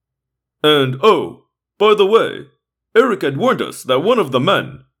 And oh, by the way, Eric had warned us that one of the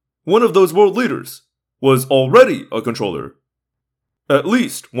men, one of those world leaders, was already a controller. At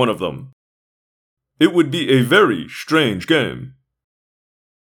least one of them. It would be a very strange game.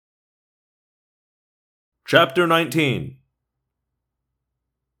 Chapter 19.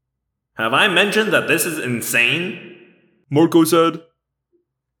 Have I mentioned that this is insane? Marco said.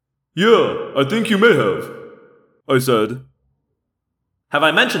 Yeah, I think you may have, I said. Have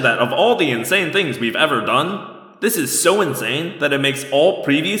I mentioned that of all the insane things we've ever done, this is so insane that it makes all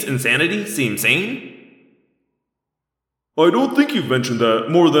previous insanity seem sane? I don't think you've mentioned that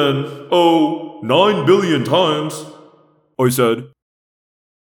more than, 9 billion times, I said.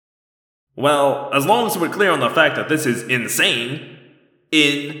 Well, as long as we're clear on the fact that this is insane.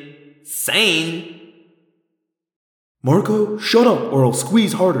 Marco, shut up or I'll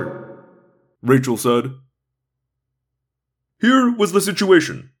squeeze harder, Rachel said. Here was the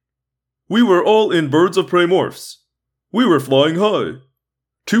situation. We were all in birds of prey morphs. We were flying high.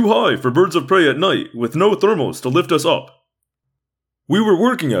 Too high for birds of prey at night with no thermals to lift us up. We were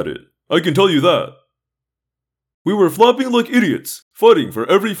working at it, I can tell you that. We were flopping like idiots, fighting for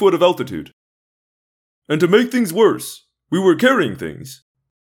every foot of altitude. And to make things worse, we were carrying things.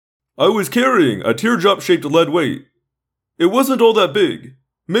 I was carrying a teardrop-shaped lead weight. It wasn't all that big,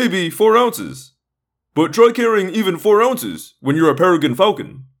 maybe 4 ounces. But try carrying even 4 ounces when you're a peregrine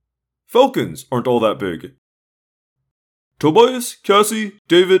falcon. Falcons aren't all that big. Tobias, Cassie,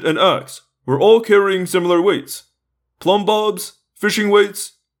 David, and Axe were all carrying similar weights. Plumb bobs, fishing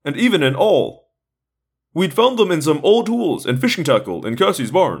weights, and even an awl. We'd found them in some old tools and fishing tackle in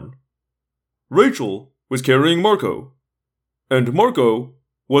Cassie's barn. Rachel was carrying Marco. And Marco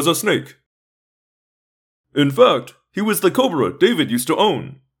was a snake. In fact, he was the cobra David used to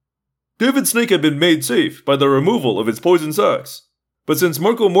own. David's snake had been made safe by the removal of its poison sacs, but since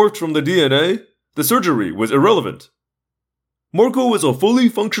Marco morphed from the DNA, the surgery was irrelevant. Marco was a fully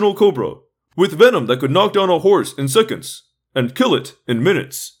functional cobra, with venom that could knock down a horse in seconds, and kill it in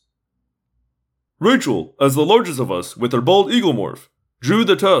minutes. Rachel, as the largest of us with her bald eagle morph, drew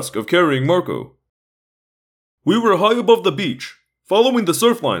the task of carrying Marco. We were high above the beach, following the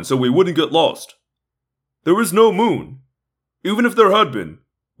surf line so we wouldn't get lost. There was no moon. Even if there had been,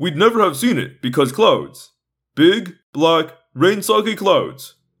 we'd never have seen it because clouds, big, black, rain-soggy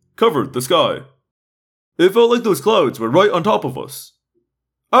clouds, covered the sky. It felt like those clouds were right on top of us.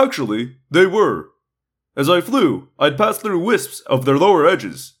 Actually, they were. As I flew, I'd pass through wisps of their lower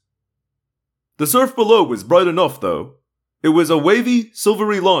edges. The surf below was bright enough, though. It was a wavy,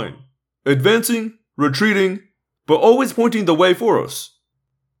 silvery line, advancing, retreating, but always pointing the way for us.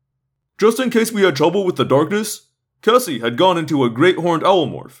 Just in case we had trouble with the darkness, Cassie had gone into a great horned owl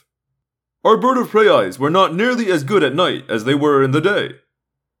morph. Our bird of prey eyes were not nearly as good at night as they were in the day,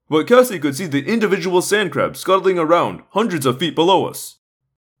 but Cassie could see the individual sand crabs scuttling around hundreds of feet below us.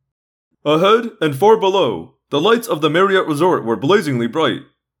 Ahead and far below, the lights of the Marriott Resort were blazingly bright.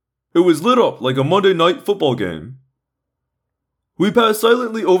 It was lit up like a Monday night football game. We passed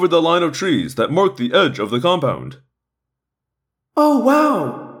silently over the line of trees that marked the edge of the compound. Oh,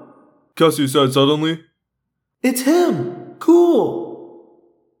 wow! Cassie said suddenly. It's him! Cool!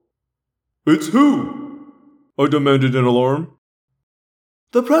 It's who? I demanded in alarm.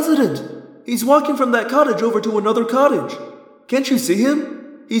 The president! He's walking from that cottage over to another cottage. Can't you see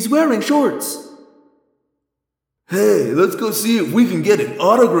him? He's wearing shorts. Hey, let's go see if we can get an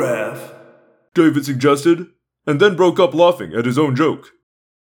autograph, David suggested, and then broke up laughing at his own joke.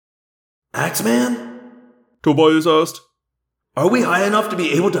 Axeman? Tobias asked. Are we high enough to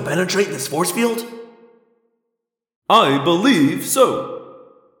be able to penetrate this force field? I believe so,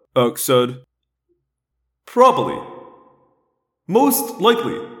 Axe said. Probably. Most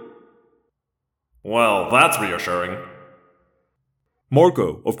likely. Well, that's reassuring.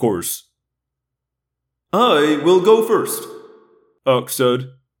 Marco, of course. I will go first, Axe said.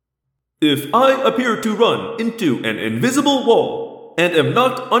 If I appear to run into an invisible wall and am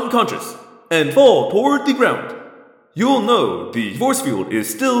knocked unconscious and fall toward the ground, you'll know the force field is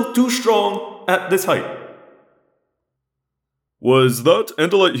still too strong at this height. Was that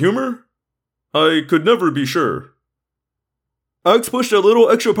Andalite humor? I could never be sure. Axe pushed a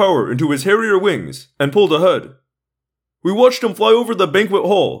little extra power into his hairier wings and pulled ahead. We watched him fly over the banquet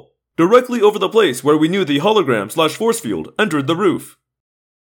hall, directly over the place where we knew the hologram/force field entered the roof.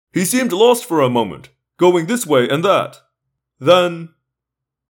 He seemed lost for a moment, going this way and that. Then,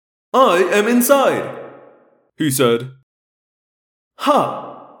 I am inside, he said.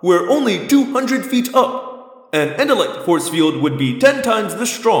 Ha! We're only 200 feet up. An Andalite force field would be 10 times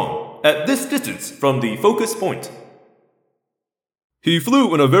this strong at this distance from the focus point. He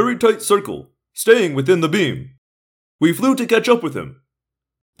flew in a very tight circle, staying within the beam. We flew to catch up with him.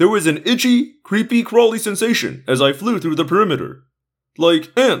 There was an itchy, creepy, crawly sensation as I flew through the perimeter,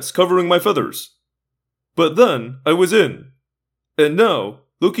 like ants covering my feathers. But then I was in. And now,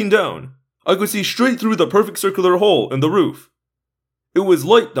 looking down, I could see straight through the perfect circular hole in the roof. It was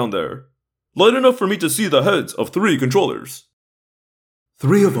light down there, light enough for me to see the heads of 3 controllers.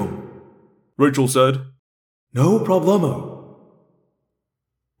 3 of them, Rachel said. No problemo.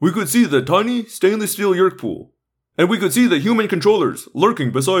 We could see the tiny stainless steel yerk pool, and we could see the human controllers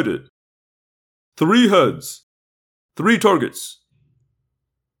lurking beside it. 3 heads. 3 targets.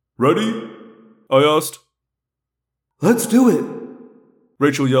 Ready? I asked. Let's do it,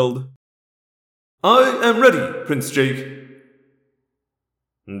 Rachel yelled. I am ready, Prince Jake.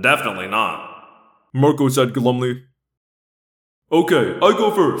 Definitely not, Marco said glumly. Okay, I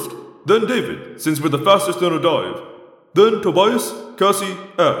go first, then David, since we're the fastest in a dive. Then Tobias, Cassie,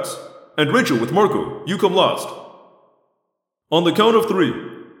 Axe, and Rachel with Marco, you come last. On the count of 3.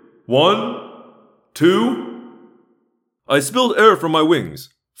 1, 2... I spilled air from my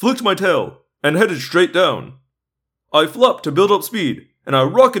wings, flicked my tail, and headed straight down. I flopped to build up speed, and I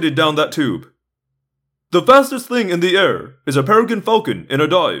rocketed down that tube. The fastest thing in the air is a peregrine falcon in a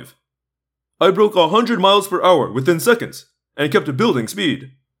dive. I broke 100 miles per hour within seconds, and kept building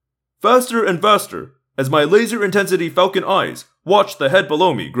speed. Faster and faster, as my laser intensity falcon eyes watched the head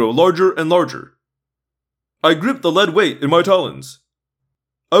below me grow larger and larger. I gripped the lead weight in my talons.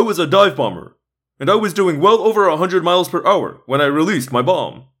 I was a dive bomber, and I was doing well over 100 miles per hour when I released my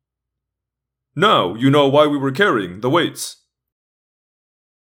bomb. Now you know why we were carrying the weights.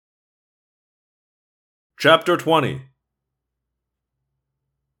 Chapter 20.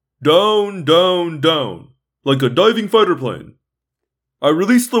 Down, down, down, like a diving fighter plane. I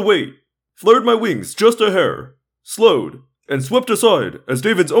released the weight, flared my wings just a hair, slowed, and swept aside as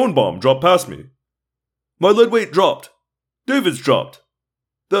David's own bomb dropped past me. My lead weight dropped. David's dropped.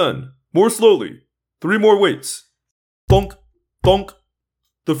 Then, more slowly, 3 more weights. Thunk, thunk.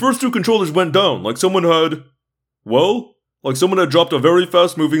 The first 2 controllers went down like someone had dropped a very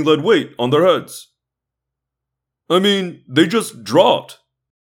fast-moving lead weight on their heads. I mean, they just dropped.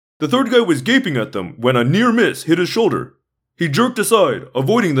 The third guy was gaping at them when a near miss hit his shoulder. He jerked aside,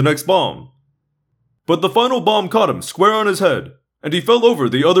 avoiding the next bomb. But the final bomb caught him square on his head, and he fell over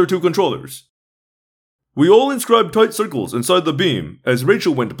the other 2 controllers. We all inscribed tight circles inside the beam as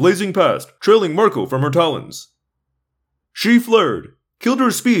Rachel went blazing past, trailing Marco from her talons. She flared, killed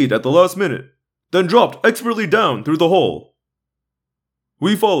her speed at the last minute, then dropped expertly down through the hole.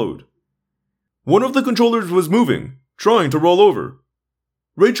 We followed. One of the controllers was moving, trying to roll over.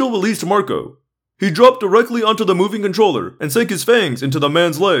 Rachel released Marco. He dropped directly onto the moving controller and sank his fangs into the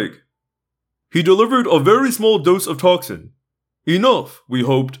man's leg. He delivered a very small dose of toxin. Enough, we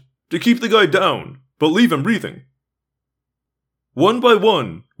hoped, to keep the guy down, but leave him breathing. One by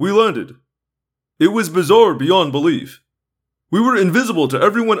one, we landed. It was bizarre beyond belief. We were invisible to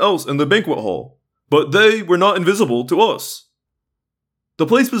everyone else in the banquet hall, but they were not invisible to us. The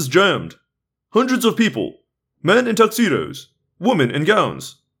place was jammed. Hundreds of people, men in tuxedos, women in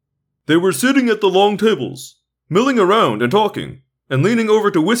gowns. They were sitting at the long tables, milling around and talking, and leaning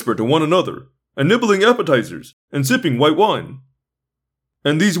over to whisper to one another, and nibbling appetizers, and sipping white wine.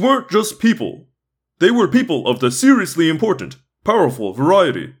 And these weren't just people. They were people of the seriously important, powerful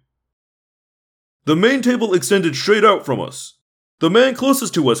variety. The main table extended straight out from us. The man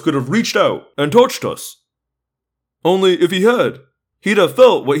closest to us could have reached out and touched us. Only if he had, he'd have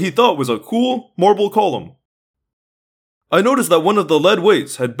felt what he thought was a cool marble column. I noticed that one of the lead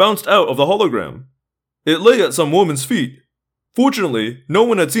weights had bounced out of the hologram. It lay at some woman's feet. Fortunately, no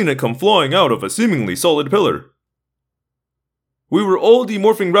one had seen it come flying out of a seemingly solid pillar. We were all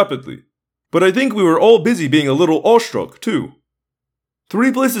demorphing rapidly, but I think we were all busy being a little awestruck, too.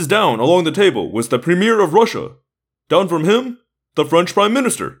 3 places down along the table was the Premier of Russia. Down from him, the French Prime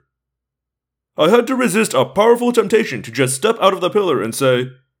Minister. I had to resist a powerful temptation to just step out of the pillar and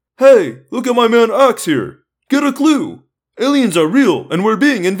say, "Hey, look at my man Axe here. Get a clue. Aliens are real and we're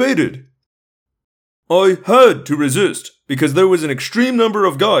being invaded." I had to resist because there was an extreme number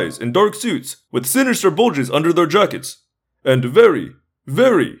of guys in dark suits with sinister bulges under their jackets and very,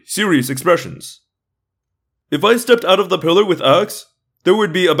 very serious expressions. If I stepped out of the pillar with Axe, there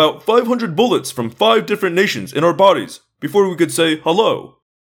would be about 500 bullets from 5 different nations in our bodies before we could say hello.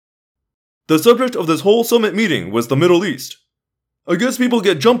 The subject of this whole summit meeting was the Middle East. I guess people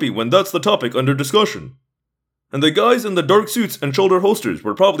get jumpy when that's the topic under discussion. And the guys in the dark suits and shoulder holsters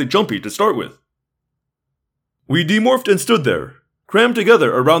were probably jumpy to start with. We demorphed and stood there, crammed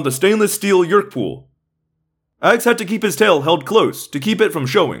together around the stainless steel yerk pool. Axe had to keep his tail held close to keep it from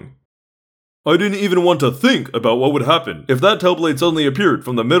showing. I didn't even want to think about what would happen if that tail blade suddenly appeared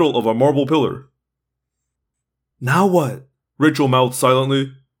from the middle of a marble pillar. Now what? Rachel mouthed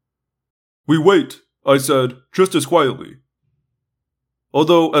silently. We wait, I said, just as quietly.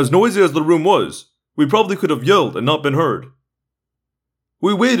 Although, as noisy as the room was, we probably could have yelled and not been heard.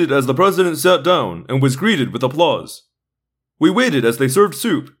 We waited as the president sat down and was greeted with applause. We waited as they served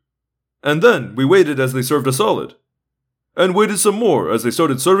soup. And then we waited as they served a salad. And waited some more as they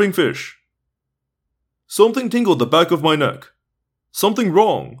started serving fish. Something tingled the back of my neck. Something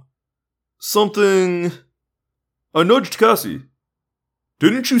wrong. Something... I nudged Cassie.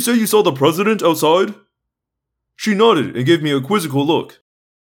 Didn't you say you saw the president outside? She nodded and gave me a quizzical look.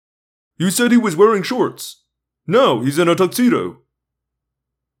 You said he was wearing shorts. No, he's in a tuxedo.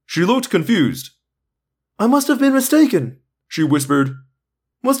 She looked confused. I must have been mistaken, she whispered.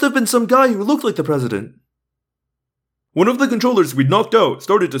 Must have been some guy who looked like the president. One of the controllers we'd knocked out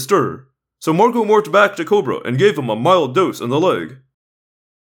started to stir, so Marco morphed back to Cobra and gave him a mild dose in the leg.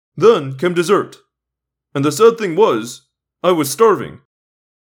 Then came dessert. And the sad thing was, I was starving.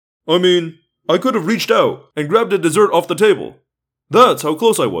 I mean, I could have reached out and grabbed a dessert off the table. That's how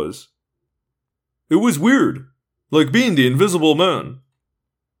close I was. It was weird, like being the invisible man.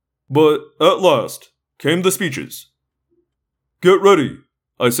 But at last came the speeches. Get ready,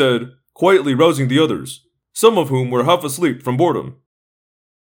 I said, quietly rousing the others, some of whom were half asleep from boredom.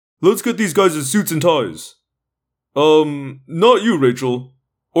 Let's get these guys' suits and ties. Not you, Rachel.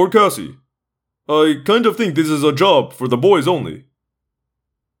 Or Cassie. I kind of think this is a job for the boys only.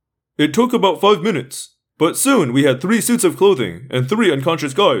 It took about 5 minutes, but soon we had 3 suits of clothing and 3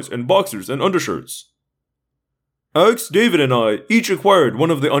 unconscious guys in boxers and undershirts. Axe, David, and I each acquired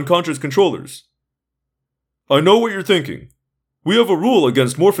one of the unconscious controllers. I know what you're thinking. we have a rule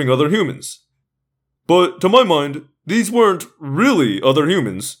against morphing other humans. But to my mind, these weren't really other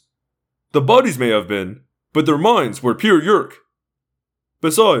humans. The bodies may have been, but their minds were pure Yeerk.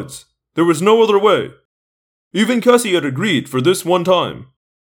 Besides, there was no other way. Even Cassie had agreed for this one time.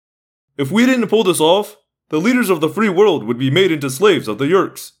 If we didn't pull this off, the leaders of the free world would be made into slaves of the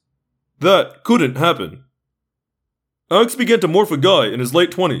Yeerks. That couldn't happen. Axe began to morph a guy in his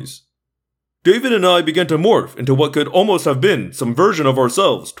late 20s. David and I began to morph into what could almost have been some version of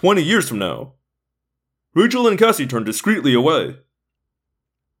ourselves 20 years from now. Rachel and Cassie turned discreetly away.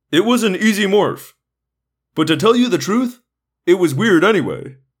 It was an easy morph. But to tell you the truth, it was weird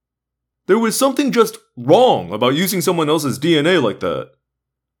anyway. There was something just wrong about using someone else's DNA like that.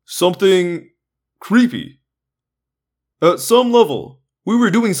 Something creepy. At some level, we were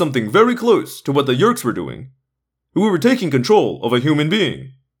doing something very close to what the Yeerks were doing. We were taking control of a human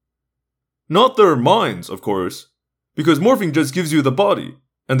being. Not their minds, of course, because morphing just gives you the body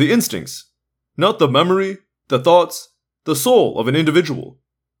and the instincts, not the memory, the thoughts, the soul of an individual.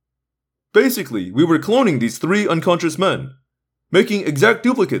 Basically, we were cloning these 3 unconscious men, making exact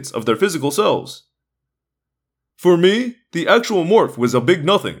duplicates of their physical selves. For me, the actual morph was a big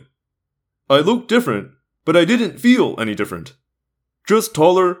nothing. I looked different, but I didn't feel any different. Just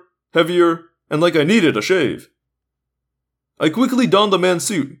taller, heavier, and like I needed a shave. I quickly donned the man's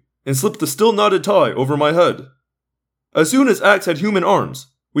suit and slipped the still knotted tie over my head. As soon as Axe had human arms,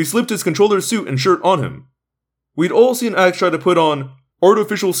 we slipped his controller's suit and shirt on him. We'd all seen Axe try to put on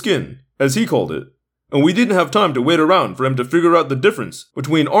artificial skin, as he called it, and we didn't have time to wait around for him to figure out the difference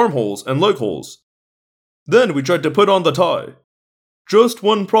between armholes and leg holes. Then we tried to put on the tie. Just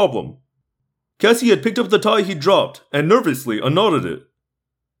one problem. Cassie had picked up the tie he'd dropped and nervously unknotted it.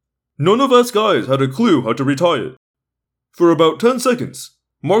 None of us guys had a clue how to retie it. For about 10 seconds,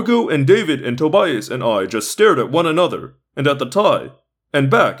 Marco and David and Tobias and I just stared at one another, and at the tie, and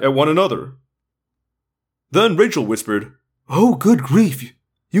back at one another. Then Rachel whispered, Oh, good grief.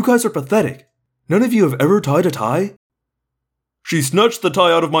 You guys are pathetic. None of you have ever tied a tie? She snatched the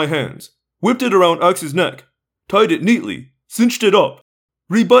tie out of my hands, whipped it around Axe's neck, tied it neatly, cinched it up,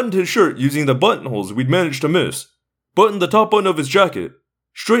 rebuttoned his shirt using the buttonholes we'd managed to miss, buttoned the top button of his jacket,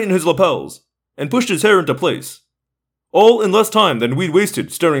 straightened his lapels, and pushed his hair into place. All in less time than we'd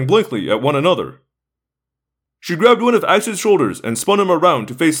wasted staring blankly at one another. She grabbed one of Axe's shoulders and spun him around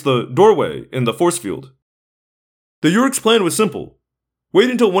to face the doorway in the force field. The Yeerk's plan was simple. Wait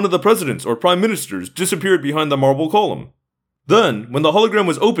until one of the presidents or prime ministers disappeared behind the marble column. Then, when the hologram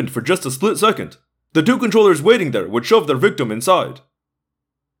was opened for just a split second, the 2 controllers waiting there would shove their victim inside.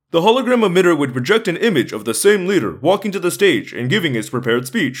 The hologram emitter would project an image of the same leader walking to the stage and giving his prepared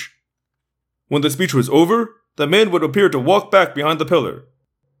speech. When the speech was over, the man would appear to walk back behind the pillar,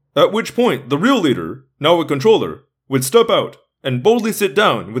 at which point the real leader, now a controller, would step out and boldly sit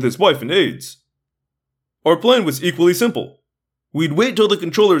down with his wife and aides. Our plan was equally simple. We'd wait till the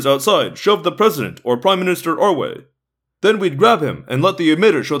controllers outside shoved the president or prime minister our way. Then we'd grab him and let the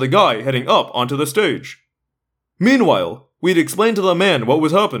emitter show the guy heading up onto the stage. Meanwhile, we'd explain to the man what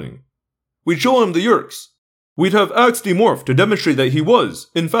was happening. We'd show him the Yeerks. We'd have Axe demorph to demonstrate that he was,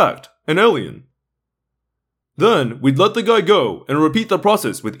 in fact, an alien. Then, we'd let the guy go and repeat the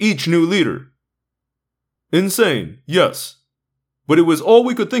process with each new leader. Insane, yes. But it was all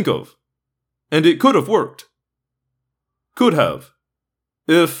we could think of. And it could have worked. Could have.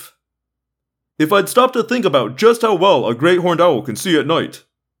 If I'd stopped to think about just how well a great horned owl can see at night.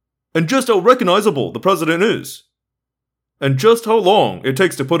 And just how recognizable the president is. And just how long it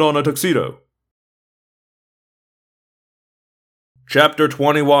takes to put on a tuxedo. Chapter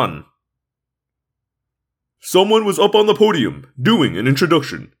 21. Someone was up on the podium, doing an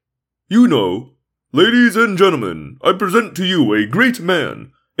introduction. You know, ladies and gentlemen, I present to you a great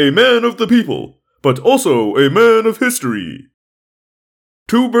man, a man of the people, but also a man of history.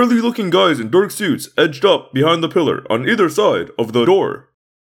 2 burly-looking guys in dark suits edged up behind the pillar on either side of the door.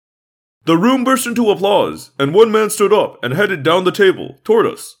 The room burst into applause, and one man stood up and headed down the table toward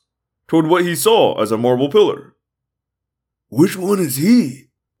us, toward what he saw as a marble pillar. Which one is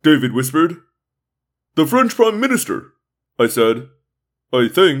he? David whispered. The French Prime Minister, I said. I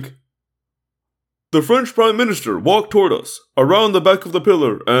think. The French Prime Minister walked toward us, around the back of the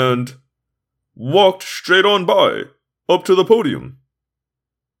pillar, and walked straight on by, up to the podium.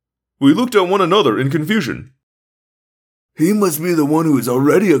 We looked at one another in confusion. He must be the one who is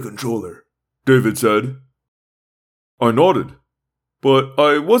already a controller, David said. I nodded, but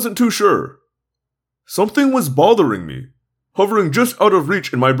I wasn't too sure. Something was bothering me, hovering just out of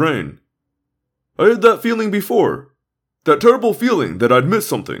reach in my brain. I had that feeling before, that terrible feeling that I'd missed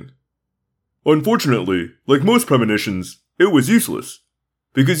something. Unfortunately, like most premonitions, it was useless,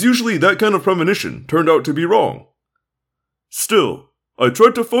 because usually that kind of premonition turned out to be wrong. Still, I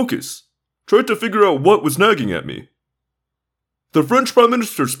tried to focus, tried to figure out what was nagging at me. The French Prime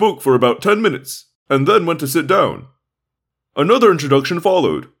Minister spoke for about 10 minutes, and then went to sit down. Another introduction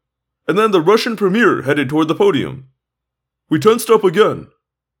followed, and then the Russian Premier headed toward the podium. We tensed up again.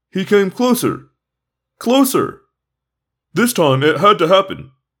 He came closer. Closer. This time it had to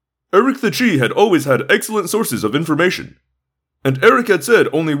happen. Eric the Chi had always had excellent sources of information, and Eric had said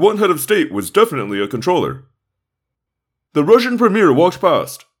only one head of state was definitely a controller. The Russian Premier walked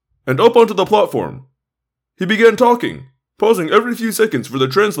past, and up onto the platform. He began talking, pausing every few seconds for the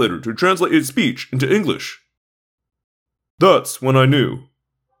translator to translate his speech into English. That's when I knew.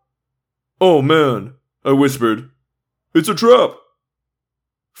 "Oh man," I whispered. "It's a trap."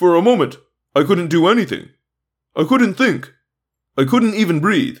 For a moment, I couldn't do anything. I couldn't think. I couldn't even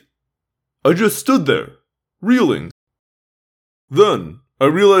breathe. I just stood there, reeling. Then, I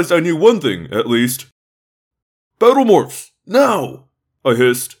realized I knew one thing, at least. "Battle morphs, now!" I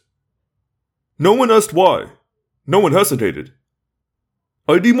hissed. No one asked why. No one hesitated.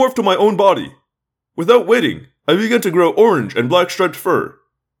 I demorphed to my own body. Without waiting, I began to grow orange and black striped fur.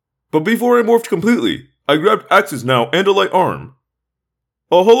 But before I morphed completely, I grabbed Axe's now Andalite arm.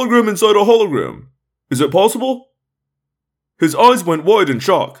 A hologram inside a hologram. Is it possible? His eyes went wide in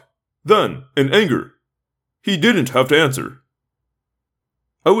shock. Then, in anger. He didn't have to answer.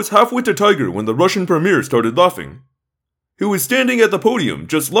 I was halfway to Tiger when the Russian Premier started laughing. He was standing at the podium,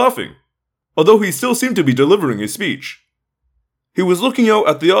 just laughing, although he still seemed to be delivering his speech. He was looking out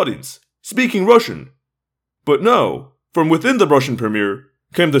at the audience, speaking Russian. But now, from within the Russian Premier,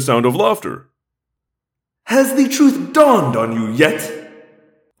 came the sound of laughter. Has the truth dawned on you yet?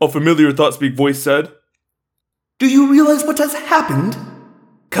 A familiar ThoughtSpeak voice said. Do you realize what has happened?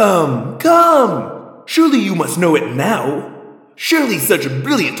 Come, come! Surely you must know it now. Surely such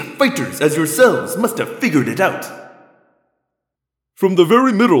brilliant fighters as yourselves must have figured it out. From the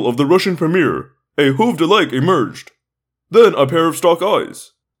very middle of the Russian Premier, a hooved leg emerged. Then a pair of stalk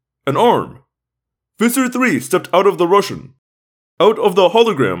eyes. An arm. Visser 3 stepped out of the Russian. Out of the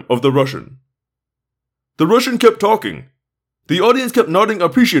hologram of the Russian. The Russian kept talking. The audience kept nodding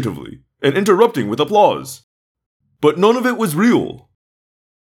appreciatively and interrupting with applause. But none of it was real.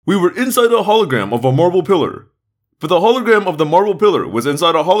 We were inside a hologram of a marble pillar, but the hologram of the marble pillar was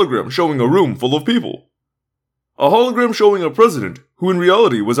inside a hologram showing a room full of people. A hologram showing a president who in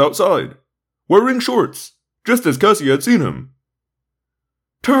reality was outside, wearing shorts, just as Cassie had seen him.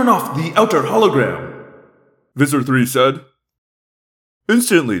 Turn off the outer hologram, Visser 3 said.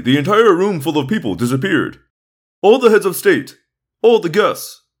 Instantly, the entire room full of people disappeared. All the heads of state, all the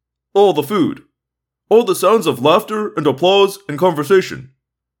guests, all the food, all the sounds of laughter and applause and conversation.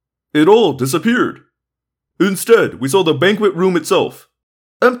 It all disappeared. Instead, we saw the banquet room itself,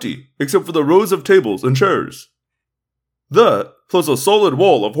 empty except for the rows of tables and chairs. That, plus a solid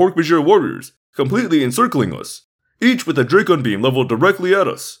wall of Hork-Bajir warriors completely encircling us, each with a Dracon beam leveled directly at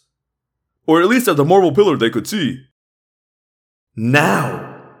us. Or at least at the marble pillar they could see.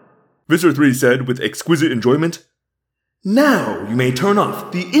 Now, Visser 3 said with exquisite enjoyment. Now you may turn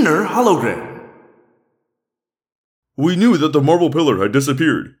off the inner hologram. We knew that the marble pillar had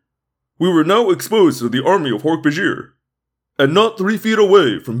disappeared. We were now exposed to the army of Hork-Bajir, and not 3 feet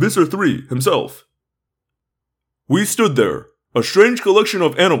away from Visser 3 himself. We stood there, a strange collection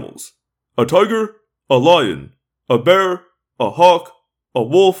of animals. A tiger, a lion, a bear, a hawk, a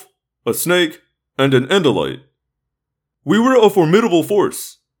wolf, a snake, and an Andalite. We were a formidable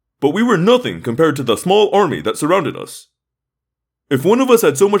force, but we were nothing compared to the small army that surrounded us. If one of us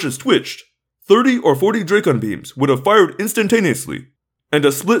had so much as twitched, 30 or 40 Dracon beams would have fired instantaneously, and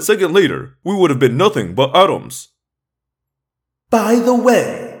a split second later, we would have been nothing but atoms. By the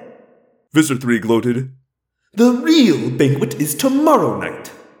way, Visser 3 gloated, the real banquet is tomorrow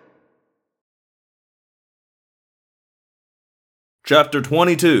night. Chapter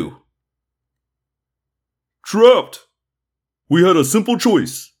 22. Trapped! We had a simple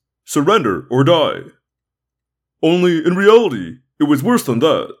choice, surrender or die. Only, in reality, it was worse than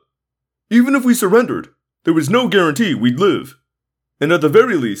that. Even if we surrendered, there was no guarantee we'd live. And at the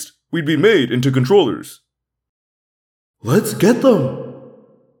very least, we'd be made into controllers. Let's get them,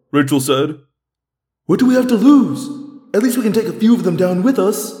 Rachel said. What do we have to lose? At least we can take a few of them down with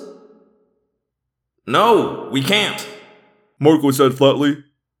us. No, we can't. Marco said flatly.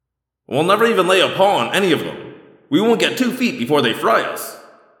 We'll never even lay a paw on any of them. We won't get 2 feet before they fry us.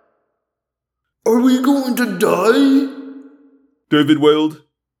 Are we going to die? David wailed.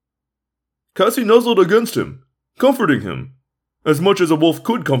 Cassie nuzzled against him, comforting him, as much as a wolf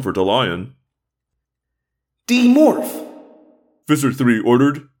could comfort a lion. Demorph. Visser 3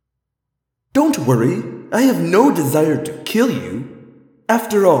 ordered. Don't worry, I have no desire to kill you.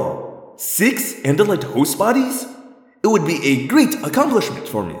 After all, 6 Andalite host bodies? It would be a great accomplishment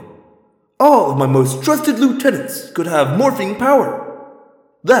for me. All of my most trusted lieutenants could have morphing power.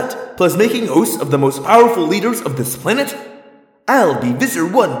 That, plus making hosts of the most powerful leaders of this planet, I'll be Visser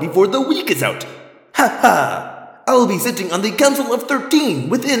 1 before the week is out. Ha ha! I'll be sitting on the Council of 13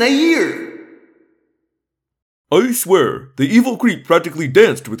 within a year. I swear, the evil creep practically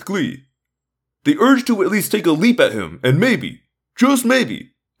danced with glee. The urge to at least take a leap at him and maybe, just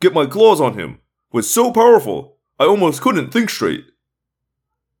maybe, get my claws on him was so powerful I almost couldn't think straight.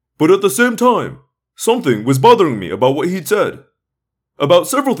 But at the same time, something was bothering me about what he'd said. About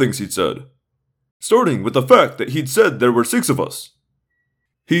several things he'd said. Starting with the fact that he'd said there were 6 of us.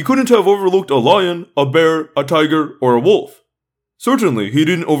 He couldn't have overlooked a lion, a bear, a tiger, or a wolf. Certainly he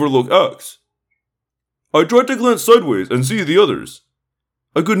didn't overlook Axe. I tried to glance sideways and see the others.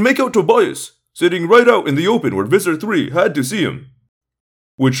 I could make out Tobias, sitting right out in the open where Visser 3 had to see him.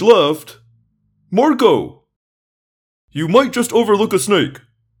 Which left... Marco! You might just overlook a snake,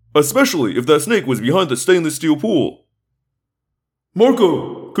 especially if that snake was behind the stainless steel pool.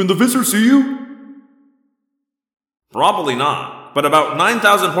 Marco, can the Visser see you? Probably not, but about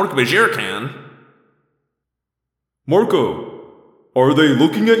 9,000 Hork-Bajir can. Marco, are they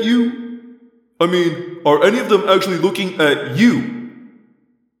looking at you? I mean, are any of them actually looking at you?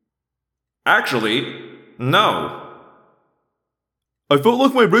 Actually, no. I felt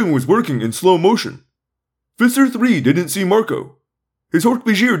like my brain was working in slow motion. Visser 3 didn't see Marco. His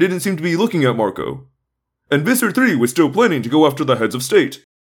Hork-Bajir didn't seem to be looking at Marco. And Visser 3 was still planning to go after the heads of state.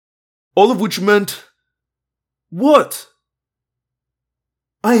 All of which meant... What?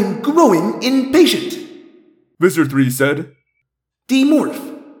 I am growing impatient, Visser 3 said.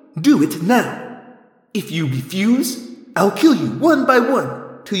 Demorph. Do it now. If you refuse, I'll kill you one by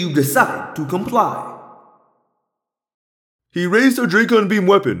one till you decide to comply. He raised a Dracon beam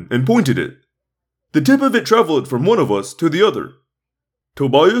weapon and pointed it. The tip of it traveled from one of us to the other.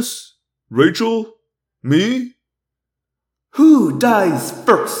 Tobias? Rachel? Me? Who dies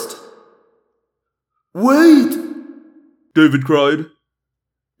first? Wait! David cried.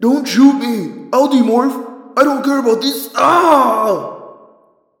 Don't shoot me! I'll demorph! I don't care about this! Ah!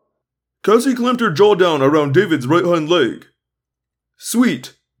 Cassie clamped her jaw down around David's right hind leg.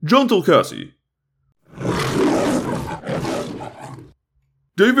 Sweet, gentle Cassie.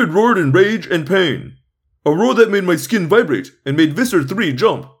 David roared in rage and pain. A roar that made my skin vibrate and made Visser 3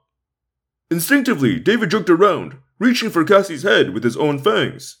 jump. Instinctively, David jerked around, reaching for Cassie's head with his own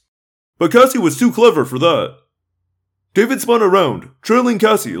fangs. But Cassie was too clever for that. David spun around, trailing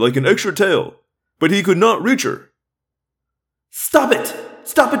Cassie like an extra tail, but he could not reach her. Stop it!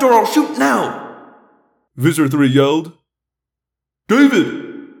 Stop it or I'll shoot now! Visser 3 yelled.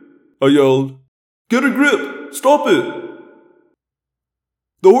 David! I yelled. Get a grip! Stop it!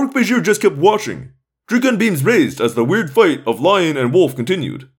 The Hork-Bajir just kept watching, Dracon beams raised as the weird fight of lion and wolf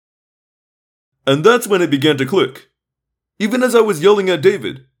continued. And that's when it began to click. Even as I was yelling at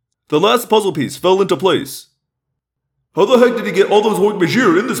David, the last puzzle piece fell into place. How the heck did he get all those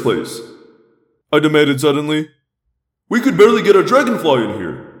Hork-Bajir in this place? I demanded suddenly. We could barely get a dragonfly in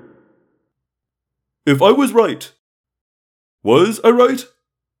here. If I was right. Was I right?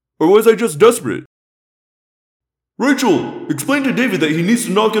 Or was I just desperate? Rachel, explain to David that he needs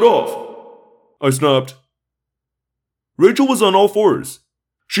to knock it off. I snapped. Rachel was on all fours.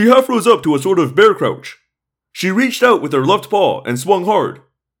 She half rose up to a sort of bear crouch. She reached out with her left paw and swung hard.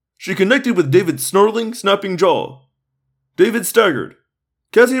 She connected with David's snarling, snapping jaw. David staggered.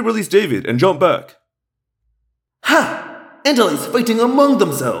 Cassie released David and jumped back. Ha! Andalites fighting among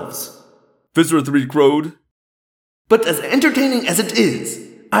themselves. Visser 3 crowed. But as entertaining as it is,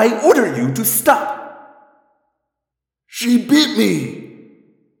 I order you to stop. She bit me!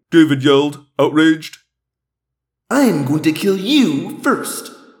 David yelled, outraged. I'm going to kill you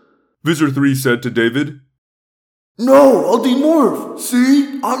first. Visser 3 said to David. No, I'll demorph!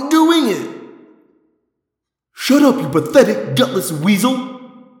 See? I'm doing it! Shut up, you pathetic, gutless weasel!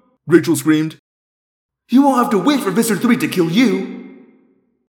 Rachel screamed. You won't have to wait for Visser 3 to kill you.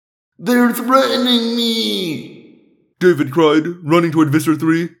 They're threatening me! David cried, running toward Visser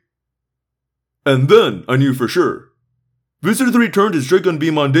 3. And then I knew for sure. Visser 3 turned his Dracon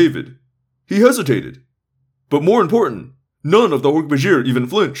beam on David. He hesitated. But more important, none of the Hork-Bajir even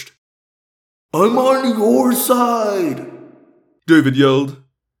flinched. I'm on your side! David yelled.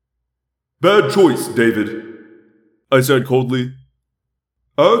 Bad choice, David, I said coldly.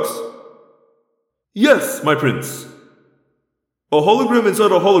 Axe? Yes, my prince. A hologram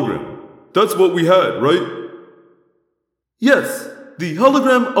inside a hologram. That's what we had, right? Yes, the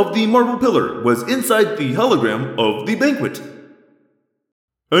hologram of the marble pillar was inside the hologram of the banquet.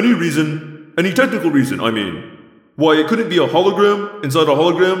 Any reason, any technical reason, I mean, why it couldn't be a hologram inside a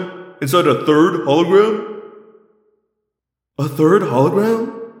hologram inside a third hologram? A third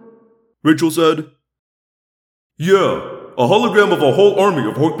hologram? Rachel said. Yeah, a hologram of a whole army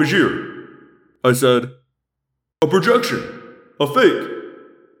of Hork-Bajir. I said. A projection. A fake.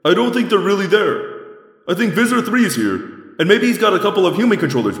 I don't think they're really there. I think Visitor 3 is here, and maybe he's got a couple of human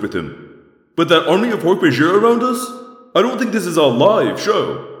controllers with him. But that army of Hork-Bajir around us? I don't think this is a live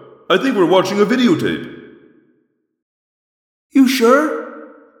show. I think we're watching a videotape. You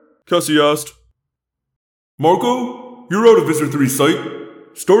sure? Cassie asked. Marco, you're out of Visitor 3's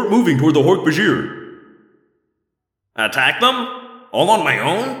sight. Start moving toward the Hork-Bajir. Attack them? All on my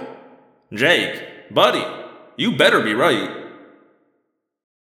own? Jake, buddy, you better be right.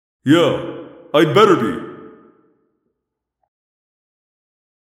 Yeah, I'd better be.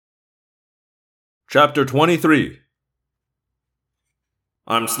 Chapter 23.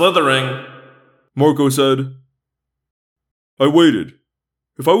 I'm slithering, Marco said. I waited.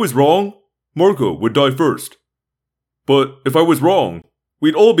 If I was wrong, Marco would die first. But if I was wrong,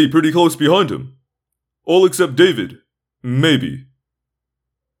 we'd all be pretty close behind him. All except David. Maybe.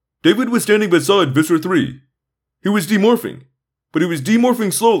 David was standing beside Visser 3. He was demorphing, but he was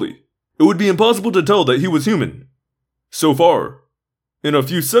demorphing slowly. It would be impossible to tell that he was human. So far. In a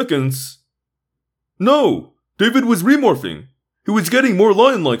few seconds... No! David was remorphing. He was getting more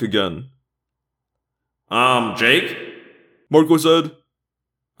lion-like again. Jake? Marco said.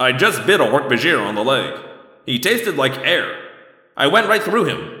 I just bit a Hork-Bajir on the leg. He tasted like air. I went right through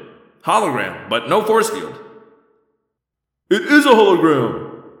him. Hologram, but no force field. It is a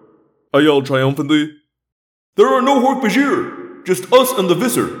hologram! I yelled triumphantly. There are no Hork-Bajir, just us and the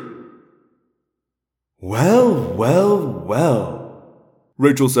Visser. Well,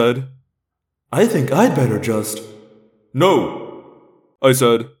 Rachel said. I think I'd better just... No, I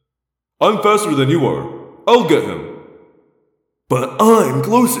said. I'm faster than you are. I'll get him. But I'm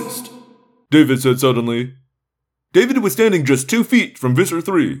closest, David said suddenly. David was standing just 2 feet from Visser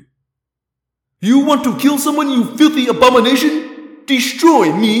 3. You want to kill someone, you filthy abomination?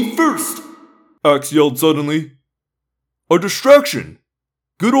 Destroy me first! Axe yelled suddenly. A distraction!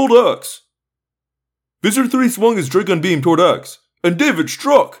 Good old Axe. Visser 3 swung his Dragon Beam toward Axe, and David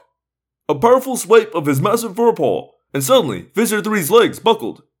struck! A powerful swipe of his massive forepaw, and suddenly Visser 3's legs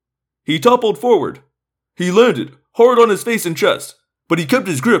buckled. He toppled forward. He landed, hard on his face and chest, but he kept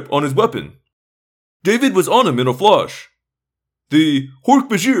his grip on his weapon. David was on him in a flash. The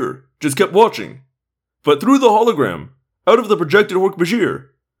Hork-Bajir just kept watching. But through the hologram, out of the projected Hork-Bajir,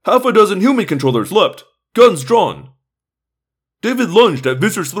 half a dozen human controllers leapt, guns drawn. David lunged at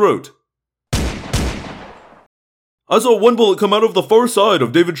Visser's throat. I saw one bullet come out of the far side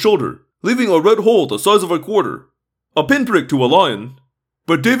of David's shoulder, leaving a red hole the size of a quarter. A pinprick to a lion.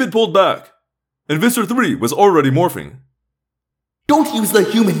 But David pulled back, and Visser 3 was already morphing. Don't use the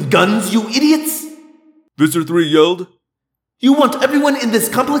human guns, you idiots! Visser 3 yelled. You want everyone in this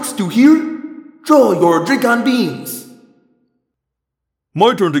complex to hear? Draw your Dragon Beams!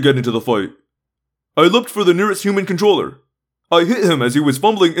 My turn to get into the fight. I leapt for the nearest human controller. I hit him as he was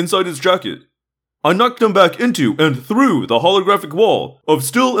fumbling inside his jacket. I knocked him back into and through the holographic wall of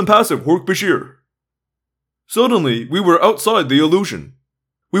still impassive Hork-Bajir. Suddenly, we were outside the illusion.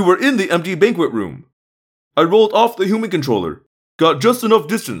 We were in the empty banquet room. I rolled off the human controller, got just enough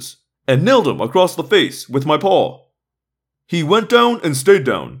distance, and nailed him across the face with my paw. He went down and stayed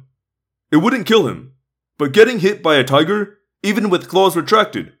down. It wouldn't kill him, but getting hit by a tiger, even with claws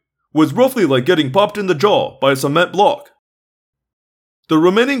retracted, was roughly like getting popped in the jaw by a cement block. The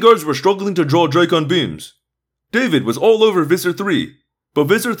remaining guards were struggling to draw Dragon Beams. David was all over Visser 3, but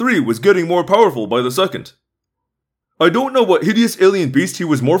Visser 3 was getting more powerful by the second. I don't know what hideous alien beast he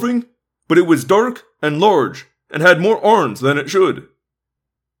was morphing, but it was dark and large and had more arms than it should.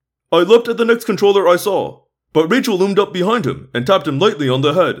 I leapt at the next controller I saw, but Rachel loomed up behind him and tapped him lightly on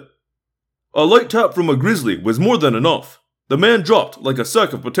the head. A light tap from a grizzly was more than enough. The man dropped like a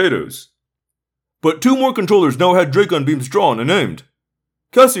sack of potatoes. But 2 more controllers now had Dragon Beams drawn and aimed.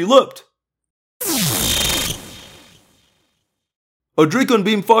 Cassie leapt. A Dragon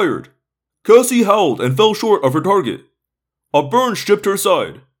Beam fired. Cassie howled and fell short of her target. A burn stripped her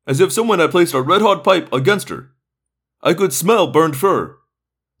side, as if someone had placed a red-hot pipe against her. I could smell burned fur.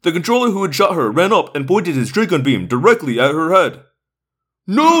 The controller who had shot her ran up and pointed his Dragon Beam directly at her head.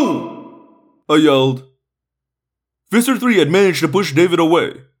 No! I yelled. Visser 3 had managed to push David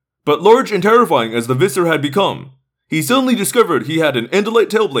away, but large and terrifying as the Visser had become, he suddenly discovered he had an Andalite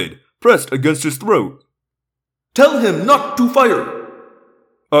tailblade pressed against his throat. Tell him not to fire.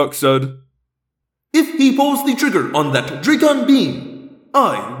 Ux said. If he pulls the trigger on that Dracon beam,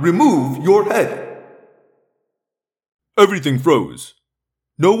 I remove your head. Everything froze.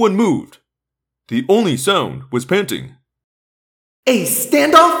 No one moved. The only sound was panting. A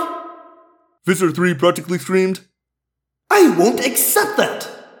standoff? Visser 3 practically screamed. I won't accept that.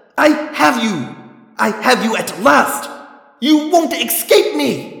 I have you. I have you at last. You won't escape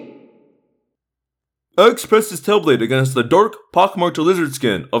me. Ux pressed his tailblade against the dark, pockmarked lizard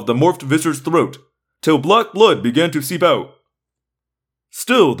skin of the morphed Visser's throat, till black blood began to seep out.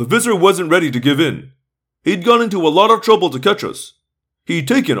 Still, the Visser wasn't ready to give in. He'd gone into a lot of trouble to catch us. He'd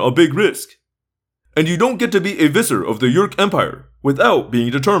taken a big risk. And you don't get to be a Visser of the Yeerk Empire without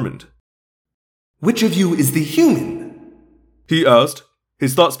being determined. Which of you is the human? He asked,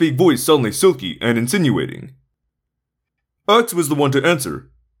 his thought-speak voice suddenly silky and insinuating. Ux was the one to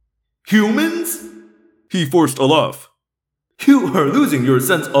answer. Humans? He forced a laugh. You are losing your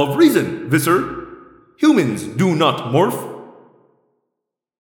sense of reason, Visser. Humans do not morph.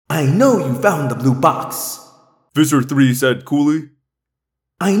 I know you found the blue box. Visser 3 said coolly.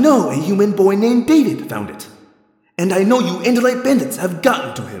 I know a human boy named David found it. And I know you Andalite bandits have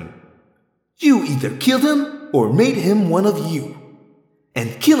gotten to him. You either killed him or made him one of you.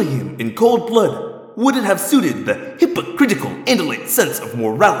 And killing him in cold blood wouldn't have suited the hypocritical Andalite sense of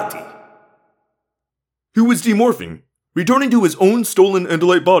morality. He was demorphing, returning to his own stolen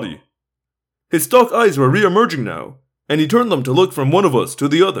Andalite body. His stalk eyes were re-emerging now, and he turned them to look from one of us to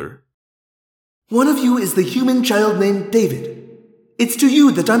the other. One of you is the human child named David. It's to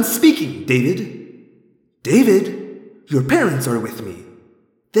you that I'm speaking, David. David, your parents are with me.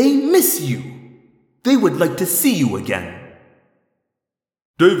 They miss you. They would like to see you again.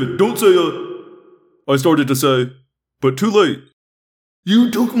 David, don't say I started to say, but too late.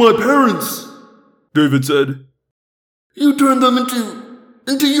 You took my parents, David said. You turned them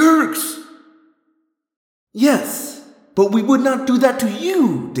into Yeerks. Yes, but we would not do that to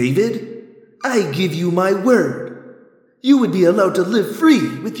you, David. I give you my word. You would be allowed to live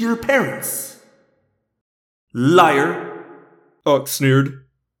free with your parents. Liar. Ux sneered.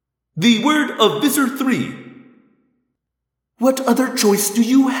 The word of Visser 3. What other choice do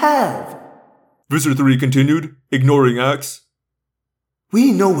you have? Visser 3 continued, ignoring Axe.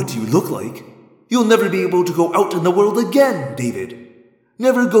 We know what you look like. You'll never be able to go out in the world again, David.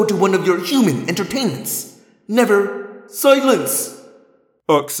 Never go to one of your human entertainments. Never. Silence!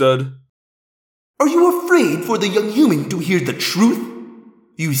 Ux said. Are you afraid for the young human to hear the truth?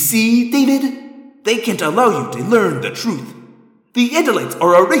 You see, David? They can't allow you to learn the truth. The Andalites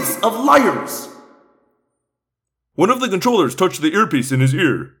are a race of liars. One of the controllers touched the earpiece in his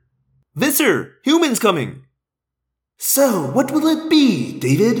ear. Visser, humans coming. So, what will it be,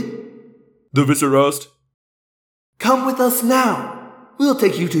 David? The Visser asked. Come with us now. We'll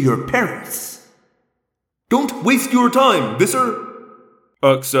take you to your parents. Don't waste your time, Visser.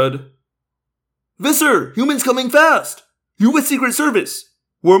 Ux said. Visser, humans coming fast. U.S. Secret Service.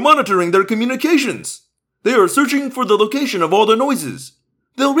 We're monitoring their communications. They are searching for the location of all the noises.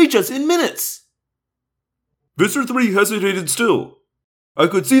 They'll reach us in minutes. Visser 3 hesitated still. I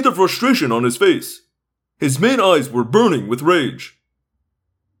could see the frustration on his face. His main eyes were burning with rage.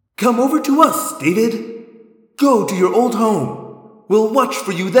 Come over to us, David. Go to your old home. We'll watch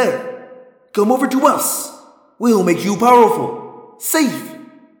for you there. Come over to us. We'll make you powerful, safe.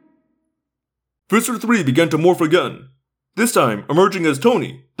 Visser 3 began to morph again, this time emerging as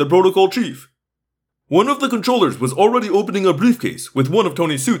Tony, the protocol chief. One of the controllers was already opening a briefcase with one of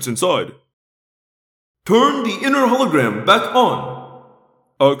Tony's suits inside. Turn the inner hologram back on,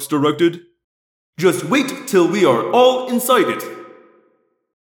 Ux directed. Just wait till we are all inside it.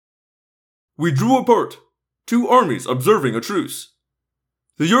 We drew apart, two armies observing a truce.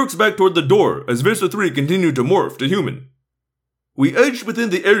 The Yeerks backed toward the door as Visser 3 continued to morph to human. We edged within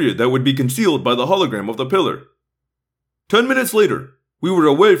the area that would be concealed by the hologram of the pillar. 10 minutes later, we were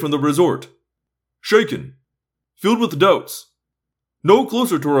away from the resort. Shaken, filled with doubts, no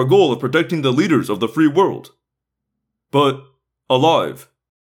closer to our goal of protecting the leaders of the free world. But alive.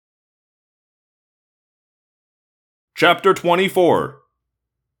 Chapter 24.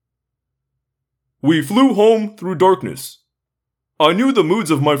 We flew home through darkness. I knew the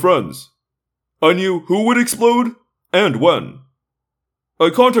moods of my friends. I knew who would explode and when. I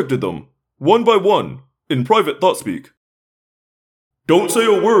contacted them, one by one, in private thought-speak. Don't say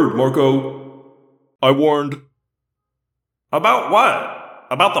a word, Marco, I warned. About what?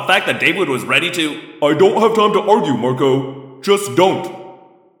 About the fact that David was ready to... I don't have time to argue, Marco. Just don't.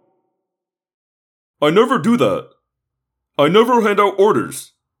 I never do that. I never hand out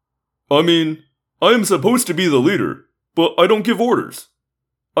orders. I mean, I am supposed to be the leader, but I don't give orders.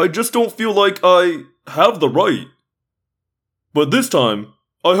 I just don't feel like I have the right. But this time,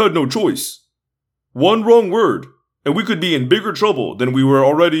 I had no choice. One wrong word, and we could be in bigger trouble than we were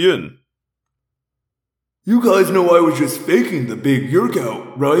already in. You guys know I was just faking the big yerk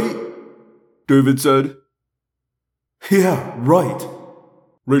out, right? David said. Yeah, right.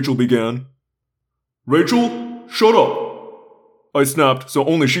 Rachel began. Rachel, shut up! I snapped so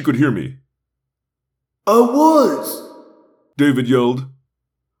only she could hear me. I was! David yelled.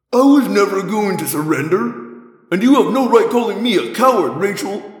 I was never going to surrender. And you have no right calling me a coward,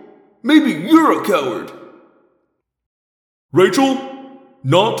 Rachel. Maybe you're a coward. Rachel,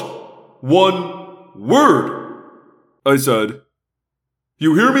 not one word, I said.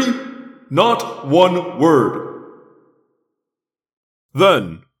 You hear me? Not one word.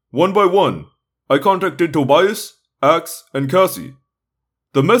 Then, one by one, I contacted Tobias, Axe, and Cassie.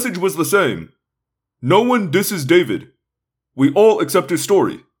 The message was the same. No one disses David. We all accept his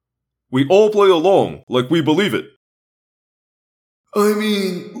story. We all play along like we believe it. I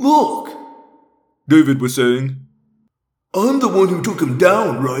mean, look. David was saying. I'm the one who took him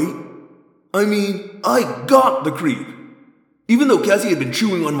down, right? I mean, I got the creep. Even though Cassie had been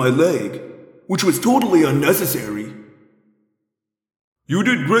chewing on my leg, which was totally unnecessary. You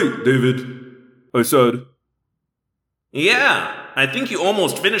did great, David, I said. Yeah, I think you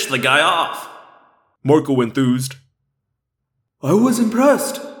almost finished the guy off. Marco enthused. I was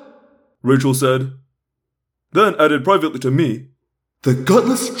impressed, Rachel said. Then added privately to me. The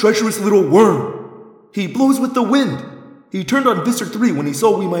gutless, treacherous little worm. He blows with the wind. He turned on Visser 3 when he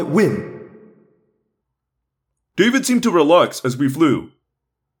saw we might win. David seemed to relax as we flew.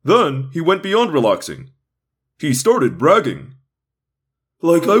 Then he went beyond relaxing. He started bragging.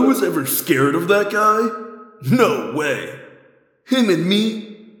 Like I was ever scared of that guy? No way. Him and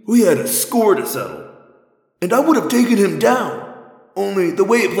me, we had a score to settle. And I would have taken him down. Only the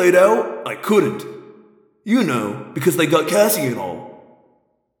way it played out, I couldn't. You know, because they got Cassie and all.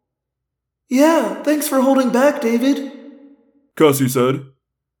 Yeah, thanks for holding back, David, Cassie said.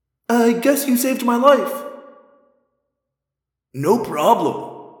 I guess you saved my life. No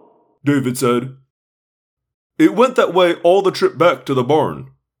problem, David said. It went that way all the trip back to the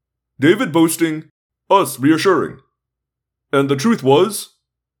barn. David boasting, us reassuring. And the truth was,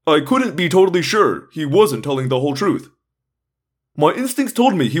 I couldn't be totally sure he wasn't telling the whole truth. My instincts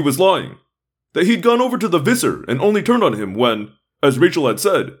told me he was lying, that he'd gone over to the Visser and only turned on him when, as Rachel had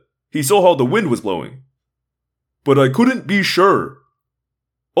said, he saw how the wind was blowing. But I couldn't be sure.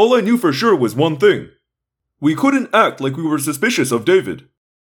 All I knew for sure was one thing. We couldn't act like we were suspicious of David.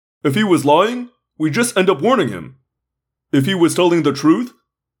 If he was lying, we'd just end up warning him. If he was telling the truth,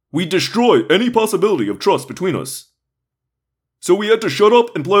 we'd destroy any possibility of trust between us. So we had to shut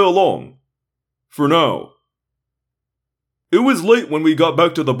up and play along. For now. It was late when we got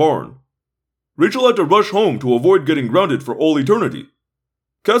back to the barn. Rachel had to rush home to avoid getting grounded for all eternity.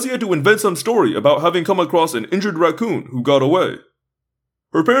 Cassie had to invent some story about having come across an injured raccoon who got away.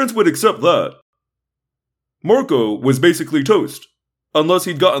 Her parents would accept that. Marco was basically toast, unless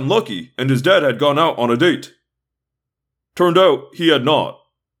he'd gotten lucky and his dad had gone out on a date. Turned out he had not.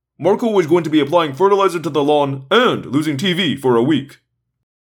 Marco was going to be applying fertilizer to the lawn and losing TV for a week.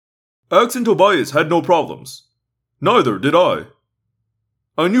 Axe and Tobias had no problems. Neither did I.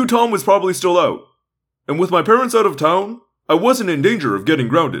 I knew Tom was probably still out, and with my parents out of town, I wasn't in danger of getting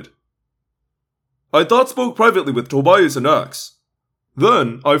grounded. I spoke privately with Tobias and Axe.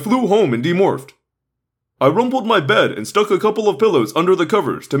 Then I flew home and demorphed. I rumpled my bed and stuck a couple of pillows under the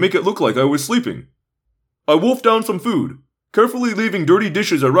covers to make it look like I was sleeping. I wolfed down some food, carefully leaving dirty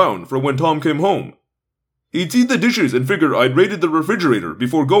dishes around for when Tom came home. He'd seen the dishes and figured I'd raided the refrigerator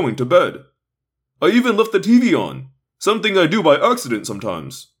before going to bed. I even left the TV on, something I do by accident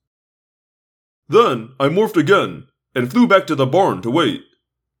sometimes. Then I morphed again and flew back to the barn to wait.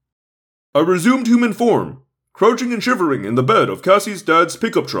 I resumed human form, crouching and shivering in the bed of Cassie's dad's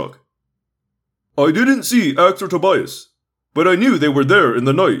pickup truck. I didn't see Axe or Tobias, but I knew they were there in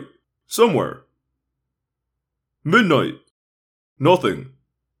the night, somewhere. Midnight. Nothing.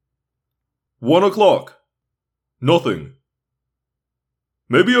 1 o'clock. Nothing.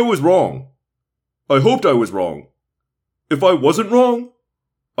 Maybe I was wrong. I hoped I was wrong. If I wasn't wrong,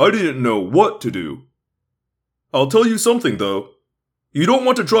 I didn't know what to do. I'll tell you something though. You don't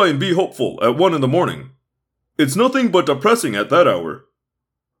want to try and be hopeful at 1 in the morning. It's nothing but depressing at that hour.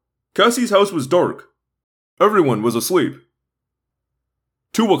 Cassie's house was dark. Everyone was asleep.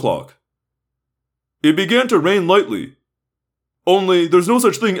 2 o'clock. It began to rain lightly. Only there's no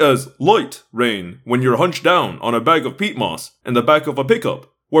such thing as light rain when you're hunched down on a bag of peat moss in the back of a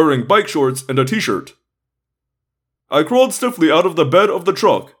pickup wearing bike shorts and a t-shirt. I crawled stiffly out of the bed of the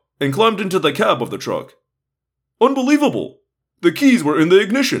truck and climbed into the cab of the truck. Unbelievable! The keys were in the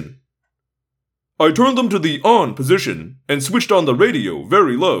ignition. I turned them to the on position and switched on the radio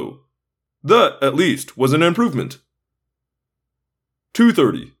very low. That, at least, was an improvement.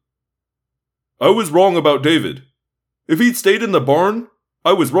 2:30. I was wrong about David. If he'd stayed in the barn,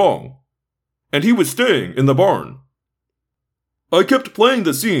 I was wrong. And he was staying in the barn. I kept playing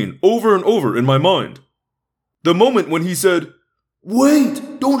the scene over and over in my mind. The moment when he said,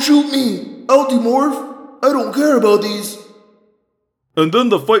 Wait, don't shoot me! I'll demorph! I don't care about these! And then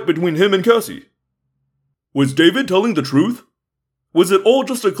the fight between him and Cassie. Was David telling the truth? Was it all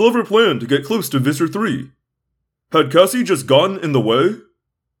just a clever plan to get close to Visser 3? Had Cassie just gotten in the way?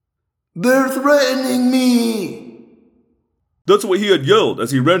 They're threatening me! That's what he had yelled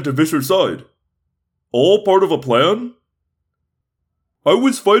as he ran to Visser's side. All part of a plan? I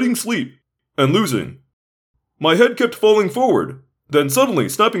was fighting sleep and losing. My head kept falling forward, then suddenly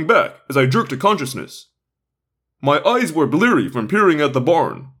snapping back as I jerked to consciousness. My eyes were bleary from peering at the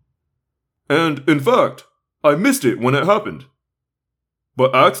barn. And, in fact, I missed it when it happened.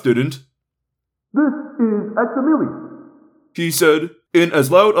 But Axe didn't. This is Aximilius, He said, in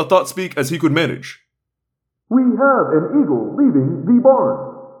as loud a thought speak as he could manage. We have an eagle leaving the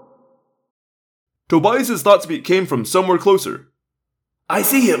barn. Tobias's thought speak came from somewhere closer. I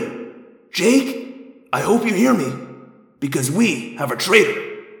see him. Jake, I hope you hear me, because we have a traitor.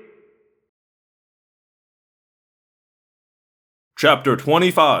 Chapter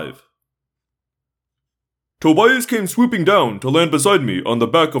 25. Tobias came swooping down to land beside me on the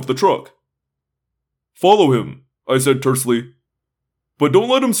back of the truck. Follow him, I said tersely. But don't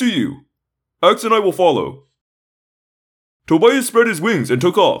let him see you. Axe and I will follow. Tobias spread his wings and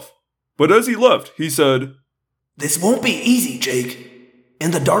took off, but as he left, he said, This won't be easy, Jake.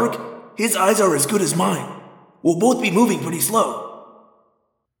 In the dark, his eyes are as good as mine. We'll both be moving pretty slow.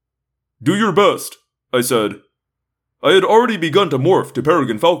 Do your best, I said. I had already begun to morph to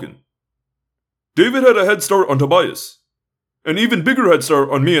Peregrine Falcon. David had a head start on Tobias. An even bigger head start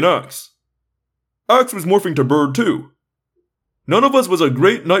on me and Axe. Axe was morphing to bird too. None of us was a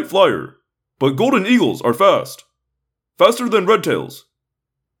great night flyer, but golden eagles are fast. Faster than red tails.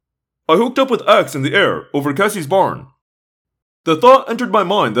 I hooked up with Axe in the air over Cassie's barn. The thought entered my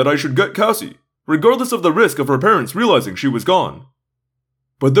mind that I should get Cassie, regardless of the risk of her parents realizing she was gone.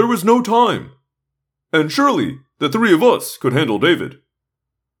 But there was no time. And surely, the three of us could handle David.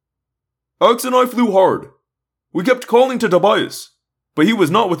 Axe and I flew hard. We kept calling to Tobias, but he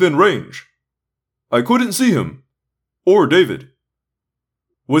was not within range. I couldn't see him. Or David.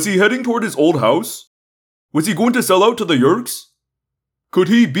 Was he heading toward his old house? Was he going to sell out to the Yeerks? Could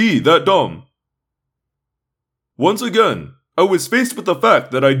he be that dumb? Once again, I was faced with the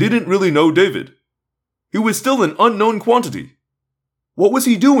fact that I didn't really know David. He was still an unknown quantity. What was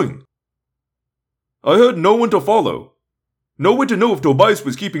he doing? I had no one to follow. No way to know if Tobias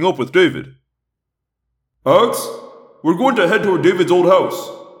was keeping up with David. Axe, we're going to head toward David's old house,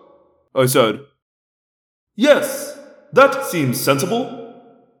 I said. Yes, that seems sensible,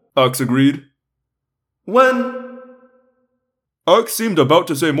 Axe agreed. When? Axe seemed about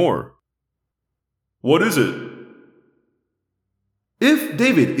to say more. What is it? If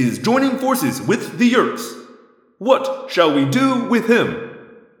David is joining forces with the Yeerks, what shall we do with him?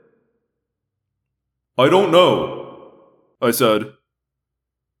 I don't know, I said.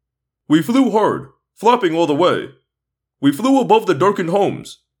 We flew hard, flapping all the way. We flew above the darkened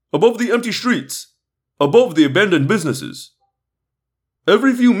homes, above the empty streets, above the abandoned businesses.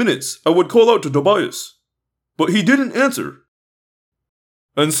 Every few minutes I would call out to Tobias, but he didn't answer.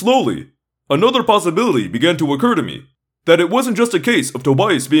 And slowly, another possibility began to occur to me, that it wasn't just a case of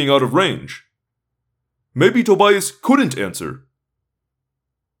Tobias being out of range. Maybe Tobias couldn't answer.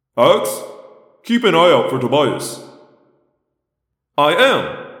 Axe, keep an eye out for Tobias. I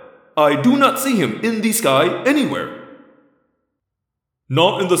am. I do not see him in the sky anywhere.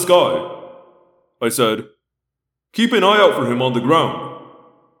 Not in the sky, I said. Keep an eye out for him on the ground.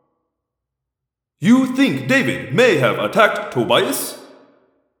 You think David may have attacked Tobias?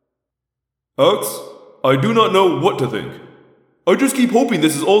 Axe, I do not know what to think. I just keep hoping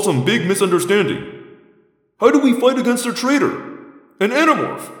this is all some big misunderstanding. How do we fight against a traitor? An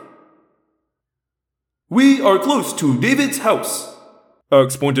Animorph? We are close to David's house,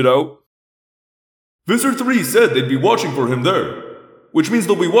 Axe pointed out. Visser 3 said they'd be watching for him there, which means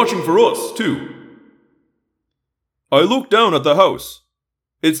they'll be watching for us, too. I looked down at the house.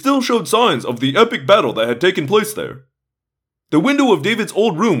 It still showed signs of the epic battle that had taken place there. The window of David's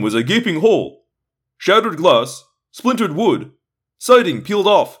old room was a gaping hole. Shattered glass, splintered wood, siding peeled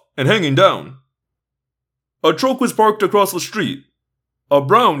off and hanging down. A truck was parked across the street. A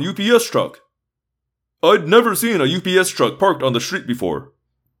brown UPS truck. I'd never seen a UPS truck parked on the street before.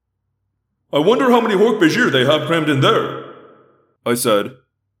 I wonder how many Hork-Bajir they have crammed in there, I said.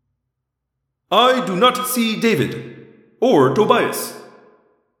 I do not see David. Or Tobias.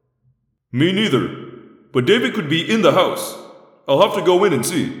 Me neither. But David could be in the house. I'll have to go in and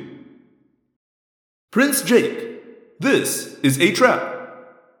see. Prince Jake, this is a trap.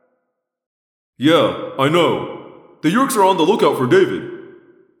 Yeah, I know. The Yeerks are on the lookout for David.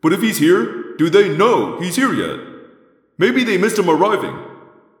 But if he's here, do they know he's here yet? Maybe they missed him arriving.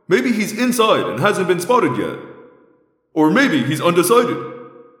 Maybe he's inside and hasn't been spotted yet. Or maybe he's undecided.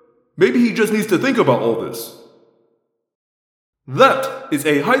 Maybe he just needs to think about all this. That is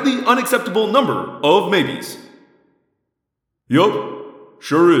a highly unacceptable number of maybes. Yup,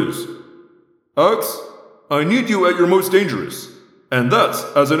 sure is. Axe, I need you at your most dangerous, and that's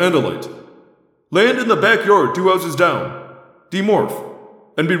as an Andalite. Land in the backyard 2 houses down, demorph,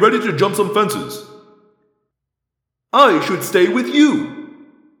 and be ready to jump some fences. I should stay with you.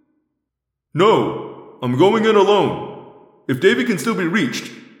 No, I'm going in alone. If David can still be reached,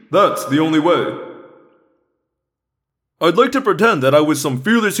 that's the only way. I'd like to pretend that I was some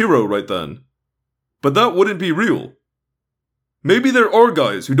fearless hero right then, but that wouldn't be real. Maybe there are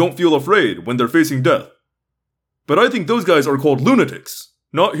guys who don't feel afraid when they're facing death, but I think those guys are called lunatics,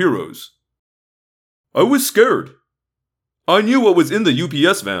 not heroes. I was scared. I knew what was in the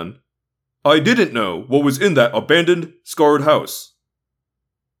UPS van. I didn't know what was in that abandoned, scarred house.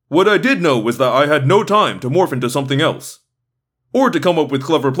 What I did know was that I had no time to morph into something else, or to come up with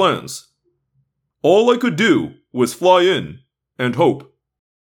clever plans. All I could do was fly in and hope.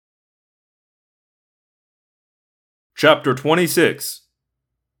 Chapter 26.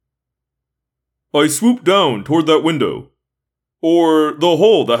 I swooped down toward that window, or the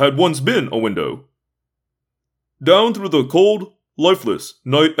hole that had once been a window. Down through the cold, lifeless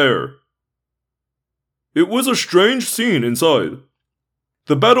night air. It was a strange scene inside.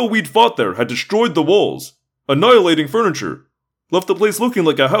 The battle we'd fought there had destroyed the walls, annihilating furniture, left the place looking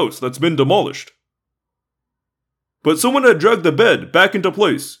like a house that's been demolished. But someone had dragged the bed back into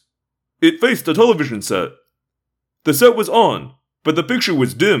place. It faced the television set. The set was on, but the picture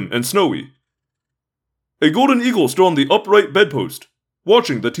was dim and snowy. A golden eagle stood on the upright bedpost,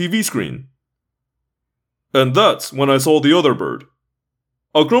 watching the TV screen. And that's when I saw the other bird.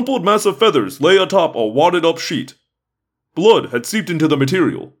 A crumpled mass of feathers lay atop a wadded-up sheet. Blood had seeped into the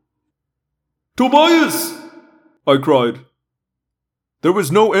material. "Tobias!" I cried. There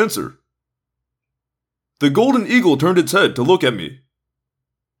was no answer. The golden eagle turned its head to look at me.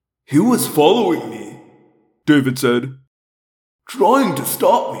 "He was following me," David said. "Trying to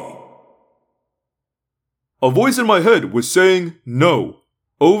stop me." A voice in my head was saying no,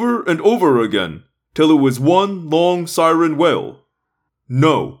 over and over again, till it was one long siren wail.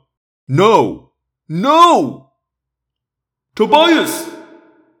 No. No. No! "Tobias!"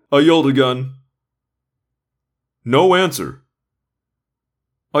 I yelled again. No answer.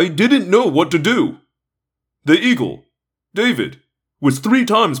 I didn't know what to do. The eagle, David, was 3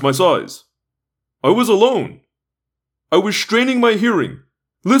 times my size. I was alone. I was straining my hearing,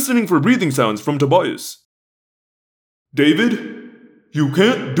 listening for breathing sounds from Tobias. "David, you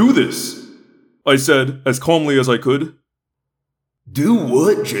can't do this," I said as calmly as I could. "Do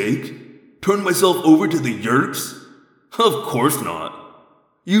what, Jake? Turn myself over to the Yeerks? Of course not.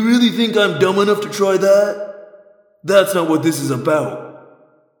 You really think I'm dumb enough to try that? That's not what this is about."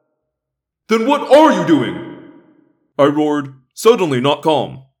 "Then what are you doing?" I roared, suddenly not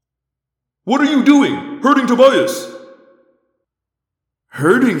calm. "What are you doing, hurting Tobias?"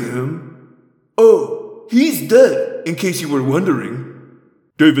 "Hurting him? Oh, he's dead, in case you were wondering,"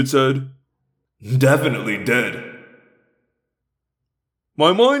 David said. "Definitely dead."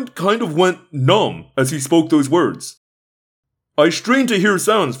 My mind kind of went numb as he spoke those words. I strained to hear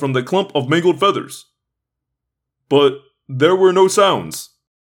sounds from the clump of mangled feathers. But there were no sounds.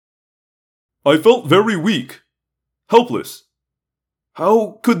 I felt very weak, helpless.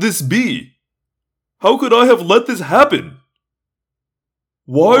 How could this be? How could I have let this happen?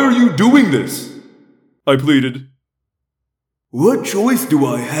 "Why are you doing this?" I pleaded. "What choice do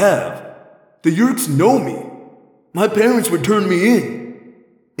I have? The Yeerks know me. My parents would turn me in.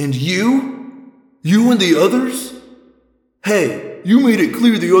 And you? You and the others? Hey, you made it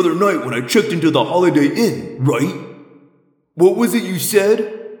clear the other night when I checked into the Holiday Inn, right? What was it you said?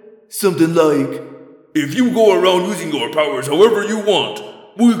 Something like, 'If you go around using your powers however you want,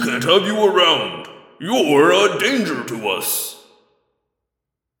 we can't have you around. You're a danger to us.'"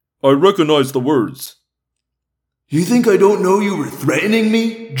 I recognized the words. You think I don't know you were threatening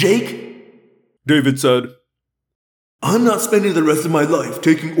me, Jake? David said. I'm not spending the rest of my life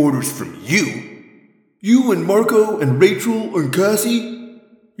taking orders from you. You and Marco and Rachel and Cassie,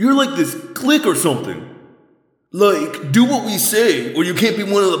 you're like this clique or something. Like, do what we say or you can't be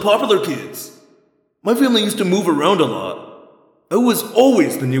one of the popular kids. My family used to move around a lot. I was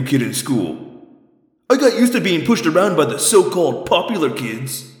always the new kid in school. I got used to being pushed around by the so-called popular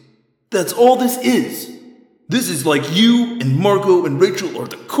kids. That's all this is. This is like you and Marco and Rachel are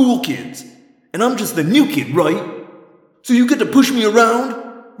the cool kids. And I'm just the new kid, right? So you get to push me around?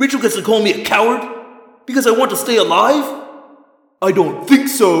 Rachel gets to call me a coward? Because I want to stay alive? I don't think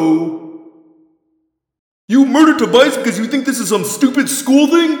so. You murdered Tobias because you think this is some stupid school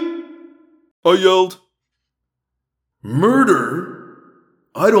thing? I yelled. Murder?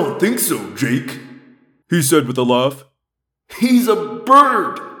 I don't think so, Jake. He said with a laugh. He's a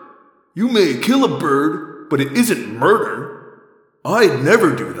bird. You may kill a bird, but it isn't murder. I'd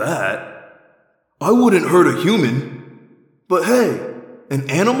never do that. I wouldn't hurt a human. But hey, an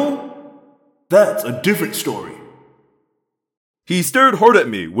animal? That's a different story. He stared hard at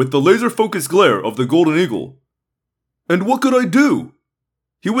me with the laser-focused glare of the Golden Eagle. And what could I do?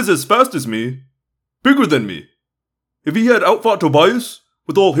 He was as fast as me, bigger than me. If he had outfought Tobias,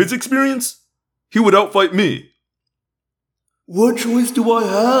 with all his experience, he would outfight me. What choice do I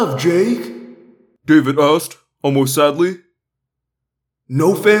have, Jake? David asked, almost sadly.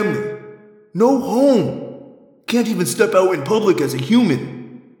 No family. No home. Can't even step out in public as a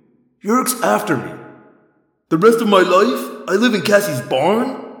human. Yurik's after me. The rest of my life, I live in Cassie's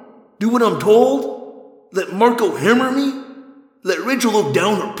barn? Do what I'm told? Let Marco hammer me? Let Rachel look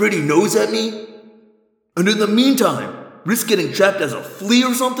down her pretty nose at me? And in the meantime, risk getting trapped as a flea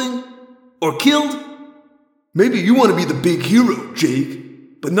or something? Or killed? Maybe you want to be the big hero,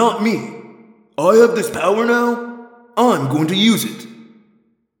 Jake, but not me. I have this power now. I'm going to use it.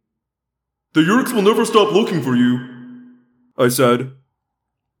 The Yuriks will never stop looking for you, I said.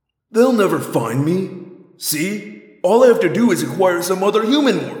 They'll never find me. See? All I have to do is acquire some other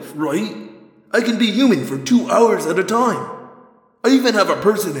human morph, right? I can be human for 2 hours at a time. I even have a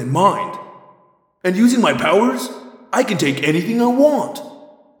person in mind. And using my powers, I can take anything I want.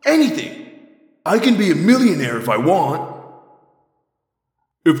 Anything. I can be a millionaire if I want.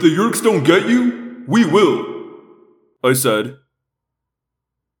 If the Yuriks don't get you, we will, I said.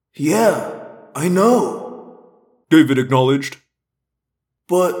 Yeah, I know, David acknowledged.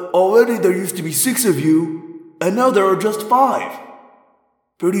 But already there used to be 6 of you, and now there are just 5.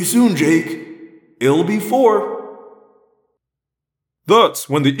 Pretty soon, Jake, it'll be 4. That's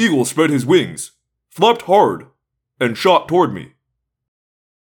when the eagle spread his wings, flapped hard, and shot toward me.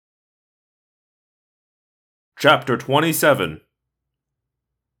 Chapter 27.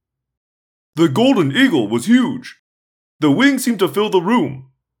 The golden eagle was huge. The wings seemed to fill the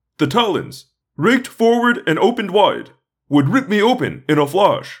room. The talons, raked forward and opened wide, would rip me open in a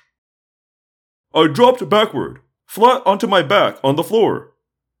flash. I dropped backward, flat onto my back on the floor.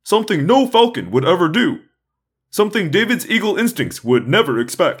 Something no falcon would ever do. Something David's eagle instincts would never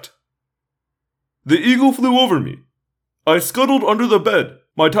expect. The eagle flew over me. I scuttled under the bed,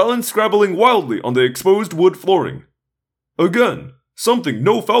 my talons scrabbling wildly on the exposed wood flooring. Again, something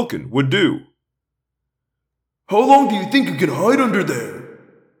no falcon would do. How long do you think you can hide under there?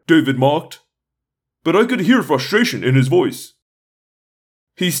 David mocked, but I could hear frustration in his voice.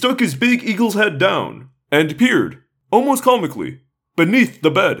 He stuck his big eagle's head down and peered, almost comically, beneath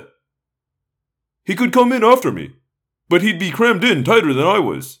the bed. He could come in after me, but he'd be crammed in tighter than I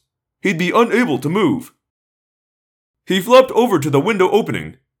was. He'd be unable to move. He flapped over to the window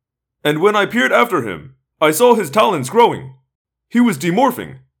opening, and when I peered after him, I saw his talons growing. He was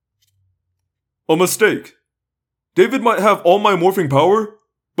demorphing. A mistake. David might have all my morphing power,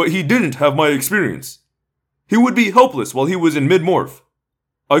 but he didn't have my experience. He would be helpless while he was in mid-morph.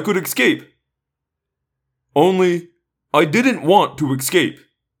 I could escape. Only, I didn't want to escape.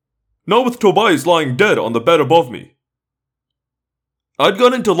 Not with Tobias lying dead on the bed above me. I'd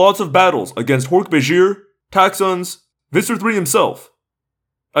gone into lots of battles against Hork-Bajir, Taxons, Visser 3 himself.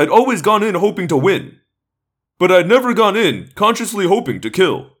 I'd always gone in hoping to win, but I'd never gone in consciously hoping to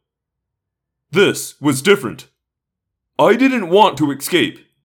kill. This was different. I didn't want to escape.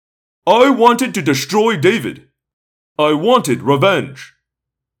 I wanted to destroy David. I wanted revenge.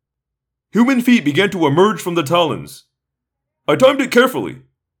 Human feet began to emerge from the talons. I timed it carefully.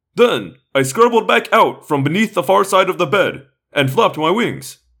 Then, I scrabbled back out from beneath the far side of the bed and flapped my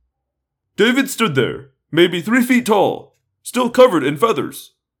wings. David stood there, maybe 3 feet tall, still covered in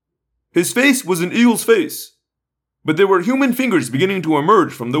feathers. His face was an eagle's face, but there were human fingers beginning to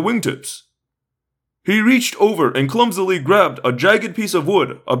emerge from the wingtips. He reached over and clumsily grabbed a jagged piece of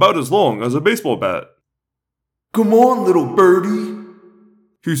wood about as long as a baseball bat. Come on, little birdie,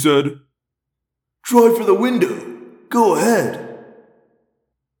 he said. Try for the window. Go ahead.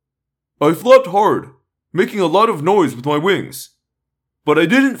 I flapped hard, making a lot of noise with my wings. But I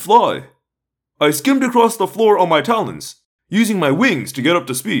didn't fly. I skimmed across the floor on my talons, using my wings to get up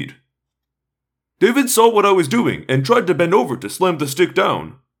to speed. David saw what I was doing and tried to bend over to slam the stick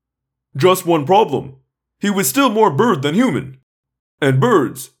down. Just one problem. He was still more bird than human. And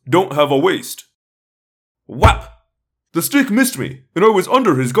birds don't have a waist. Whap! The stick missed me, and I was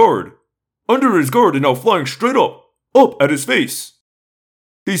under his guard. Under his guard and now flying straight up at his face.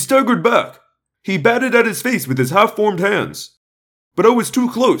 He staggered back. He batted at his face with his half-formed hands. But I was too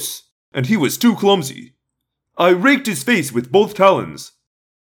close, and he was too clumsy. I raked his face with both talons.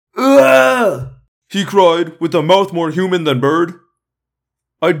 Ah! He cried, with a mouth more human than bird.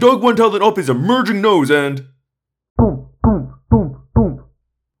 I dug one talon up his emerging nose and... Boom, boom, boom, boom.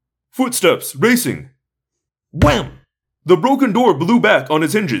 Footsteps, racing. Wham! The broken door blew back on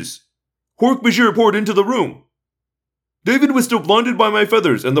its hinges. Hork-Bajir poured into the room. David was still blinded by my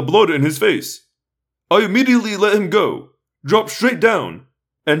feathers and the blood in his face. I immediately let him go, dropped straight down,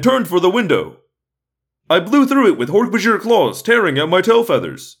 and turned for the window. I blew through it with Hork-Bajir claws tearing at my tail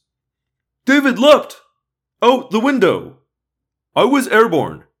feathers. David leapt! Out the window! I was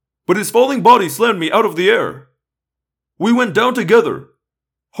airborne, but his falling body slammed me out of the air. We went down together.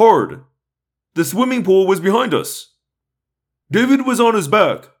 Hard. The swimming pool was behind us. David was on his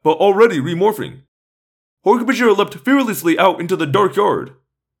back, but already remorphing. Hork-Bajir leapt fearlessly out into the dark yard.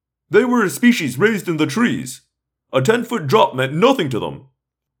 They were a species raised in the trees. A 10-foot drop meant nothing to them.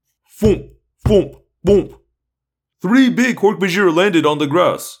 Thump, thump, thump. 3 big Hork-Bajir landed on the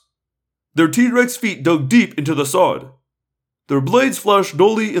grass. Their T-Rex feet dug deep into the sod. Their blades flashed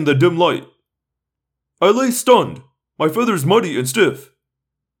dully in the dim light. I lay stunned, my feathers muddy and stiff.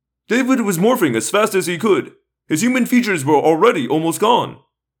 David was morphing as fast as he could. His human features were already almost gone.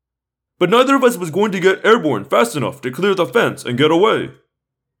 But neither of us was going to get airborne fast enough to clear the fence and get away.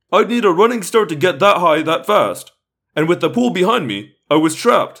 I'd need a running start to get that high that fast, and with the pool behind me, I was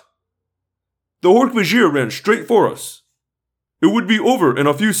trapped. The Hork-Bajir ran straight for us. It would be over in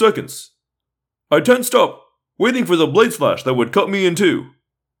a few seconds. I tensed up, waiting for the blade flash that would cut me in two.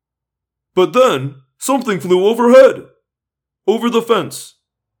 But then, something flew overhead. Over the fence.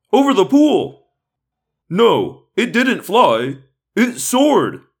 Over the pool. No, it didn't fly. It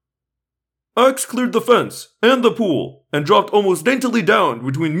soared. Axe cleared the fence and the pool and dropped almost daintily down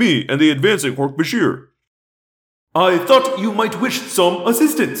between me and the advancing Hork-Bajir. I thought you might wish some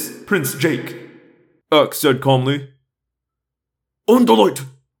assistance, Prince Jake, Axe said calmly. Andalite,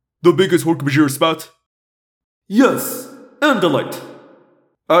 the biggest Hork-Bajir spat. Yes, Andalite,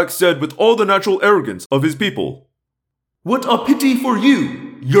 Axe said with all the natural arrogance of his people. What a pity for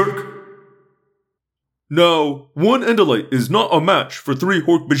you, Yerk. Now, 1 Andalite is not a match for 3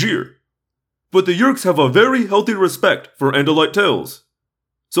 Hork-Bajir. But the Yerks have a very healthy respect for Andalite tails.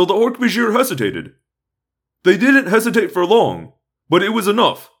 So the Hork-Bajir hesitated. They didn't hesitate for long, but it was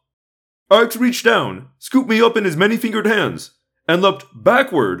enough. Axe reached down, scooped me up in his many-fingered hands, and leapt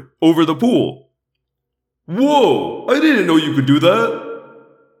backward over the pool. Whoa, I didn't know you could do that,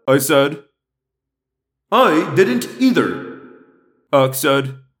 I said. I didn't either, Axe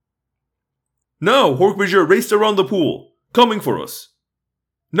said. Now Hork-Bajir raced around the pool, coming for us.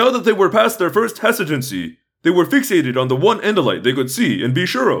 Now that they were past their first hesitancy, they were fixated on the 1 Andalite they could see and be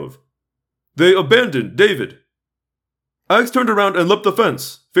sure of. They abandoned David. Axe turned around and leapt the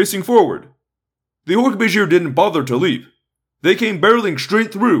fence, facing forward. The Hork-Bajir didn't bother to leap. They came barreling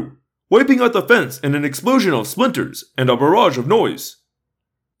straight through, wiping out the fence in an explosion of splinters and a barrage of noise.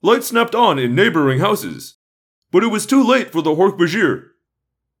 Lights snapped on in neighboring houses, but it was too late for the Hork-Bajir.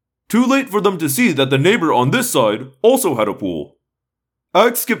 Too late for them to see that the neighbor on this side also had a pool.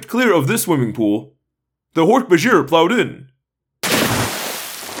 Axe skipped clear of this swimming pool. The Hork-Bajir plowed in.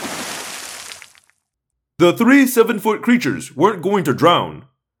 The 3 7-foot creatures weren't going to drown.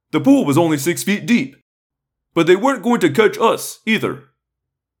 The pool was only 6 feet deep. But they weren't going to catch us, either.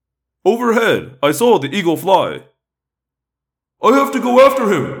 Overhead, I saw the eagle fly. I have to go after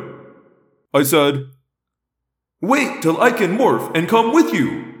him, I said. Wait till I can morph and come with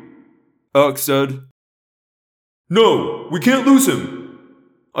you, Axe said. No, we can't lose him,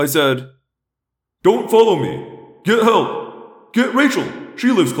 I said. Don't follow me. Get help. Get Rachel.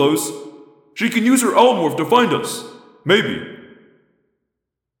 She lives close. She can use her owl morph to find us. Maybe.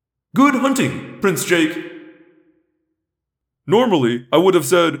 Good hunting, Prince Jake. Normally, I would have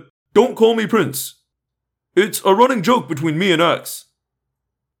said, don't call me Prince. It's a running joke between me and Axe.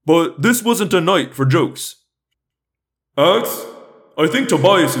 But this wasn't a night for jokes. Axe, I think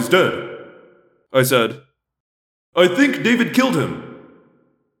Tobias is dead, I said. I think David killed him.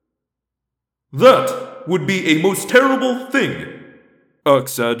 That would be a most terrible thing,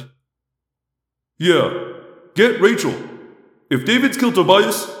 Axe said. Yeah, get Rachel. If David's killed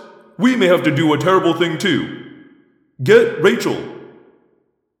Tobias, we may have to do a terrible thing too. Get Rachel.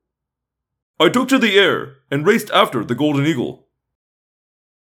 I took to the air and raced after the Golden Eagle.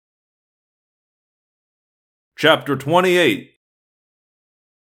 Chapter 28.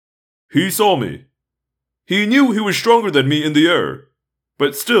 He saw me. He knew he was stronger than me in the air,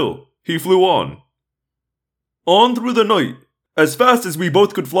 but still, he flew on. On through the night, as fast as we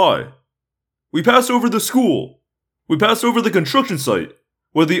both could fly. We passed over the school. We passed over the construction site,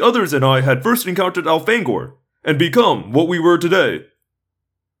 where the others and I had first encountered Alfangor and become what we were today.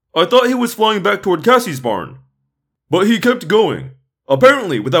 I thought he was flying back toward Cassie's barn, but he kept going,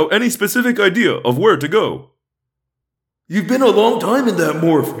 apparently without any specific idea of where to go. You've been a long time in that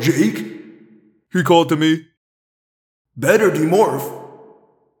morph, Jake, he called to me. Better demorph.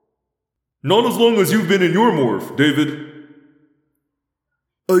 Not as long as you've been in your morph, David.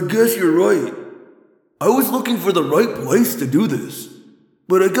 I guess you're right. I was looking for the right place to do this,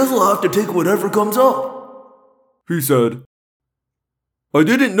 but I guess I'll have to take whatever comes up, he said. I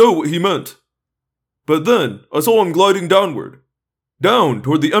didn't know what he meant. But then I saw him gliding downward, down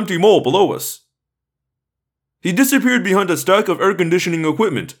toward the empty mall below us. He disappeared behind a stack of air conditioning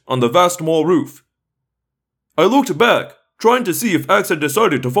equipment on the vast mall roof. I looked back, trying to see if Axe had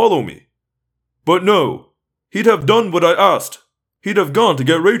decided to follow me. But no, he'd have done what I asked. He'd have gone to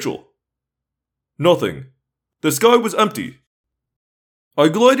get Rachel. Nothing. The sky was empty. I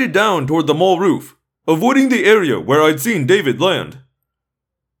glided down toward the mall roof, avoiding the area where I'd seen David land.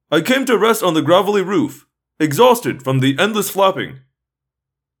 I came to rest on the gravelly roof, exhausted from the endless flapping.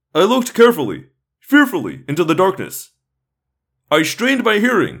 I looked carefully, fearfully into the darkness. I strained my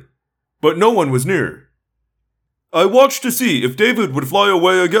hearing, but no one was near. I watched to see if David would fly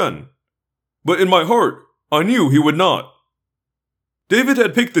away again, but in my heart, I knew he would not. David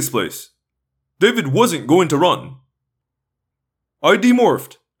had picked this place. David wasn't going to run. I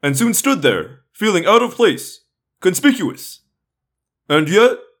demorphed and soon stood there, feeling out of place, conspicuous. And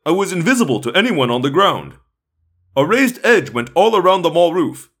yet, I was invisible to anyone on the ground. A raised edge went all around the mall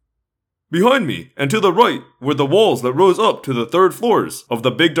roof. Behind me and to the right were the walls that rose up to the third floors of the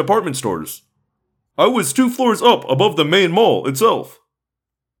big department stores. I was 2 floors up above the main mall itself.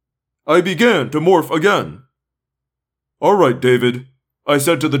 I began to morph again. All right, David, I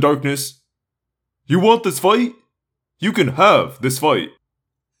said to the darkness. You want this fight? You can have this fight.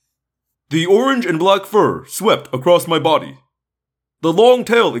 The orange and black fur swept across my body. The long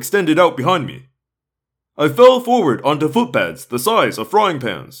tail extended out behind me. I fell forward onto footpads the size of frying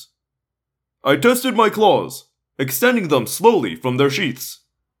pans. I tested my claws, extending them slowly from their sheaths.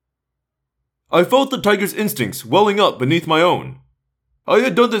 I felt the tiger's instincts welling up beneath my own. I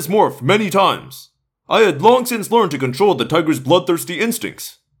had done this morph many times. I had long since learned to control the tiger's bloodthirsty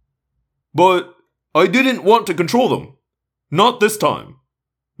instincts. But I didn't want to control them. Not this time.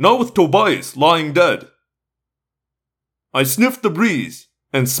 Not with Tobias lying dead. I sniffed the breeze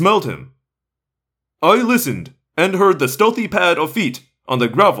and smelled him. I listened and heard the stealthy pad of feet on the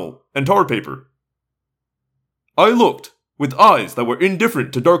gravel and tar paper. I looked with eyes that were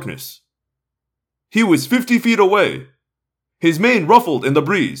indifferent to darkness. He was 50 feet away. His mane ruffled in the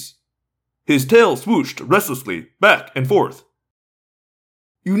breeze. His tail swooshed restlessly back and forth.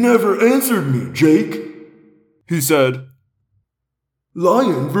 You never answered me, Jake, he said.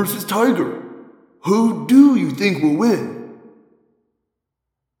 Lion versus tiger. Who do you think will win?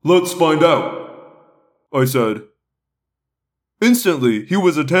 Let's find out, I said. Instantly, he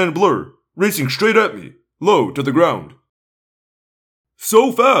was a tan blur, racing straight at me, low to the ground.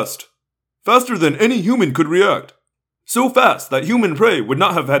 So fast! Faster than any human could react. So fast that human prey would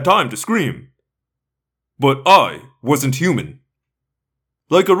not have had time to scream. But I wasn't human.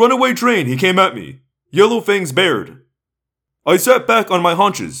 Like a runaway train, he came at me, yellow fangs bared. I sat back on my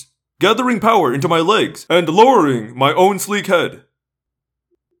haunches, gathering power into my legs and lowering my own sleek head.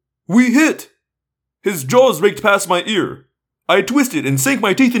 We hit! His jaws raked past my ear. I twisted and sank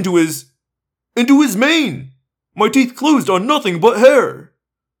my teeth into his mane! My teeth closed on nothing but hair.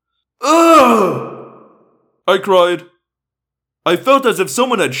 Ugh! I cried. I felt as if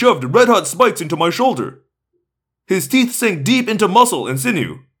someone had shoved red-hot spikes into my shoulder. His teeth sank deep into muscle and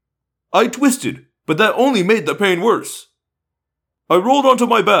sinew. I twisted, but that only made the pain worse. I rolled onto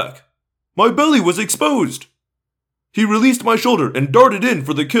my back. My belly was exposed. He released my shoulder and darted in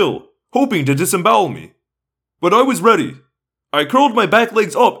for the kill, hoping to disembowel me. But I was ready. I curled my back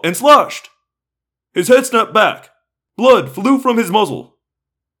legs up and slashed. His head snapped back. Blood flew from his muzzle.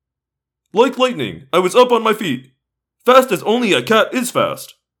 Like lightning, I was up on my feet, fast as only a cat is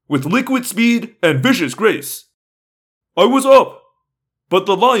fast, with liquid speed and vicious grace. I was up, but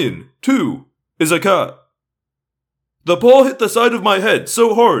the lion, too, is a cat. The paw hit the side of my head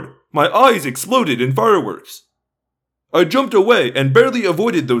so hard, my eyes exploded in fireworks. I jumped away and barely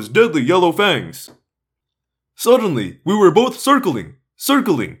avoided those deadly yellow fangs. Suddenly, we were both circling,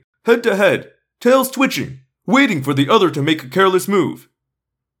 head to head, tails twitching, waiting for the other to make a careless move.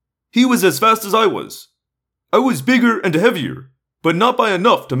 He was as fast as I was. I was bigger and heavier, but not by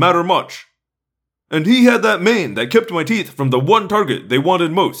enough to matter much. And he had that mane that kept my teeth from the one target they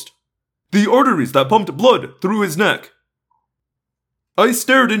wanted most, the arteries that pumped blood through his neck. I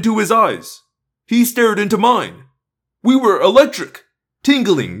stared into his eyes. He stared into mine. We were electric,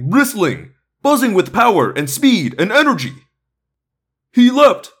 tingling, bristling, buzzing with power and speed and energy. He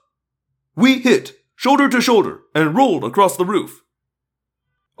leapt. We hit, shoulder to shoulder, and rolled across the roof.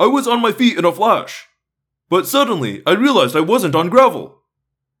 I was on my feet in a flash, but suddenly I realized I wasn't on gravel.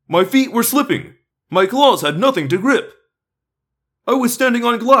 My feet were slipping. My claws had nothing to grip. I was standing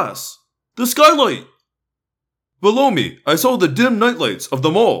on glass, the skylight. Below me, I saw the dim nightlights of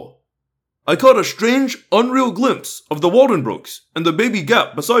the mall. I caught a strange, unreal glimpse of the Waldenbrooks and the baby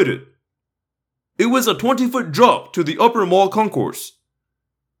Gap beside it. It was a 20-foot drop to the upper mall concourse.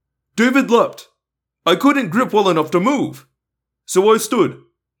 David leapt. I couldn't grip well enough to move, so I stood,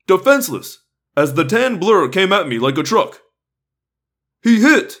 defenseless, as the tan blur came at me like a truck. He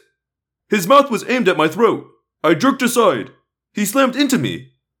hit. His mouth was aimed at my throat. I jerked aside. He slammed into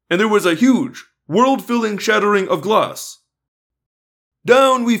me, and there was a huge, world-filling shattering of glass.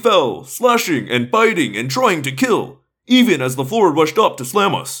 Down we fell, slashing and biting and trying to kill, even as the floor rushed up to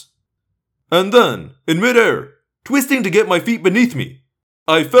slam us. And then, in midair, twisting to get my feet beneath me,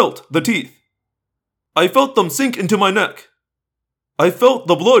 I felt the teeth. I felt them sink into my neck. I felt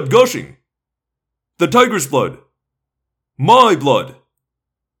the blood gushing. The tiger's blood. My blood.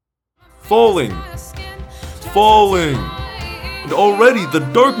 Falling. And already the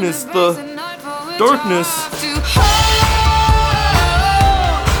darkness.